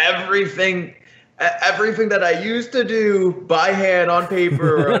 Like everything that I used to do by hand on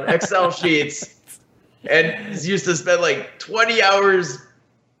paper or on Excel sheets, and used to spend like 20 hours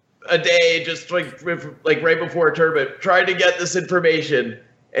a day just like right before a tournament trying to get this information.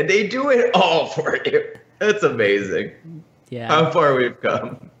 And they do it all for you. That's amazing. Yeah. How far we've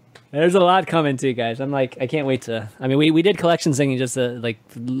come. There's a lot coming too, guys. I can't wait to. I mean, we did collection singing just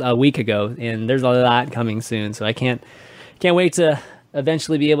a week ago, and there's a lot coming soon. So I can't wait to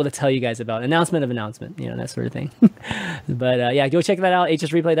eventually be able to tell you guys about announcement, that sort of thing. But go check that out,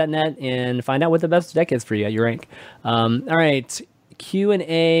 hsreplay.net, and find out what the best deck is for you at your rank. All right.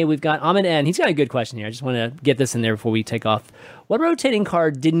 Q&A. We've got Ahmed N. He's got a good question here. I just want to get this in there before we take off. What rotating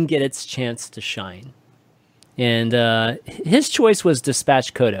card didn't get its chance to shine? And his choice was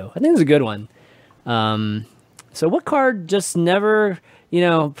Dispatch Kodo. I think it was a good one. So what card just never,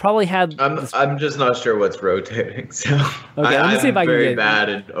 probably had... I'm just not sure what's rotating. So okay, let me see if I can very bad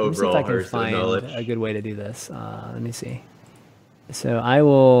in overall find knowledge. A good way to do this. Let me see. So I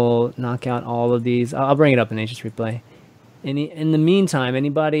will knock out all of these. I'll bring it up in HS Replay. In the meantime,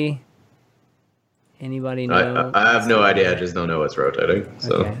 anybody know? I have no idea. I just don't know what's rotating.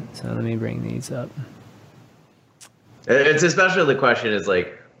 So. Okay, so let me bring these up. It's especially the question is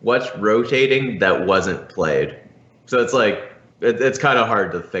like, what's rotating that wasn't played? So it's like, it's kind of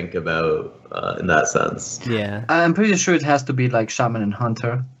hard to think about in that sense. Yeah. I'm pretty sure it has to be like Shaman and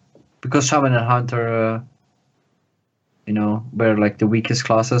Hunter. Because Shaman and Hunter... were like the weakest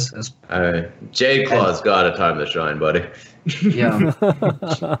classes. Jade Claw's got a time to shine, buddy. Yeah.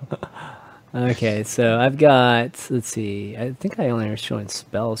 Okay, so I've got, let's see, I think I only was showing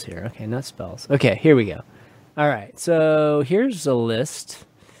spells here. Okay, not spells. Okay, here we go. All right, so here's a list.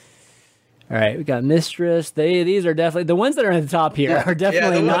 All right, we got Mistress. These are definitely, the ones that are at the top here are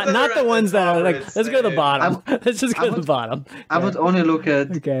definitely not the ones that are like, let's go to the bottom. Let's just go to the bottom. I would only look at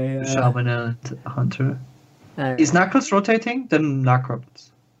Shaman and Hunter. Is Knuckles rotating? Then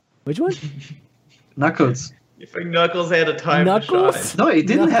Knuckles. Which one? Knuckles. You think Knuckles had a time to shine? No, he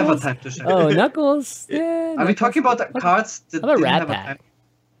didn't have a time to shine. Oh, Knuckles. Yeah. Are we talking about the cards that didn't have a time?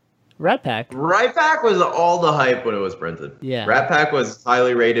 Rat Pack. Rat Pack was all the hype when it was printed. Yeah. Rat Pack was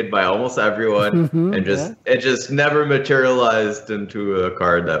highly rated by almost everyone, and it just never materialized into a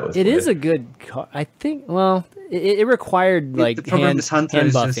card that was. It is a good card. I think. Well, it required like hand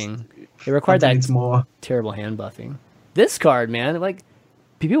buffing. It required that more terrible hand buffing. This card, man, like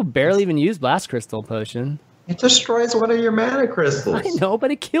people barely even use Blast Crystal Potion. It destroys one of your mana crystals. I know,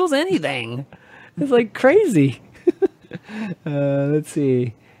 but it kills anything. It's like crazy. Let's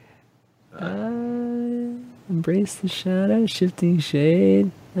see. Embrace the Shadow, Shifting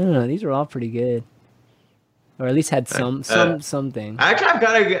Shade. I don't know. These are all pretty good. Or at least had something. Actually, I'm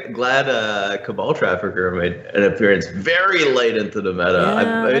kind of glad Cabal Trafficker made an appearance very late into the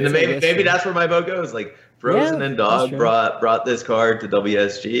meta. Yeah, maybe that's where my vote goes. Like Frozen and Dog brought this card to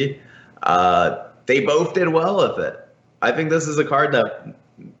WSG. They both did well with it. I think this is a card that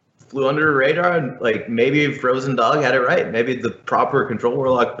flew under the radar, and like maybe Frozen Dog had it right. Maybe the proper Control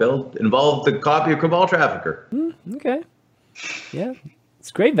Warlock build involved the copy of Cabal Trafficker. Okay. Yeah,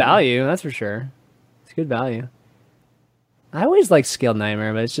 it's great value. That's for sure. It's good value. I always like Scaled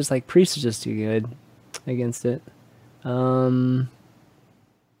Nightmare, but it's just like Priest is just too good against it. Gotta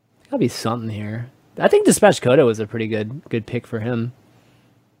be something here. I think Dispatch Kodo was a pretty good pick for him.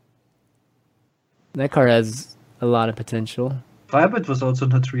 That card has a lot of potential. Firebat was also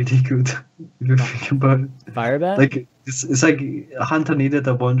not really good, if you think about it. Firebat? Like, it's like Hunter needed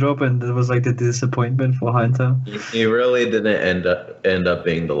a 1-drop, and it was like the disappointment for Hunter. He really didn't end up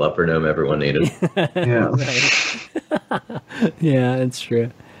being the leper gnome everyone needed. Yeah. Yeah, it's true.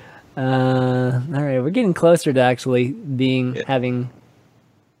 All right, we're getting closer to actually having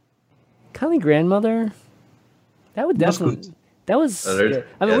Kylie Grandmother. That would definitely... That was. I mean,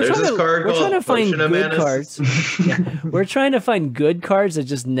 we're trying to find good cards. We're trying to find good cards that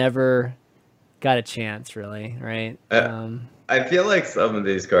just never got a chance, really, right? I feel like some of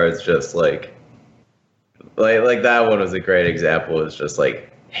these cards just like that one was a great example. It's just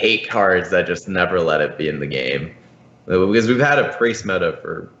like hate cards that just never let it be in the game. Because we've had a priest meta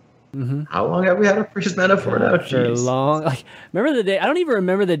for how long have we had a priest meta for now? For long. Like, remember the day? I don't even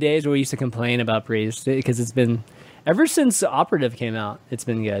remember the days where we used to complain about priest because it's been ever since Operative came out. It's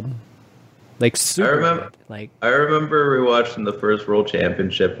been good. Like super. I remember rewatching the first World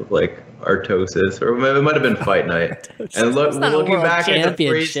Championship of like Artosis, or it might have been Fight Night. And looking back at the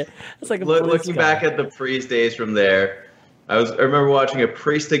priest, like looking back at the priest days from there, I remember watching a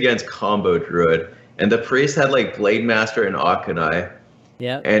priest against Combo Druid, and the priest had like Blade Master and Akanai.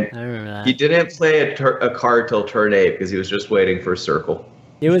 Yeah, and I remember that. He didn't play a card till turn 8 because he was just waiting for Circle.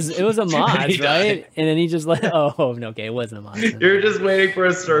 It was a mod, right? And then he just like, okay, it wasn't a mod. You're just waiting for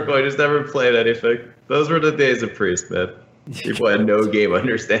a Circle. I just never played anything. Those were the days of Priest, man. People had no game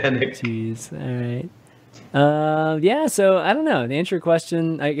understanding. Jeez, all right. Yeah, so I don't know. To answer your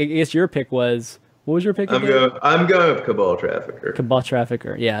question, I guess your pick was, what was your pick again? I'm going with Cabal Trafficker. Cabal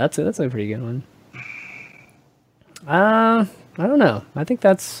Trafficker. Yeah, that's a pretty good one. I don't know. I think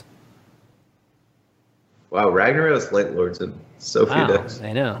that's... Wow, Ragnaros Light Lords in so few decks.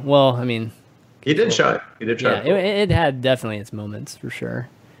 I know. Well, I mean... He did shine. Yeah, it had definitely its moments, for sure.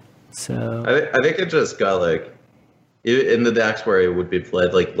 So... I think it just got, like... In the decks where it would be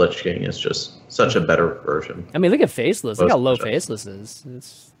played, like, Lich King is just such a better version. I mean, look at Faceless. Look how low Faceless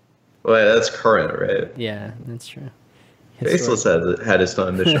is. Well, that's current, right? Yeah, that's true. Faceless had his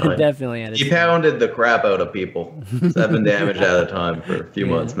time to shine. Definitely had his time. He pounded the crap out of people. 7 damage at a time for a few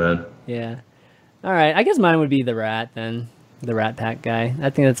months, man. Yeah. All right. I guess mine would be the Rat then. The Rat Pack guy. I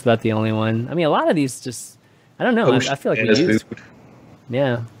think that's about the only one. I mean, a lot of these just... I don't know. I feel like we use...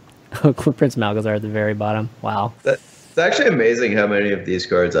 Yeah. Prince Malgazar at the very bottom. Wow. It's actually amazing how many of these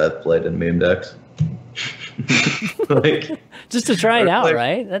cards I've played in meme decks. Like... Just to try it out, like,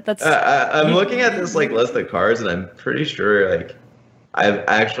 right? That's. I'm looking at this like list of cards, and I'm pretty sure like I've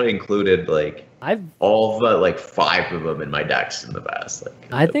actually included like all the like 5 of them in my decks in the past. Like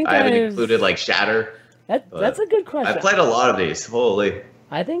I think I haven't included like Shatter. That's a good question. I've played a lot of these. Holy.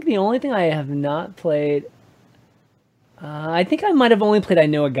 I think the only thing I have not played. I think I might have only played I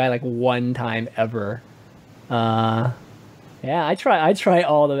Know a Guy like one time ever. Yeah, I try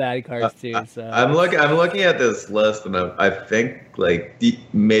all the bad cards too. So I'm looking at this list, and I think like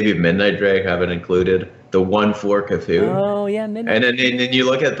maybe Midnight Drake haven't included the 1/4 Cthulhu. Oh yeah, Midnight. And then you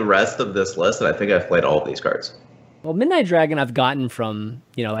look at the rest of this list, and I think I've played all of these cards. Well, Midnight Dragon I've gotten from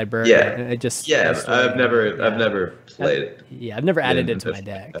Librarian. Yeah, I've never played it. Yeah, I've never added it to my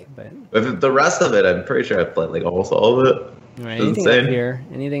deck. But the rest of it, I'm pretty sure I've played like almost all of it. All right,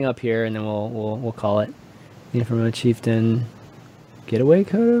 anything up here, and then we'll call it. From a Chieftain Getaway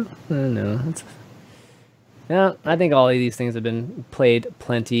Kodo? I don't know. Yeah, I think all of these things have been played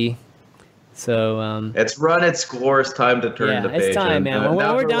plenty. So it's run its course. Time to turn the page. It's time, man.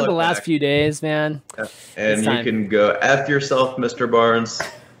 We're down to the last few days, man. And you can go F yourself, Mr. Barnes.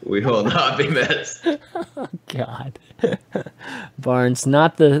 We will not be missed. Oh, God, Barnes,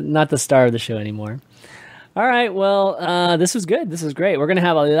 not the star of the show anymore. All right, well, this was good. This is great. We're gonna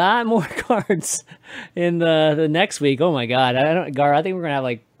have a lot more cards in the next week. Oh my God, Gar, I think we're gonna have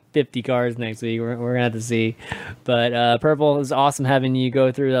like 50 cards next week. We're gonna have to see. But Purple, is awesome having you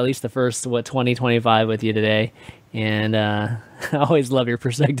go through at least the first 20-25 with you today. And I always love your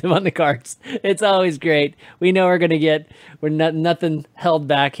perspective on the cards. It's always great. We know we're nothing held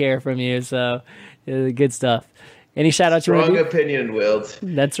back here from you. So good stuff. Any shout outs you want to do? Strong opinion, Wild.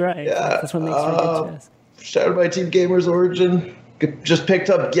 That's right. Yeah. That's what makes for good chess. Shout out my Team Gamers Origin. Just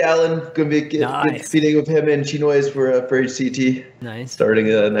picked up Gallon. Going to be competing with him and Chinois for HCT. Nice. Starting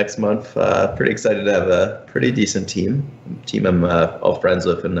next month. Pretty excited to have a pretty decent team. I'm all friends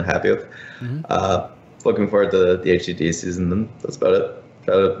with and happy with. Mm-hmm. Looking forward to the HCT season. And that's about it.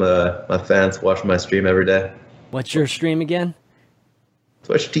 Shout out my fans watching my stream every day. What's your stream again?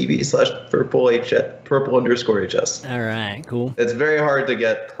 Twitch TV/purple_HS. All right, cool. It's very hard to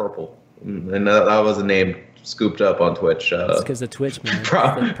get purple. And that was a name scooped up on Twitch. It's because of Twitch, man.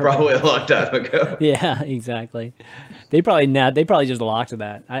 Probably a long time ago. Yeah, exactly. They probably just locked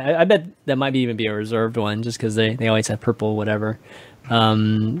that. I bet that might even be a reserved one, just because they always have purple, whatever.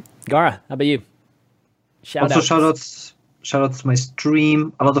 Gara, how about you? Shout outs to my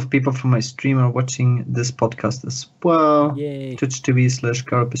stream. A lot of people from my stream are watching this podcast as well. Yay. Twitch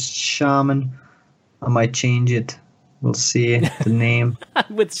TV/Garapist Shaman. I might change it. We'll see the name.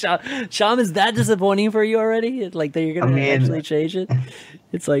 With Shaman, is that disappointing for you already? Like that you're gonna actually change it?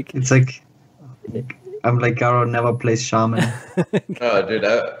 It's like I'm like Garo never plays Shaman. Oh, dude!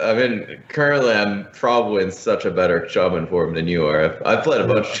 I mean, currently I'm probably in such a better Shaman form than you are. I've played a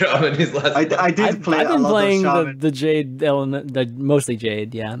bunch of Shaman these last. I've been playing the Jade element, mostly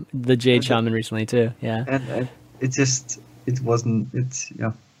Jade. Yeah, the Jade Shaman recently too. Yeah. it wasn't.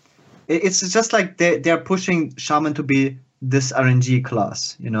 It's just like they're pushing Shaman to be this RNG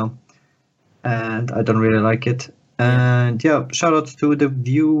class, and I don't really like it. And yeah, shout out to the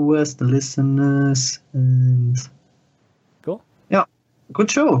viewers, the listeners, and cool. Yeah, good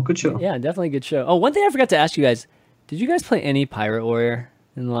show. Yeah, definitely good show. Oh, one thing I forgot to ask you guys: did you guys play any Pirate Warrior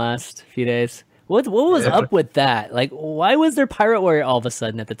in the last few days? What was up with that? Like, why was there Pirate Warrior all of a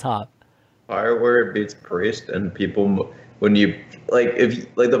sudden at the top? Pirate Warrior beats Priest, and people, when you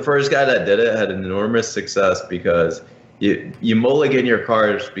the first guy that did it had enormous success because you mulligan your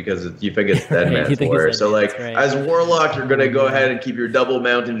cards because you think it's Dead Man's Warrior. So as Warlock, you're gonna go ahead and keep your double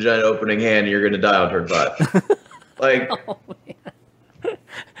Mountain Giant opening hand, and you're gonna die on turn 5. Oh,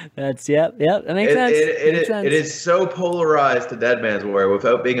 that's that makes sense. It is so polarized to Dead Man's Warrior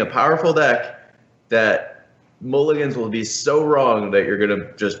without being a powerful deck that mulligans will be so wrong that you're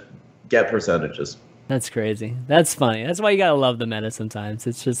gonna just get percentages. That's crazy. That's funny. That's why you gotta love the meta sometimes.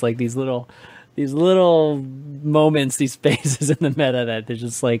 It's just like these little moments, these phases in the meta that they're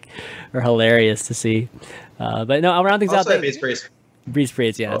just like are hilarious to see. But no, I'll round things out. Breeze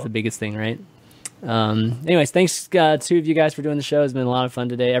Priest, that's the biggest thing, right? Anyways, thanks two of you guys for doing the show. It's been a lot of fun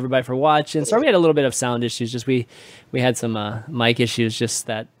today. Everybody for watching. Sorry we had a little bit of sound issues. Just we had some mic issues. Just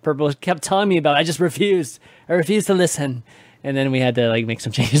that Purple kept telling me about. I refused to listen, and then we had to make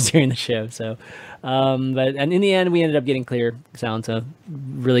some changes during the show. So, but in the end we ended up getting clear sound, so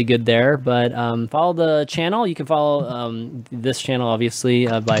really good there. But follow the channel. You can follow this channel obviously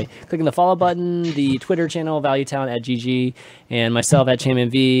by clicking the follow button. The Twitter channel ValueTown @GG, and myself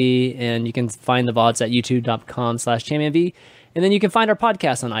 @ChampionV, and you can find the VODs at youtube.com/ChampionV, and then you can find our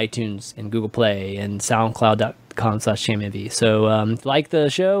podcast on iTunes and Google Play and SoundCloud.com/ChampionV. So like the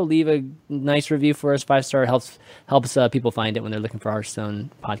show, leave a nice review for us. 5-star helps people find it when they're looking for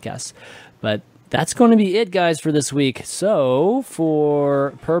Hearthstone podcasts. But that's going to be it, guys, for this week. So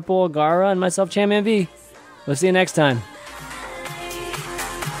for Purple, Gara, and myself, ChampionV, we'll see you next time.